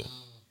it. Yeah.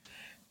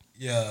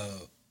 Yo,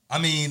 I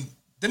mean,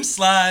 them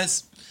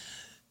slides,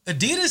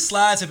 Adidas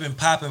slides have been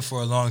popping for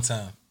a long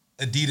time.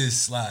 Adidas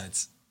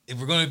slides. If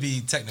we're gonna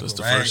be technical, That's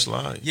the right? first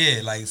slide.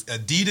 Yeah, like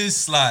Adidas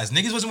slides.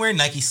 Niggas wasn't wearing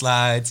Nike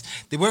slides.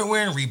 They weren't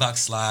wearing Reebok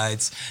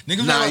slides.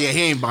 Niggas Nah, was yeah,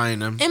 he ain't buying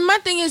them. And my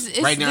thing is,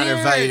 it's Right now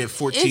they're valued at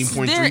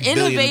 $14.3 They're billion.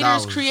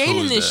 innovators Who creating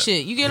is this that?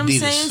 shit. You get what Adidas. I'm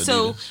saying?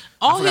 So Adidas.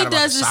 all I he forgot about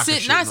does the is soccer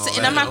sit. shit Not, and all and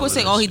that. I'm not gonna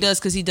say all he Shit. does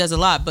because he does a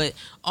lot, but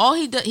all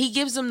he does, he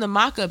gives them the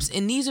mock-ups,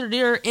 and these are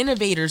their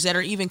innovators that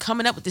are even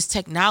coming up with this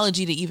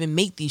technology to even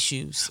make these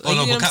shoes. Like, Oh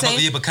no, you get what I'm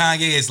saying? but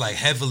Kanye is like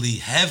heavily.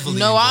 No,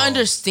 I involved.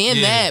 understand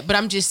Yeah. that, but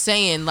I'm just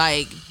saying,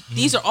 like,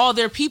 these are all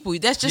their people.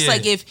 That's just Yeah.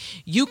 like if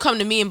you come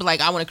to me and be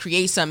like, I want to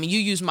create something, you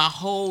use my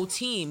whole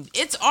team.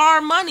 It's our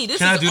money. This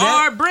Can I is do that?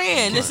 our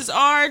brand. This is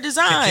our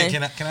design.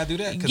 Can I do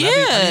that? 'Cause Yeah, I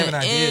be having and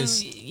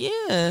ideas. yeah.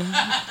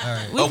 All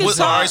right. We Oh, can all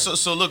sign. right,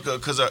 so look,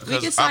 because We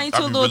can sign you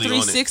to a little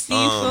 360.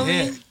 You feel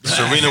Yeah. me?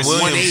 Serena Williams.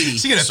 180.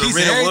 She got a piece of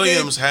Serena everything.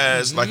 Williams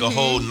has like a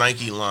whole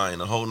Nike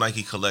line, a whole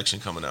Nike collection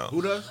coming out.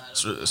 Who does?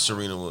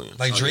 Serena Williams.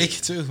 Like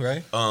Drake too,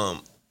 right?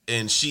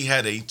 And she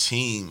had a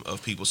team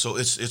of people. So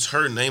it's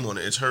her name on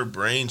it. It's her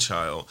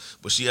brainchild.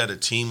 But she had a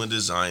team of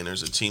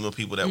designers, a team of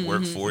people that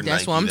work for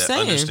That's Nike what I'm that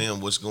saying.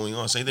 understand what's going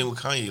on. Same thing with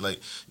Kanye. Like,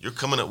 you're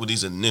coming up with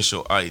these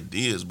initial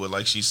ideas, but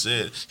like she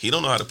said, he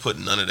don't know how to put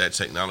none of that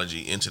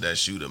technology into that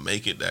shoe to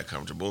make it that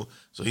comfortable.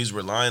 So he's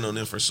relying on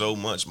them for so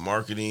much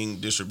marketing,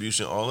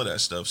 distribution, all of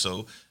that stuff.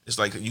 So it's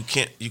like you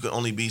can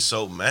only be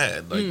so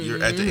mad. Like,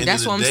 you're at the end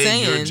That's of what the I'm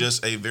day, you're saying.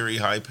 just a very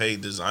high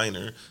paid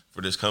designer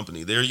for this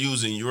company. They're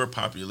using your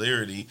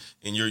popularity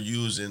and you're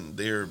using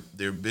their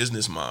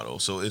business model.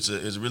 So it's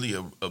really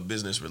a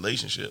business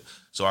relationship.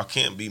 So I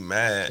can't be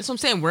mad. That's what I'm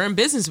saying. We're in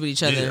business with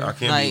each other. Yeah, I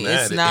can't like, be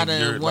mad. it's not if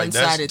you're- a like,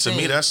 one-sided to thing.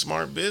 me, that's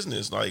smart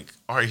business. Like,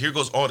 all right, here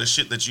goes all the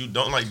shit that you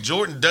don't like.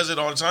 Jordan does it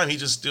all the time. He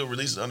just still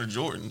releases under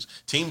Jordans.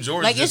 Team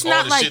Jordan. Like, it's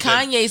not like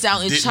Kanye's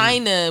out in didn't-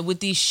 China with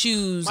these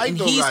shoes Mike and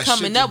don't he's got shit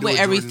coming to up do with with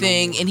Jordan no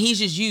everything more. and he's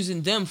just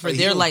using them for Like,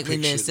 he their don't pick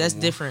likeliness. shit That's no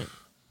more. different.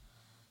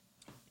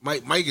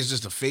 Mike is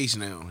just a face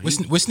now.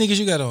 What sneakers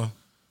you got on?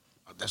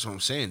 That's what I'm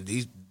saying.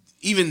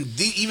 Even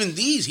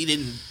these, he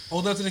didn't.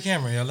 Hold up to the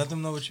camera, yo. Let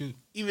them know what you.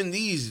 Even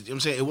these, you know what I'm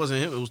saying, it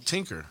wasn't him. It was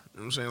Tinker. You know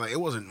what I'm saying? Like, it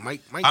wasn't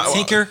Mike.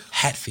 Tinker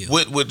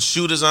Hatfield. With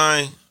shoe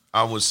design,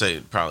 I would say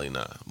probably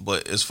not.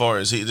 But as far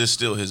as this is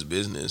still his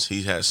business,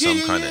 he has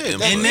some kind of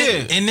input.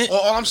 Isn't it?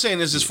 All I'm saying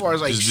is, as far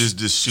as like Just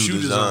this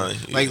shoe design,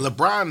 yeah. like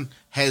LeBron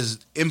has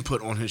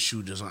input on his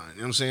shoe design. You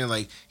know what I'm saying?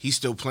 Like, he's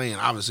still playing,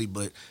 obviously, but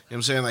you know what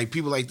I'm saying? Like,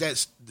 people like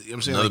that. You know what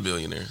I'm saying? Another Like,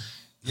 billionaire.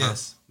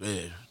 Yes.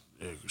 yeah.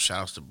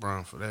 Shouts to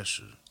Bron for that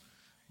shit.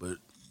 But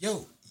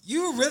Yo,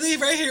 you really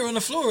right here on the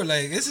floor.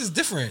 Like, this is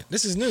different.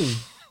 This is new.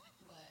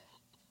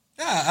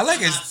 Yeah, I like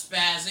it. Not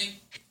spazzing.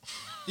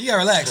 You gotta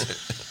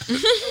relax.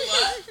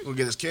 What? we'll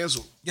get us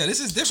canceled. Yeah, this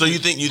is different. So you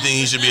think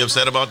he should be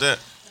upset about that?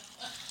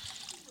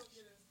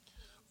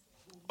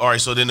 All right.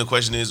 So then the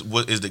question is,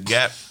 what is the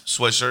Gap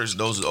sweatshirts?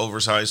 Those are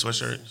oversized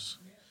sweatshirts.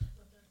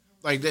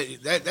 Like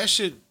that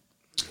shit.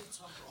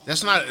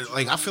 That's not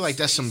like, I feel like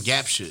that's some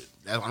Gap shit.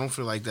 I don't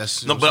feel like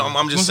that's No, but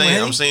I'm just saying.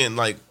 Hey. I'm saying,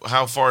 like,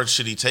 how far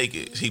should he take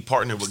it? He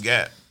partnered with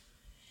Gap,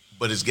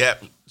 but his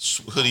Gap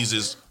hoodies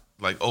is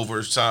like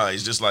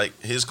oversized, just like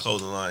his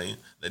clothing line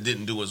that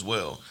didn't do as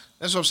well.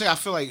 That's what I'm saying. I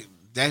feel like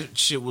that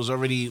shit was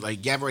already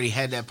like Gap already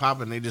had that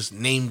pop and they just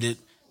named it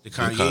the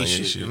Kanye, Kanye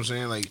shit. shit. You know what I'm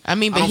saying? Like, I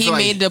mean, but don't he feel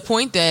like- made the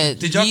point that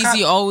Did y'all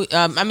Yeezy always,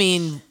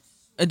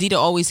 Adidas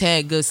always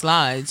had good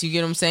slides. You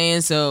get what I'm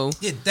saying? So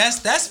Yeah,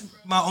 that's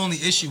my only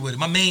issue with it.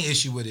 My main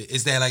issue with it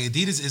is that like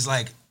Adidas is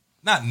like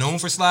not known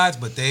for slides,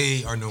 but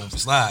they are known for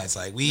slides.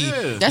 Like we,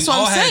 Yeah. That's we what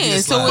all I'm had saying.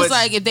 these So slides. it's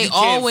like if they you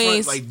can't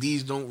always front, like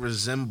these don't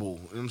resemble. You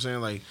know what I'm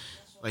saying? Like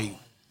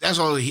that's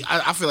all.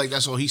 I feel like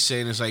that's all he's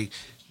saying is like,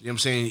 you know what I'm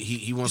saying? He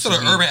you wants saw to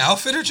the be, Urban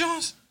Outfitter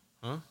Jones.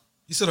 Huh?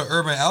 You saw the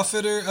Urban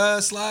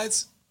Outfitter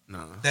slides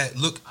No. that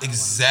look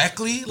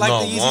exactly like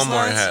No, the Yeezy Walmart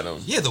slides? had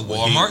 'em. Yeah, the But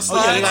Walmart he- slides. Oh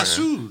yeah, they got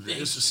sued.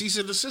 It's a cease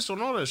and desist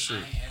on all that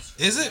shit.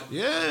 Is it?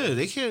 Yeah,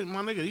 they can't,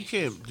 my nigga. You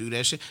can't do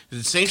that shit.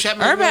 The same shit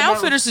happened. Urban with Walmart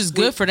Outfitters is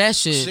good with- for that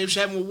shit. Same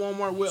shit happened with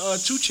Walmart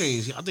with 2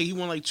 Chains. I think he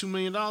won like $2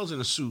 million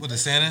in a suit. With the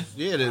Santa?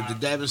 Yeah, the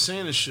Davin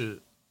Sanders shit.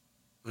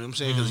 You know what I'm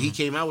saying? Because Mm. he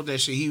came out with that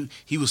shit.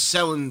 He was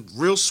selling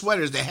real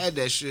sweaters that had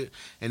that shit.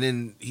 And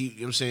then you know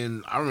what I'm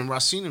saying? I remember I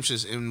seen them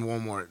shits in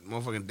Walmart.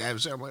 Motherfucking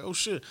Davin Sanders. I'm like, oh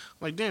shit. I'm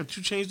like, damn,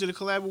 2 Chains did a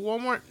collab with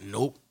Walmart?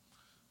 Nope.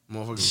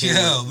 Motherfucking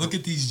Yo, look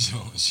at these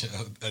Jones, yo.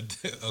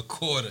 A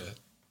quarter.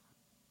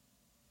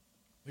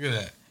 Look at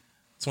that.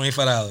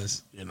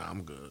 $25. Yeah, nah,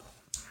 I'm good.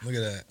 Look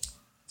at that.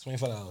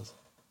 $25.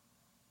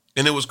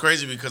 And it was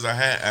crazy because I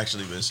had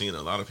actually been seeing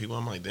a lot of people.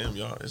 I'm like, damn,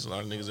 y'all, there's a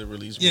lot of niggas that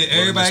release. Yeah, willing to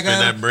everybody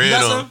spend got that bread you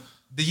got on. some?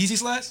 The Yeezy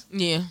slides?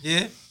 Yeah,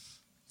 Yeah.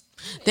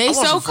 they I want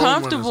so some foam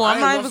runners. comfortable. I I'm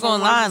ain't not bought even foam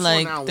gonna lie. runners before, now I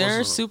Like want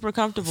they're some. super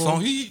comfortable.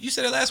 Foam, you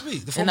said it last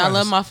week. The foam And I love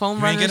runners. my foam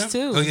You ain't get runners,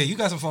 them? too. Oh yeah, you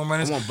got some foam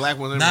runners. I want black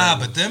ones and Nah, red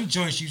but ones. them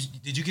joints,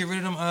 did you get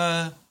rid of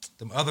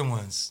them other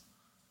ones?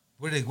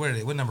 What are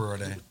they? What number are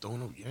they?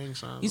 Throwing up gang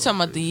signs. You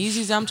talking about the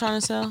Yeezys I'm trying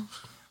to sell?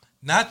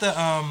 Not the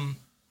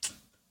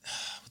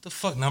what the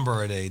fuck number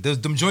are they?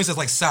 Them joints that's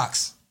like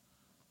socks.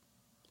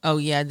 Oh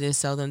yeah, I did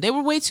sell them. They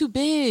were way too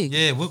big.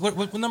 Yeah,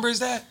 what number is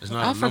that? It's not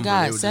I a number.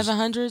 forgot, They were just-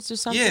 700s or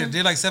something. Yeah,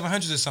 they're like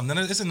 700 or something.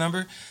 It's a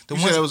number. The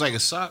You ones, said it was like a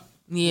sock.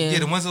 yeah. yeah,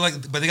 the ones that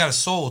like, but they got a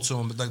soul to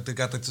them. But like they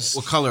got like this.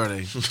 What color are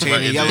they? Tan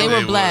Right, and yellow. They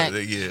were black. Yeah. I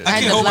had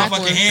can't the hold my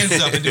black fucking ones.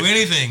 hands up and do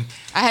anything.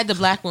 I had the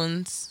black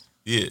ones,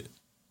 Yeah.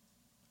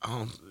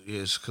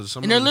 Yes, because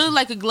some. and they're literally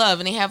like a glove,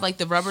 and they have like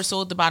the rubber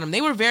sole at the bottom.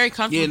 They were very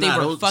comfortable. Yeah, They nah,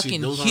 were those- see,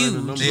 fucking those aren't in the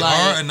huge. number. They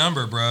Like, are a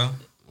number, bro.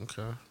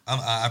 Okay.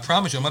 I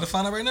promise you, I'm about to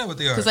find out right now what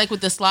they are. because like with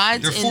the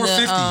slides They're in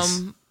 450s.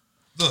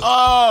 the Look,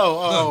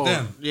 Oh,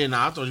 them. Yeah,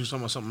 nah, I thought you were talking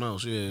about something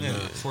else. Yeah, yeah, nah.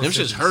 450s. Them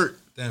shits hurt.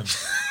 Them.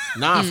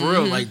 Nah, for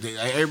real. Like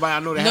everybody I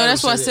know that. No, had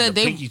that's them why I that said the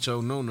they- pinky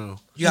toe. No.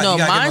 You got- no, you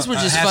gotta mine give were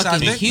them a just half fucking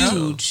size big? No.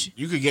 huge.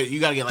 You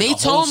gotta get like. They a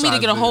told whole me to size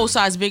get a whole bigger.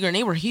 size bigger, and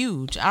they were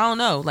huge. I don't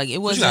know, like it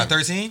What you wasn't. got,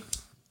 13?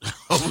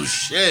 Oh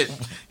shit!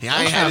 Yeah,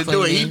 I ain't Don't had to try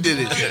do it. fucking He me. did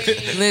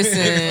it.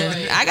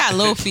 Listen, I got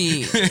low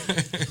feet.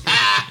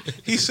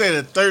 He said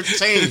a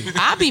 13.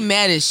 I'd be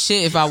mad as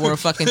shit if I were a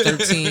fucking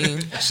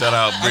 13. Shout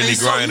out Brittany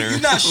Griner. You're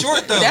not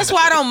short though. That's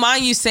why I don't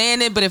mind you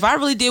saying it, but if I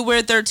really did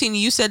wear 13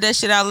 and you said that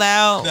shit out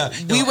loud, Nah,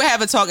 we no. would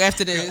have a talk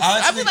after this.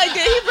 I'd honestly- be like,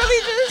 did he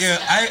really just?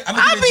 Yeah, I'm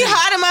I'd be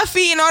hiding my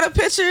feet in all the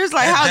pictures.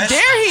 Like, how That's-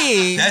 dare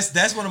he?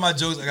 That's one of my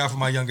jokes I got from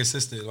my younger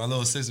sister, my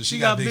little sister. She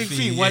got big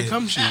feet. Why yeah.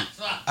 come she?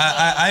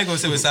 I ain't gonna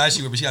say what size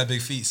she wear, but she got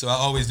big feet, so I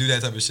always do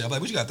that type of shit. I'm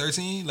like, what you got,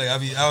 13? Like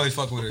I always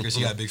fuck with her because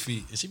she got big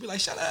feet, and she be like,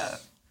 shut up,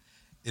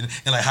 and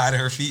like hiding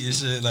her feet and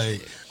shit.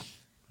 Like,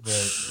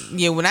 but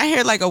Yeah, when I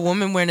hear like a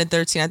woman wearing a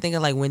 13, I think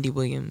of like Wendy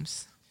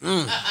Williams. yo,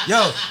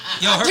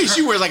 I her, think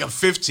she her, wears like a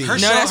 15. her No,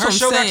 show, that's her what I'm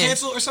show got saying.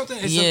 canceled or something.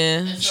 It's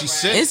Yeah, She's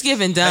sick. it's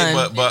giving Hey,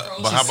 done. but how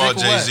about sick or what?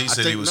 Jay-Z I said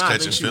he think- was nah, I think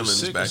catching she was feelings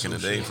sick or back in the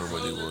some day shit. for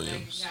Wendy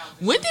Williams.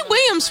 Wendy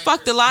Williams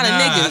fucked a lot of nah,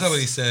 that's not what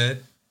he niggas.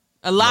 said.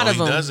 A lot No, of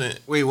he them. doesn't.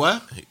 Wait,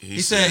 what?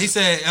 He said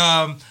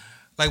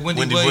like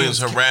Wendy Williams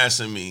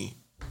harassing me.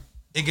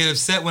 and get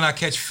upset when I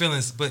catch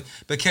feelings, but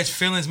catch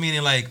feelings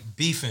meaning like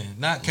beefing,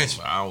 not catch.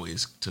 I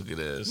always took it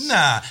as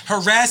Nah,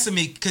 harassing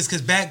me because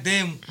back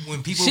then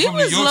when people She from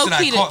New was York said I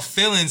low-key caught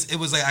feelings, it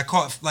was like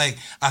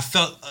I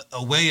felt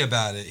a way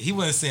about it. He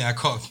wasn't saying I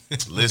caught.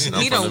 Listen,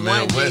 I'm He from the don't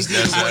want Midwest.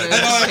 Jay-Z That's to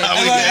wanna-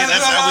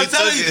 how we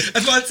telling took you. it.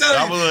 That's what I'm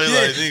telling you. I was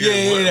like,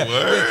 nigga, what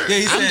word? Yeah,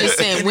 he I'm said- just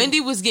saying,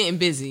 Wendy was getting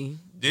busy.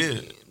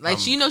 Yeah. Like,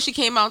 she she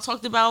came out and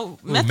talked about Ooh,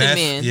 Method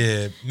Man.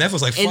 Yeah, Meth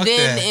was like, fuck And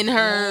then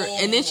that.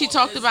 and then she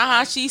talked about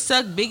how she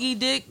sucked Biggie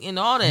dick and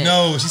all that.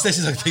 No, she said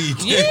she's like Biggie.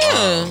 Dick.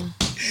 Yeah.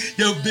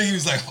 Yo, Biggie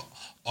was like,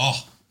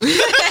 oh,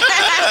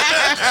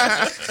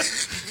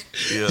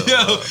 Yeah.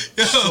 yo.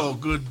 So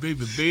good,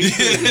 baby.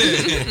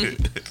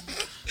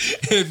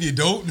 If you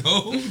don't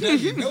know, now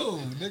you know,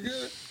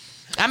 nigga.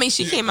 I mean,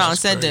 she came out and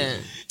said that.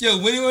 Yo,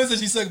 Wendy Williams said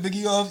she sucked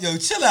Biggie off. Yo,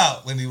 chill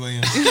out, Wendy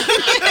Williams. Let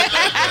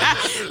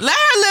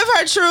her live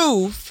her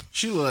truth.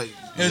 She like.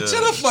 Yo,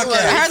 chill the fuck out.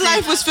 Her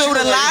life was filled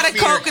with a lot of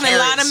feed her coke and a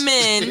lot of carrots.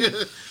 men.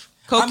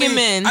 Coke and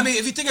men. I mean,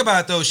 if you think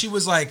about it though, she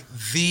was like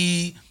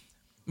the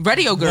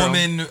Radio girl.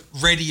 woman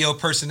radio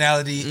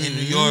personality in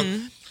New York.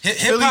 Hip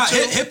Philly hop,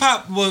 too? hip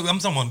hop. Well, I'm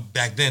talking about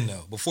back then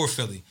though, before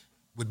Philly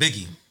with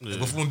Biggie.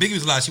 Before, when Biggie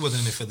was alive, she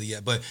wasn't in Philly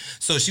yet. But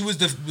so she was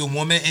the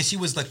woman, and she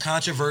was the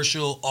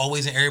controversial,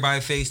 always in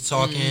everybody's face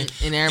talking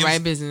in everybody's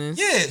business.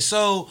 Yeah,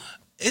 so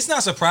it's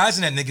not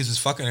surprising that niggas was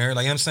fucking her.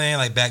 Like, you know what I'm saying,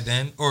 like back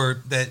then,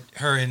 or that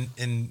her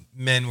and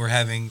men were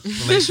having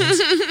relations.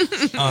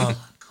 You know what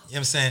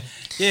I'm saying?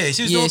 Yeah,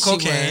 she was Yeah, doing she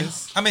cocaine.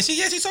 was. I mean,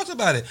 she talked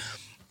about it.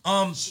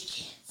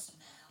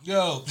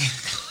 Yo.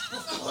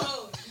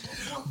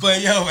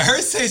 But yo,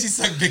 her saying she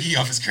sucked Biggie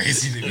off is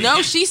crazy to me.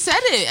 No, she said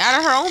it out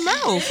of her own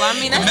mouth. I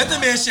mean, The that's,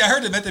 Method Man shit, I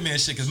heard the Method Man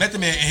shit, because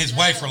Method Man and his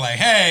wife were like,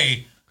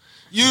 hey,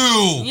 you.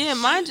 yeah,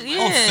 mind you,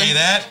 Don't say yeah.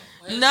 that.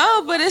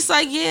 No, but it's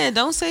like, yeah,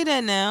 don't say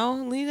that now.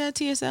 Leave that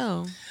to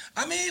yourself.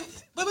 I mean,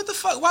 but what the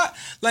fuck?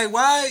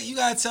 Why you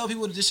gotta tell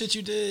people the shit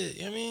you did?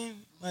 You know what I mean?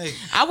 Like,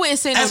 I wouldn't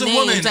say no As a names.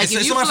 woman, Like, it's if you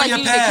feel somebody like from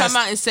you your need to past.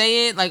 come out and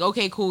say it, like,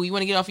 okay, cool, you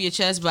want to get off your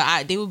chest,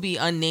 but they would be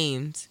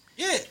unnamed.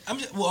 yeah, I'm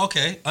just, well,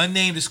 okay.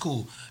 Unnamed is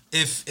cool.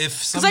 If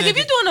Cause like if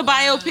you're doing a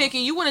biopic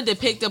and you want to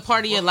depict a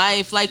part of your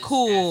life, like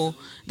cool.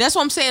 That's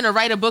what I'm saying, to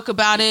write a book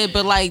about it,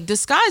 but like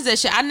disguise that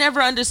shit. I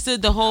never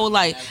understood the whole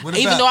like. What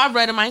Even about- though I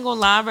read them, I ain't gonna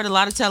lie, I read a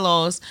lot of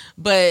tell-alls,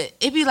 but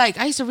it'd be like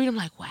I used to read them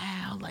like,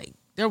 wow, like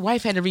their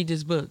wife had to read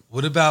this book.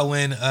 What about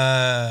when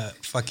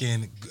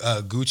fucking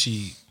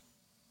Gucci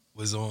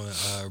was on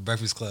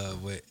Breakfast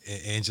Club with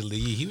Angela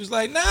Yee? He was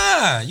like,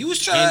 nah, you was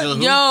trying. Angela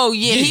who? Yo,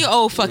 yeah, he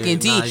old fucking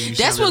D. nah, you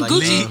That's sounded what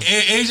like Gucci.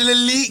 Lee. Angela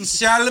Lee,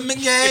 Charlotte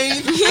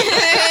McGain.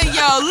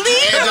 Yo,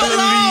 leave him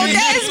alone.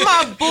 That is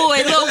my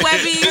boy, Lil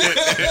Webby.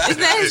 Isn't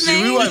that his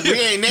See, name? we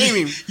ain't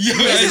name him. Yo,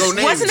 go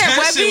name Wasn't him. that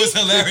that shit Webby? was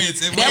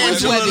hilarious. It That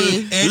was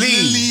Webby. Angela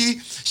Lee,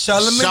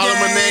 Charlotte McGain.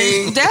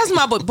 Charlamagne. That's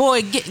my boy.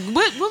 Boy,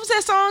 what was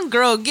that song?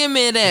 Girl, give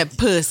me that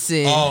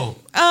pussy. Oh,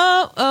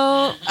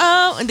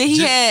 And then he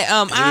had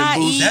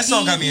I. that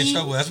song got me in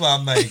trouble. That's why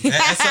I'm like,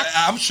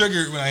 I'm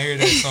triggered when I hear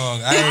that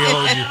song. I ain't gonna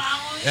hold you.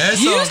 That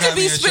You song used got to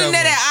me be in spitting trouble.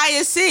 that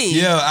at ISC.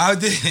 Yeah, I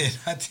did.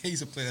 I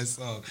used to play that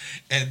song.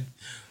 And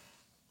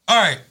all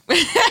right.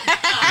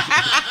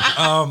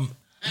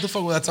 What the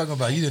fuck was I talking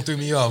about? You done threw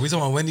me off. We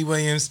talking about Wendy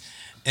Williams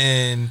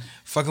and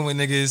fucking with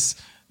niggas.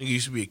 Nigga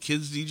used to be a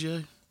kids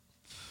DJ.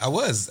 I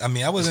was. I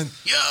mean, I wasn't.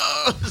 Yo,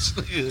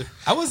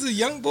 I was a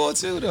young boy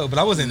too, though. But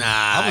I wasn't. nah,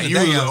 I wasn't you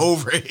that was young.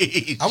 over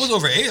age. I was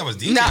over age. I was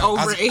DJ. Not I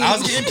was, over age. I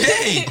was getting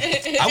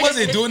paid. I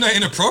wasn't doing nothing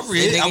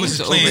inappropriate. Nigga, I was you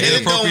just was playing over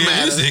age. It don't inappropriate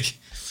matter. music.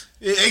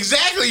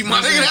 Exactly, my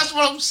nigga. That's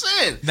what I'm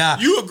saying. Nah.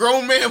 You a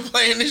grown man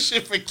playing this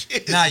shit for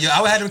kids. Nah, yo, I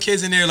would have them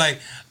kids in there like,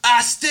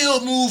 I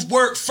still move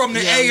work from the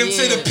AM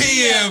to the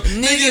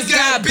PM. Niggas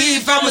got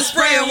beef, I'ma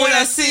spray 'em when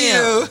I see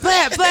him.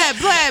 Black, black,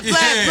 black,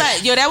 black, Yeah.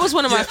 black. Yo, that was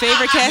one of my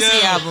favorite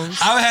Cassidy albums.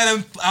 I would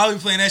have them. I would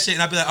be playing that shit,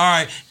 and I'd be like, all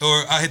right,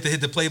 or I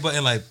hit the play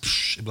button, like,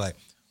 psh, it'd be like,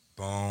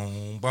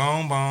 boom,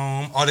 boom,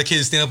 boom. All the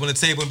kids stand up on the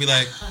table and be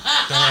like,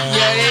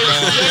 Yeah, they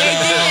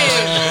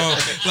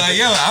did. like,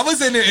 yo, I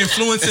was in there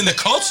influencing the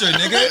culture,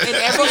 nigga. And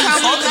every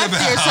time we left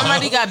there,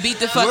 somebody got beat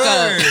the fuck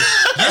Word. up.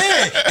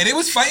 Yeah, and they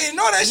was fighting and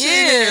all that shit.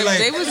 in Yeah, there, like,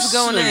 they was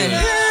going in.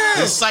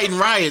 Yeah. Inciting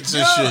riots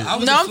and Yo, shit. I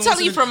was No, I'm influencing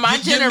telling you, from my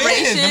your man.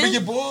 generation- Remember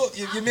your boy,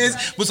 your man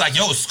was like,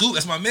 yo, Scoop,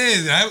 that's my man.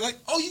 And I was like,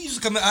 oh, you used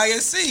to come to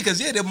ISC because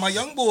yeah, they were my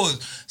young boys.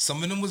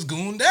 Some of them was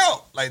gooned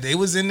out, like they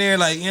was in there,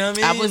 like you know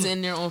what I I mean. was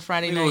in there on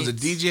Friday Nigga was a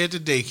night. DJ at the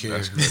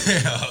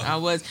daycare. I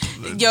was.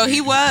 Yo,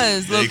 he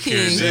was low Daycare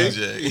key.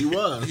 DJ. He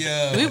was.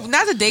 Yeah, We,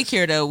 not the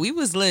daycare though. We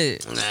was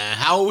lit. Nah,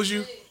 how old was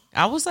you?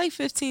 I was like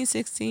 15,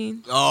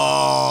 16.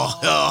 Oh,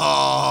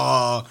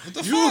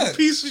 the you a fuck?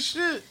 piece of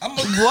shit. I'm a,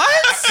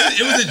 What?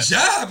 it was a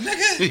job,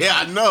 nigga. Yeah,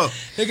 I know.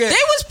 They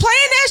was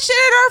playing that shit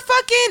at our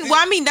fucking. Well,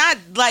 I mean, not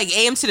like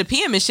AM to the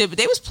PM and shit, but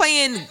they was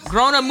playing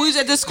grown up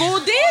music at the school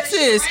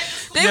dances.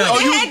 They, Yo. they Oh,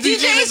 you had was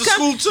DJing at DJs the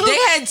come. school, too?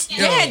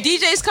 They had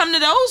DJs come to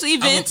those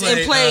events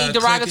and play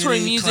derogatory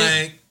music.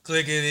 Clank,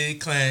 clickety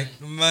clank,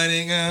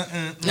 money.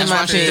 That's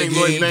my shit.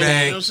 Boy, bang, you know what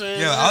I'm Bang.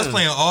 saying? Yo, I was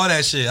playing all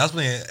that shit. I was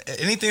playing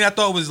anything I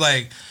thought was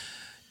like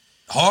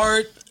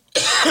hard.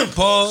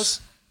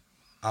 Pause.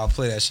 I'll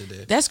play that shit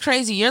there. That's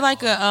crazy. You're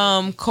like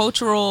a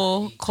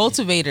cultural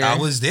cultivator. I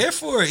was there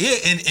for it, yeah,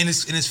 and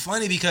it's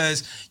funny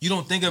because you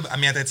don't think of. I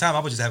mean, at that time I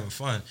was just having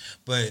fun,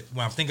 but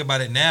when I think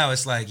about it now,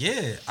 it's like,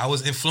 yeah, I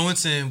was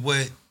influencing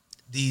what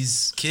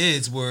these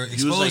kids were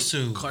You was like exposed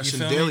to.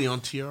 Carson you feel Daly me?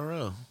 on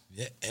TRL.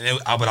 Yeah,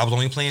 but I was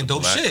only playing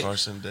dope Black shit.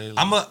 Carson Daly.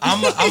 I'm a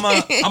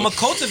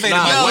cultivator.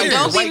 Nah, my Yo, White- ears.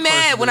 don't be White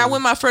mad person when I did.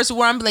 win my first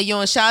award. I'm be like,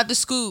 yo, and shout out to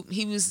Scoop.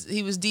 He was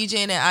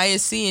DJing at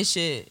ISC and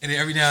shit. And then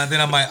every now and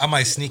then I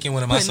might sneak in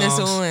one of my Putting this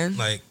songs, on.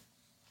 like,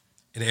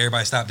 and then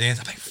everybody stop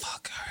dancing. I'm like,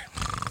 fuck, all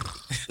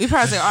right. We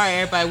probably say, all right,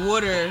 everybody,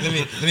 water. Let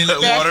me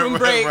Bathroom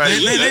break.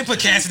 let me put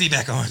Cassidy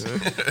back on. You know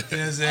what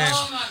I'm saying?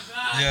 Oh my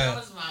god, Yeah. that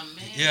was my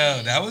man.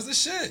 Yo, that was the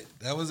shit.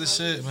 That was the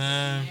shit,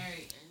 man.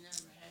 Married,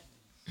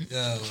 it never happened.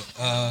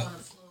 Yo,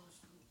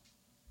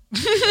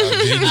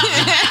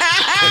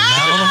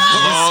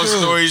 Long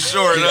story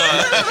short,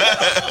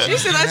 She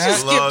said, let's just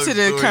skip Long to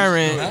the story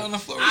current. not on the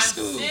floor of I'm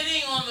school.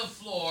 sitting on the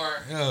floor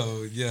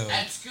Yo.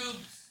 at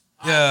Scoops.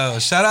 Yo,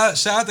 shout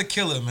out to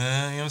Killer,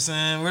 man. You know what I'm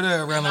saying? Where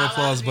the round of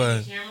applause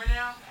button? Camera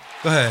now?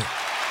 Go ahead.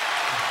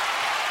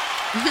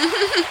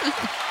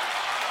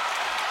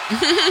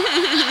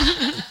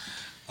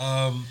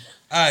 All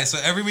right, so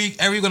every week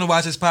we're gonna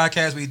watch this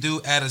podcast, we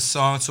do add a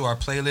song to our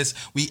playlist.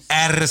 We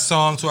added a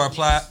song to our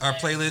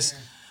playlist.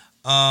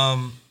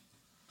 Oh,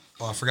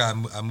 I forgot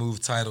I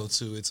moved title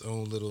to its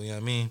own little, you know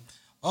what I mean?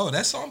 Oh,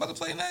 that song about to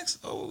play next?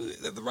 Oh,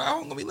 the ride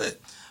home gonna be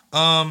lit.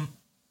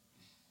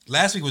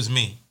 Last week was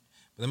me.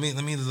 But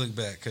let me look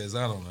back, cause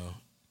I don't know.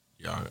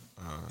 y'all.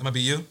 It might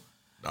be you.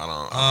 I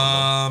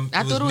don't.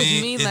 I thought it was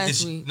me last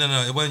it's- week. No,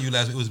 it wasn't you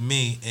last week. It was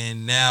me,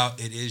 and now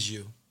it is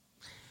you.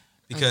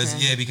 Because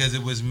Okay. because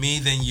it was me,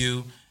 then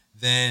you,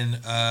 then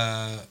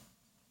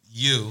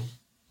you,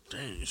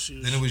 Damn, you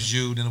see then it was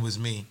you, then it was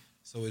me.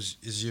 So it's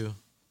you.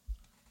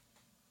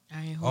 All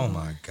right, hold Oh on.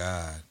 my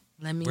God,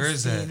 Let me Where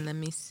is see. that? Let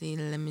me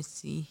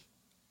see.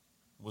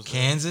 What's that?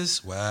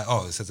 Kansas. Wow.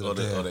 Oh, it says it Oh, up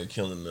there. they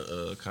killing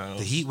the cows.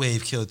 The heat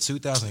wave killed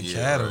 2,000 Yeah,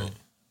 cattle.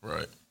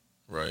 Right.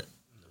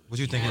 What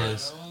do you think it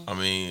is? I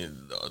mean,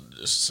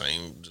 just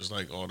same, just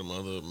like all them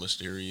other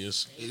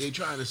mysterious. They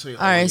trying to say.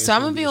 All right, so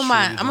I'm gonna be on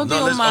my. I'm gonna be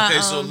on my.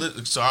 okay.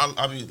 So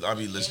I'll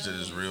be listening to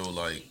this real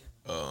like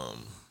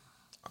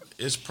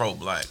it's pro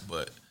black,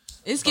 but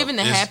It's giving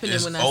the it's- happening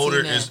it's when older.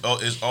 I see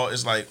that.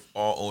 It's like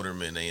all older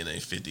men. They in their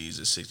 50s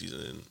and 60s,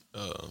 and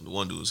the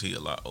one dude was a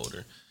lot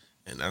older,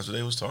 and that's what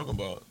they was talking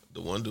about.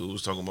 The one dude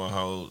was talking about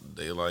how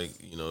they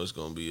it's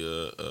gonna be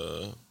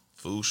a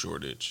food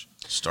shortage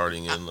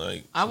starting in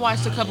like I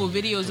watched a couple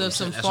videos of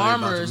some That's what they about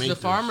to farmers. make The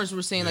this. farmers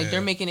were saying like Yeah.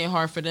 there making it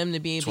hard for them to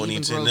be able to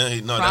even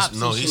 2010. grow No, crops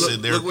and he shit.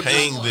 said they're Look what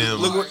paying just-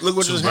 them look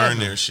what to just burn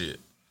happened. their shit.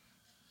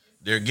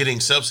 They're getting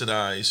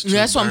subsidized. To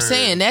That's what I'm burn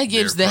saying. That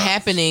gives the their crops.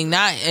 happening,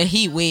 not a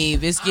heat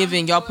wave. It's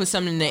giving y'all put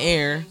something in the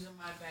air. In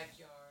my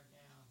backyard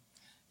now.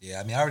 Yeah,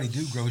 I mean, I already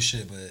do grow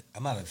shit, but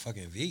I'm not a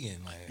fucking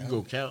vegan. Like, You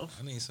go cow.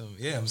 I need some.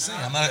 Yeah, I'm saying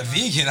I'm not a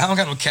vegan. I don't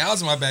got no cows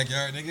in my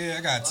backyard, nigga.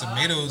 I got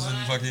tomatoes and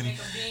fucking. Make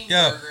a bean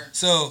Yo, burger.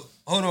 so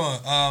hold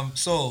on.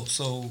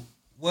 So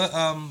what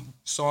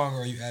song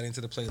are you adding to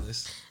the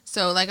playlist?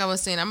 So, like I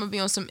was saying, I'm gonna be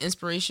on some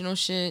inspirational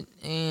shit,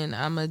 and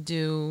I'm gonna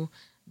do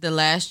the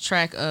last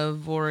track of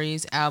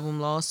Vori's album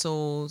Lost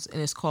Souls,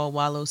 and it's called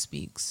Wallow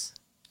Speaks.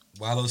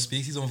 Wallow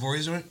Speaks. He's on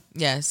Vori's joint.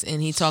 Yes,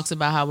 and he talks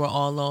about how we're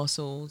all lost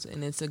souls,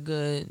 and it's a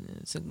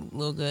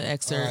little good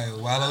excerpt. All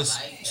right, Wallow. So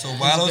It's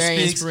Wallow very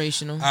Speaks.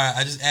 inspirational. All right,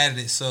 I just added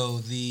it. So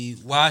the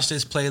Watch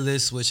This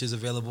playlist, which is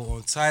available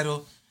on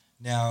Tidal,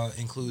 now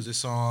includes the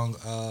song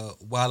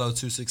Wallow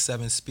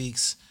 267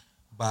 Speaks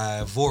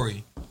by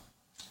Vori.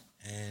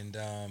 And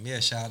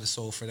shout out to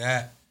Soul for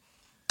that.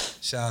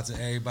 Shout out to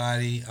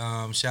everybody.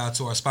 Shout out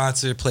to our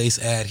sponsor, Place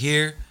Ad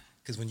Here.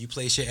 Because when you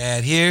place your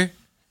ad here,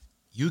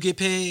 you get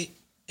paid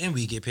and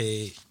we get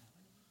paid.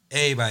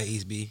 Everybody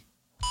eats B.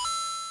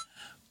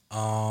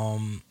 No,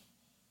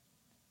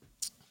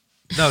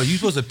 you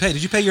supposed to pay.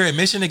 Did you pay your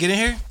admission to get in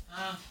here?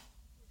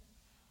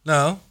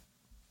 No.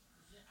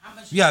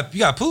 You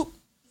got poop?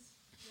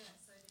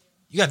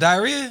 You got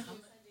diarrhea?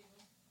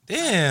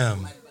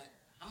 Damn.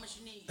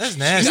 That's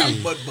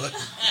nasty. But.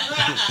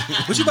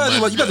 What you about to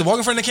do? You about to walk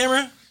in front of the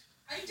camera?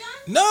 Are you done?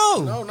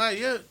 No. No, not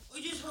yet.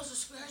 We just supposed to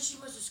squeeze. She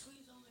must have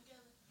squeezed them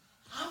together.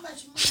 How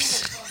much money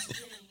does it cost to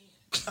get in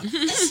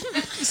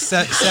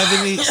here?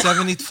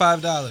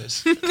 $75.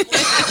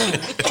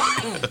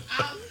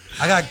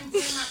 I got Pay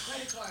my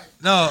credit card.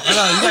 no. You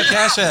got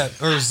Cash App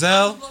or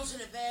Zelle. Go to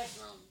the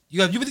bathroom.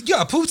 You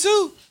got poop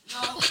too? No,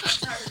 I'm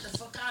tired of the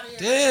fuck out of here.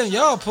 Damn,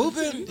 y'all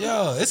pooping?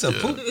 Yo, it's a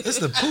poop. It's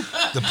the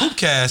poop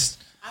cast.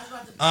 I was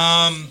about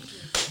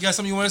to You got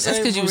something you want to say? That's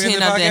because you was before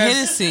we handing end out the that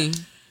podcast?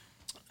 Hennessy.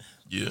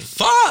 Yeah,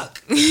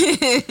 Fuck.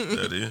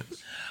 that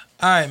is.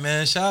 All right,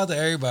 man. Shout out to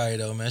everybody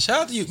though, man.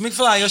 Shout out to you,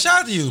 McFly. Yo,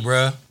 shout out to you,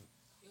 bro. Like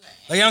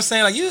you know what I'm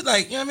saying, like you know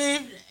what I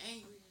mean.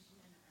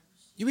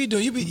 You be Damn,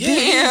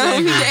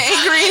 angry. the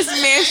angriest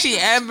man she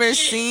ever Yeah,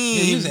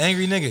 seen. he was an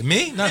angry nigga.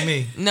 Me? Not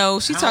me. No,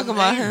 she talking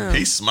about him.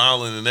 He's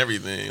smiling and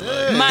everything.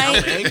 Like,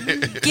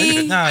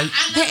 Mikey, Nah,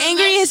 the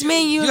angriest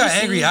man you you ever got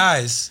seen. angry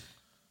eyes.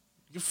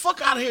 You fuck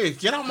out of here.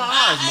 Get out my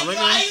eyes, my nigga.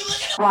 Why are you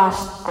looking at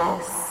Watch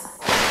this.